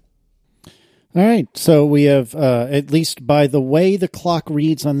 All right, so we have, at least by the way the clock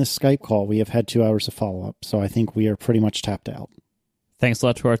reads on this Skype call, we have had 2 hours of follow-up, so I think we are pretty much tapped out. Thanks a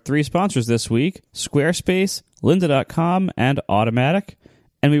lot to our 3 sponsors this week, Squarespace, Lynda.com, and Automatic,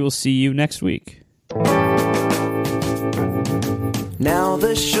 and we will see you next week. Now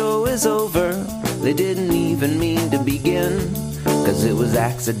the show is over, they didn't even mean to begin, 'cause it was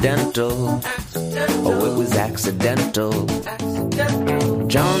accidental. Oh, it was accidental.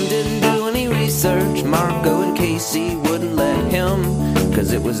 John didn't do any research, Marco and Casey wouldn't let him,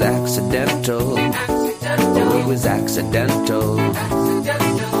 'cause it was accidental. Oh, it was accidental.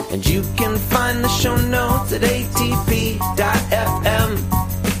 And you can find the show notes at atp.fm.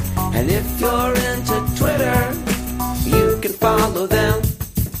 And if you're into Twitter, you can follow them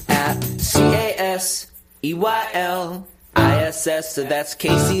at CASEYLISS. So that's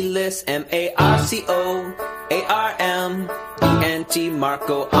Casey Liss, MarcoArment,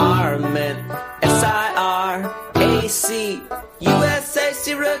 Marco Arment, SIRAC, USA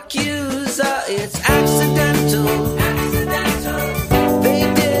Syracuse. It's accidental.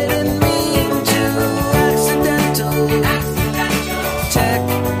 They didn't mean to. Accidental. Tech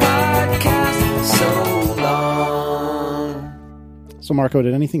podcast so long. So, Marco,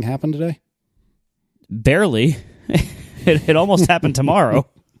 did anything happen today? Barely. It almost happened tomorrow.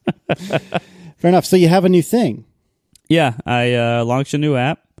 Fair enough. So you have a new thing. Yeah, I launched a new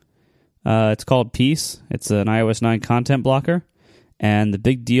app. It's called Peace. It's an iOS 9 content blocker. And the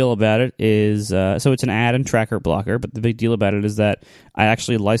big deal about it is, so it's an ad and tracker blocker, but the big deal about it is that I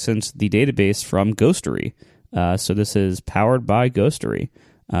actually licensed the database from Ghostery. So this is powered by Ghostery,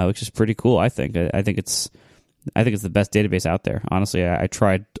 which is pretty cool, I think. I think it's the best database out there. Honestly, I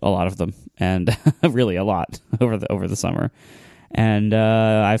tried a lot of them, and really a lot over the summer, and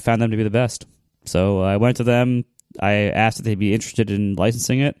I found them to be the best. So I went to them. I asked if they'd be interested in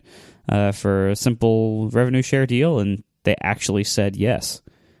licensing it for a simple revenue share deal, and they actually said yes,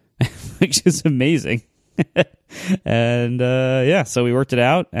 which is amazing. And so we worked it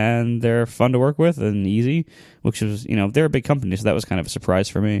out, and they're fun to work with and easy, which was, they're a big company, so that was kind of a surprise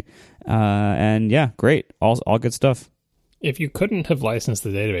for me. And yeah, great. All good stuff. If you couldn't have licensed the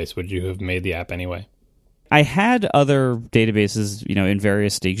database, would you have made the app anyway? I had other databases, in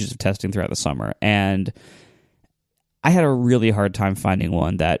various stages of testing throughout the summer, and I had a really hard time finding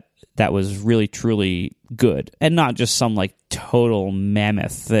one that was really, truly good, and not just some like total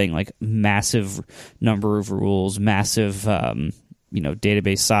mammoth thing, like massive number of rules, massive,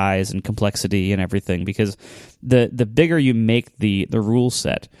 database size and complexity and everything, because the bigger you make the rule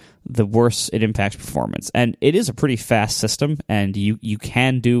set, the worse it impacts performance. And it is a pretty fast system, and you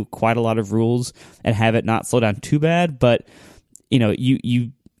can do quite a lot of rules and have it not slow down too bad, but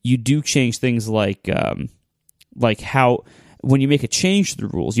you do change things like how when you make a change to the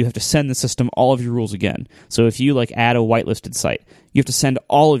rules, you have to send the system all of your rules again. So if you add a whitelisted site, you have to send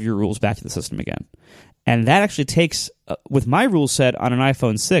all of your rules back to the system again. And that actually takes, with my rule set on an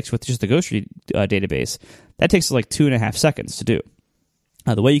iPhone 6 with just the Ghostery database, that takes 2.5 seconds to do.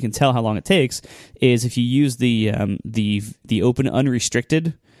 The way you can tell how long it takes is if you use the Open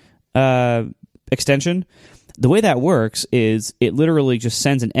Unrestricted extension. The way that works is it literally just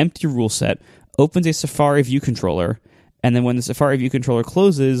sends an empty rule set, opens a Safari view controller, and then when the Safari view controller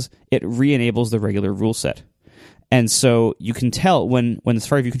closes, it re-enables the regular rule set. And so you can tell when the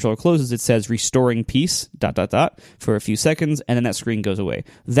Safari view controller closes, it says restoring peace, ... for a few seconds, and then that screen goes away.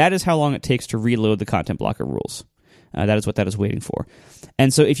 That is how long it takes to reload the content blocker rules. That is what that is waiting for.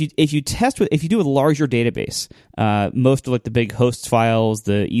 And so if you do a larger database, most of the big hosts files,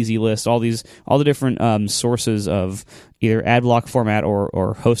 the easy list, all the different sources of either ad block format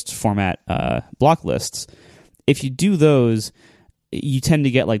or host format block lists, if you do those, you tend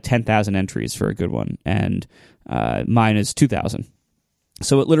to get 10,000 entries for a good one, and mine is 2,000.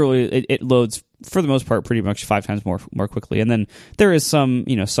 So it literally it loads for the most part pretty much 5 times more quickly, and then there is some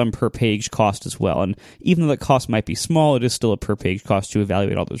some per page cost as well. And even though that cost might be small, it is still a per page cost to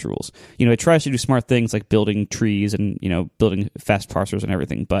evaluate all those rules. It tries to do smart things like building trees and building fast parsers and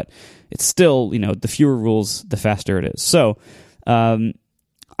everything, but it's still the fewer rules, the faster it is. So I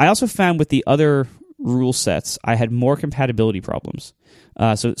also found with the other rule sets, I had more compatibility problems.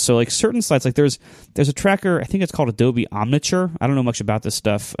 So certain sites, there's a tracker, I think it's called Adobe Omniture. I don't know much about this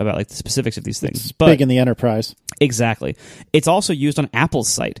stuff, about the specifics of these things. It's big in the enterprise. Exactly. It's also used on Apple's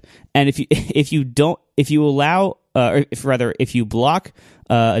site. And if you block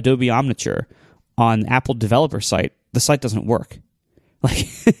Adobe Omniture on Apple developer site, the site doesn't work.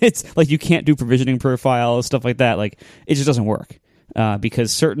 It's you can't do provisioning profiles, stuff like that. It just doesn't work.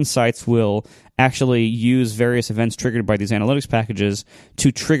 Because certain sites will actually use various events triggered by these analytics packages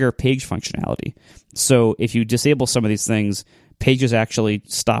to trigger page functionality. So if you disable some of these things, pages actually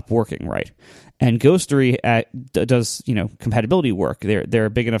stop working right. And Ghostery does compatibility work. They're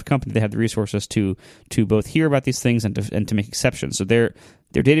a big enough company; they have the resources to both hear about these things and to make exceptions. So their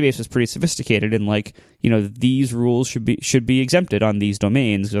database is pretty sophisticated, and these rules should be exempted on these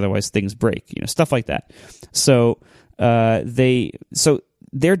domains, because otherwise things break. Stuff like that. So.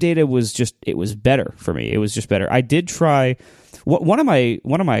 Their data was better for me. It was just better. I did try one of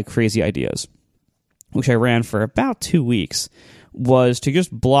my crazy ideas, which I ran for about 2 weeks, was to just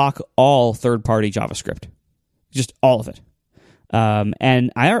block all third-party JavaScript, just all of it.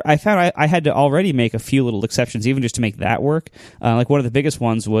 And I found I had to already make a few little exceptions, even just to make that work. One of the biggest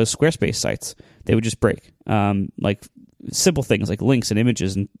ones was Squarespace sites; they would just break. Simple things like links and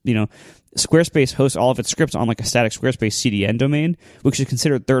images, and Squarespace hosts all of its scripts on a static Squarespace CDN domain, which is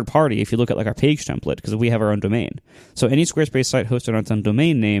considered third party if you look at our page template, because we have our own domain. So any Squarespace site hosted on its own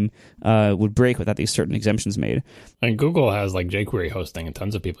domain name would break without these certain exemptions made. And Google has jQuery hosting, and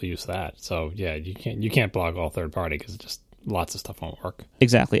tons of people use that. So yeah, you can't block all third party, because just lots of stuff won't work.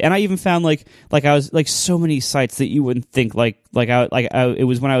 Exactly. And I even found I was so many sites that you wouldn't think it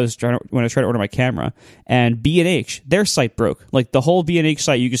was when I was trying to order my camera, and B&H, their site broke. The whole B&H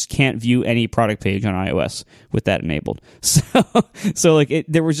site, you just can't view any product page on iOS with that enabled. So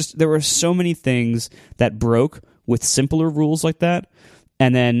there were so many things that broke with simpler rules like that.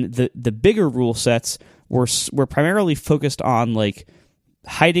 And then the bigger rule sets were primarily focused on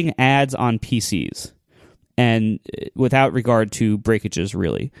hiding ads on PCs, and without regard to breakages,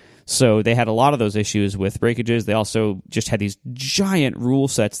 really. So they had a lot of those issues with breakages. They also just had these giant rule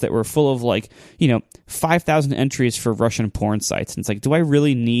sets that were full of 5,000 entries for Russian porn sites. And it's do I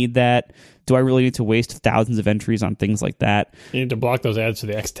really need that? Do I really need to waste thousands of entries on things like that? You need to block those ads for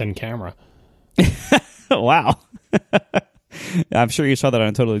the X10 camera. Wow. I'm sure you saw that on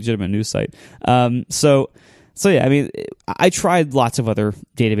a totally legitimate news site. So So yeah, I mean, I tried lots of other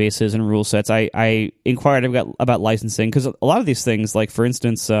databases and rule sets. I inquired about licensing because a lot of these things, like for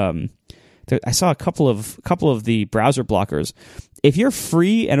instance, I saw a couple of the browser blockers. If you're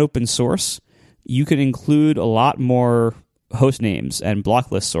free and open source, you can include a lot more host names and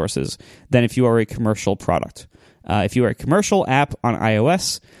block list sources than if you are a commercial product. If you are a commercial app on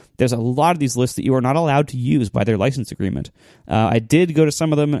iOS, there's a lot of these lists that you are not allowed to use by their license agreement. I did go to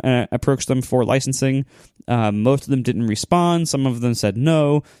some of them and approach them for licensing. Most of them didn't respond. Some of them said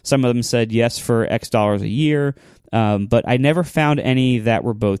no. Some of them said yes for X dollars a year. But I never found any that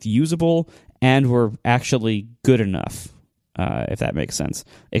were both usable and were actually good enough, if that makes sense,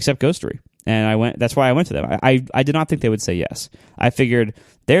 except Ghostery. And that's why I went to them. I did not think they would say yes. I figured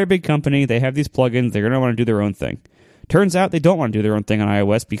they're a big company. They have these plugins. They're going to want to do their own thing. Turns out they don't want to do their own thing on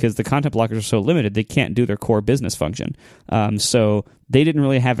iOS because the content blockers are so limited, they can't do their core business function. So they didn't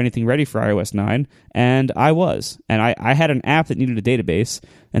really have anything ready for iOS 9, and I was. And I had an app that needed a database,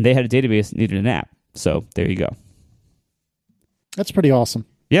 and they had a database that needed an app. So there you go. That's pretty awesome.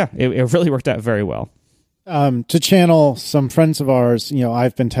 Yeah, it really worked out very well. To channel some friends of ours,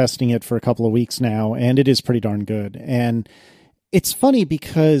 I've been testing it for a couple of weeks now, and it is pretty darn good. And it's funny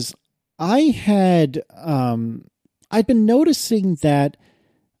because I'd been noticing that,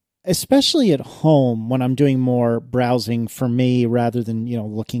 especially at home when I'm doing more browsing for me rather than,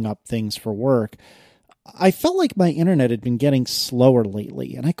 looking up things for work, I felt like my internet had been getting slower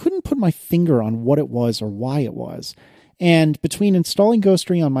lately, and I couldn't put my finger on what it was or why it was. And between installing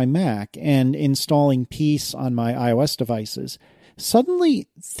Ghostery on my Mac and installing Peace on my iOS devices, suddenly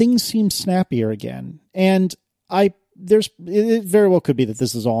things seem snappier again. And it very well could be that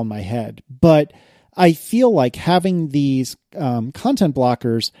this is all in my head, but I feel like having these content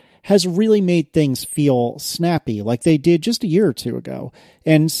blockers has really made things feel snappy, like they did just a year or two ago.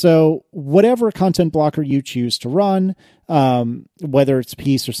 And so whatever content blocker you choose to run, whether it's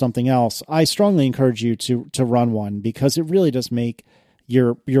Peace or something else, I strongly encourage you to run one, because it really does make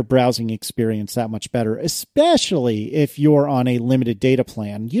your browsing experience that much better, especially if you're on a limited data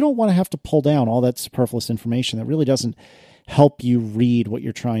plan. You don't want to have to pull down all that superfluous information that really doesn't help you read what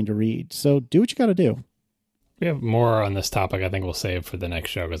you're trying to read. So do what you got to do. We have more on this topic I think we'll save for the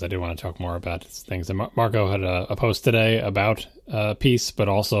next show, because I do want to talk more about things. And Marco had a post today about Peace, but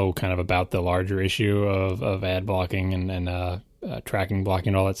also kind of about the larger issue of ad blocking and tracking blocking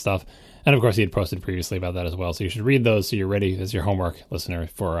and all that stuff. And of course, he had posted previously about that as well. So you should read those so you're ready as your homework, listener,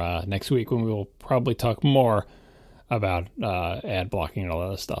 for next week, when we will probably talk more about ad blocking and all that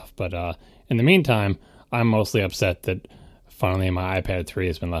other stuff. But in the meantime, I'm mostly upset that finally my iPad 3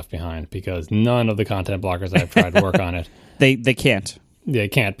 has been left behind, because none of the content blockers I've tried to work on it. They can't. They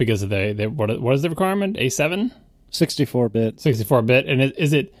can't, because of what is the requirement? A7? 64-bit. 64-bit. And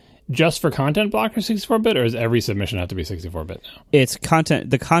is it just for content blocker 64-bit, or does every submission have to be 64-bit now? It's content.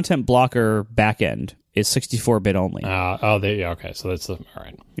 The content blocker backend is 64-bit only. Okay. So that's all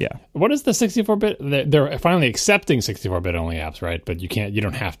right. Yeah. What is the 64-bit? They're finally accepting 64-bit only apps, right? But you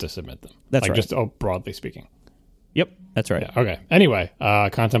don't have to submit them. That's right. Just broadly speaking. Yep, that's right. Yeah, okay. Anyway,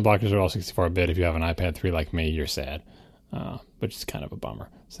 content blockers are all 64-bit. If you have an iPad 3 like me, you're sad, which is kind of a bummer.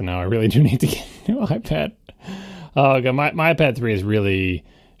 So now I really do need to get a new iPad. Okay, my iPad 3 is really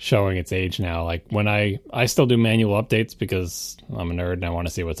showing its age now. Like, when I still do manual updates because I'm a nerd and I want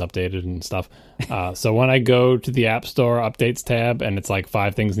to see what's updated and stuff. So when I go to the App Store Updates tab and it's like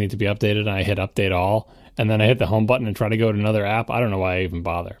 5 things need to be updated, and I hit Update All, and then I hit the home button and try to go to another app, I don't know why I even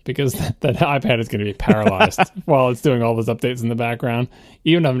bother, because that iPad is going to be paralyzed while it's doing all those updates in the background.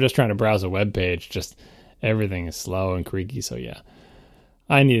 Even if I'm just trying to browse a web page, just everything is slow and creaky. So yeah,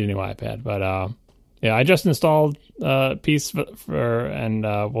 I need a new iPad. But yeah, I just installed Peace and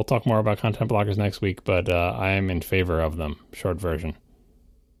we'll talk more about content blockers next week. But I am in favor of them. Short version.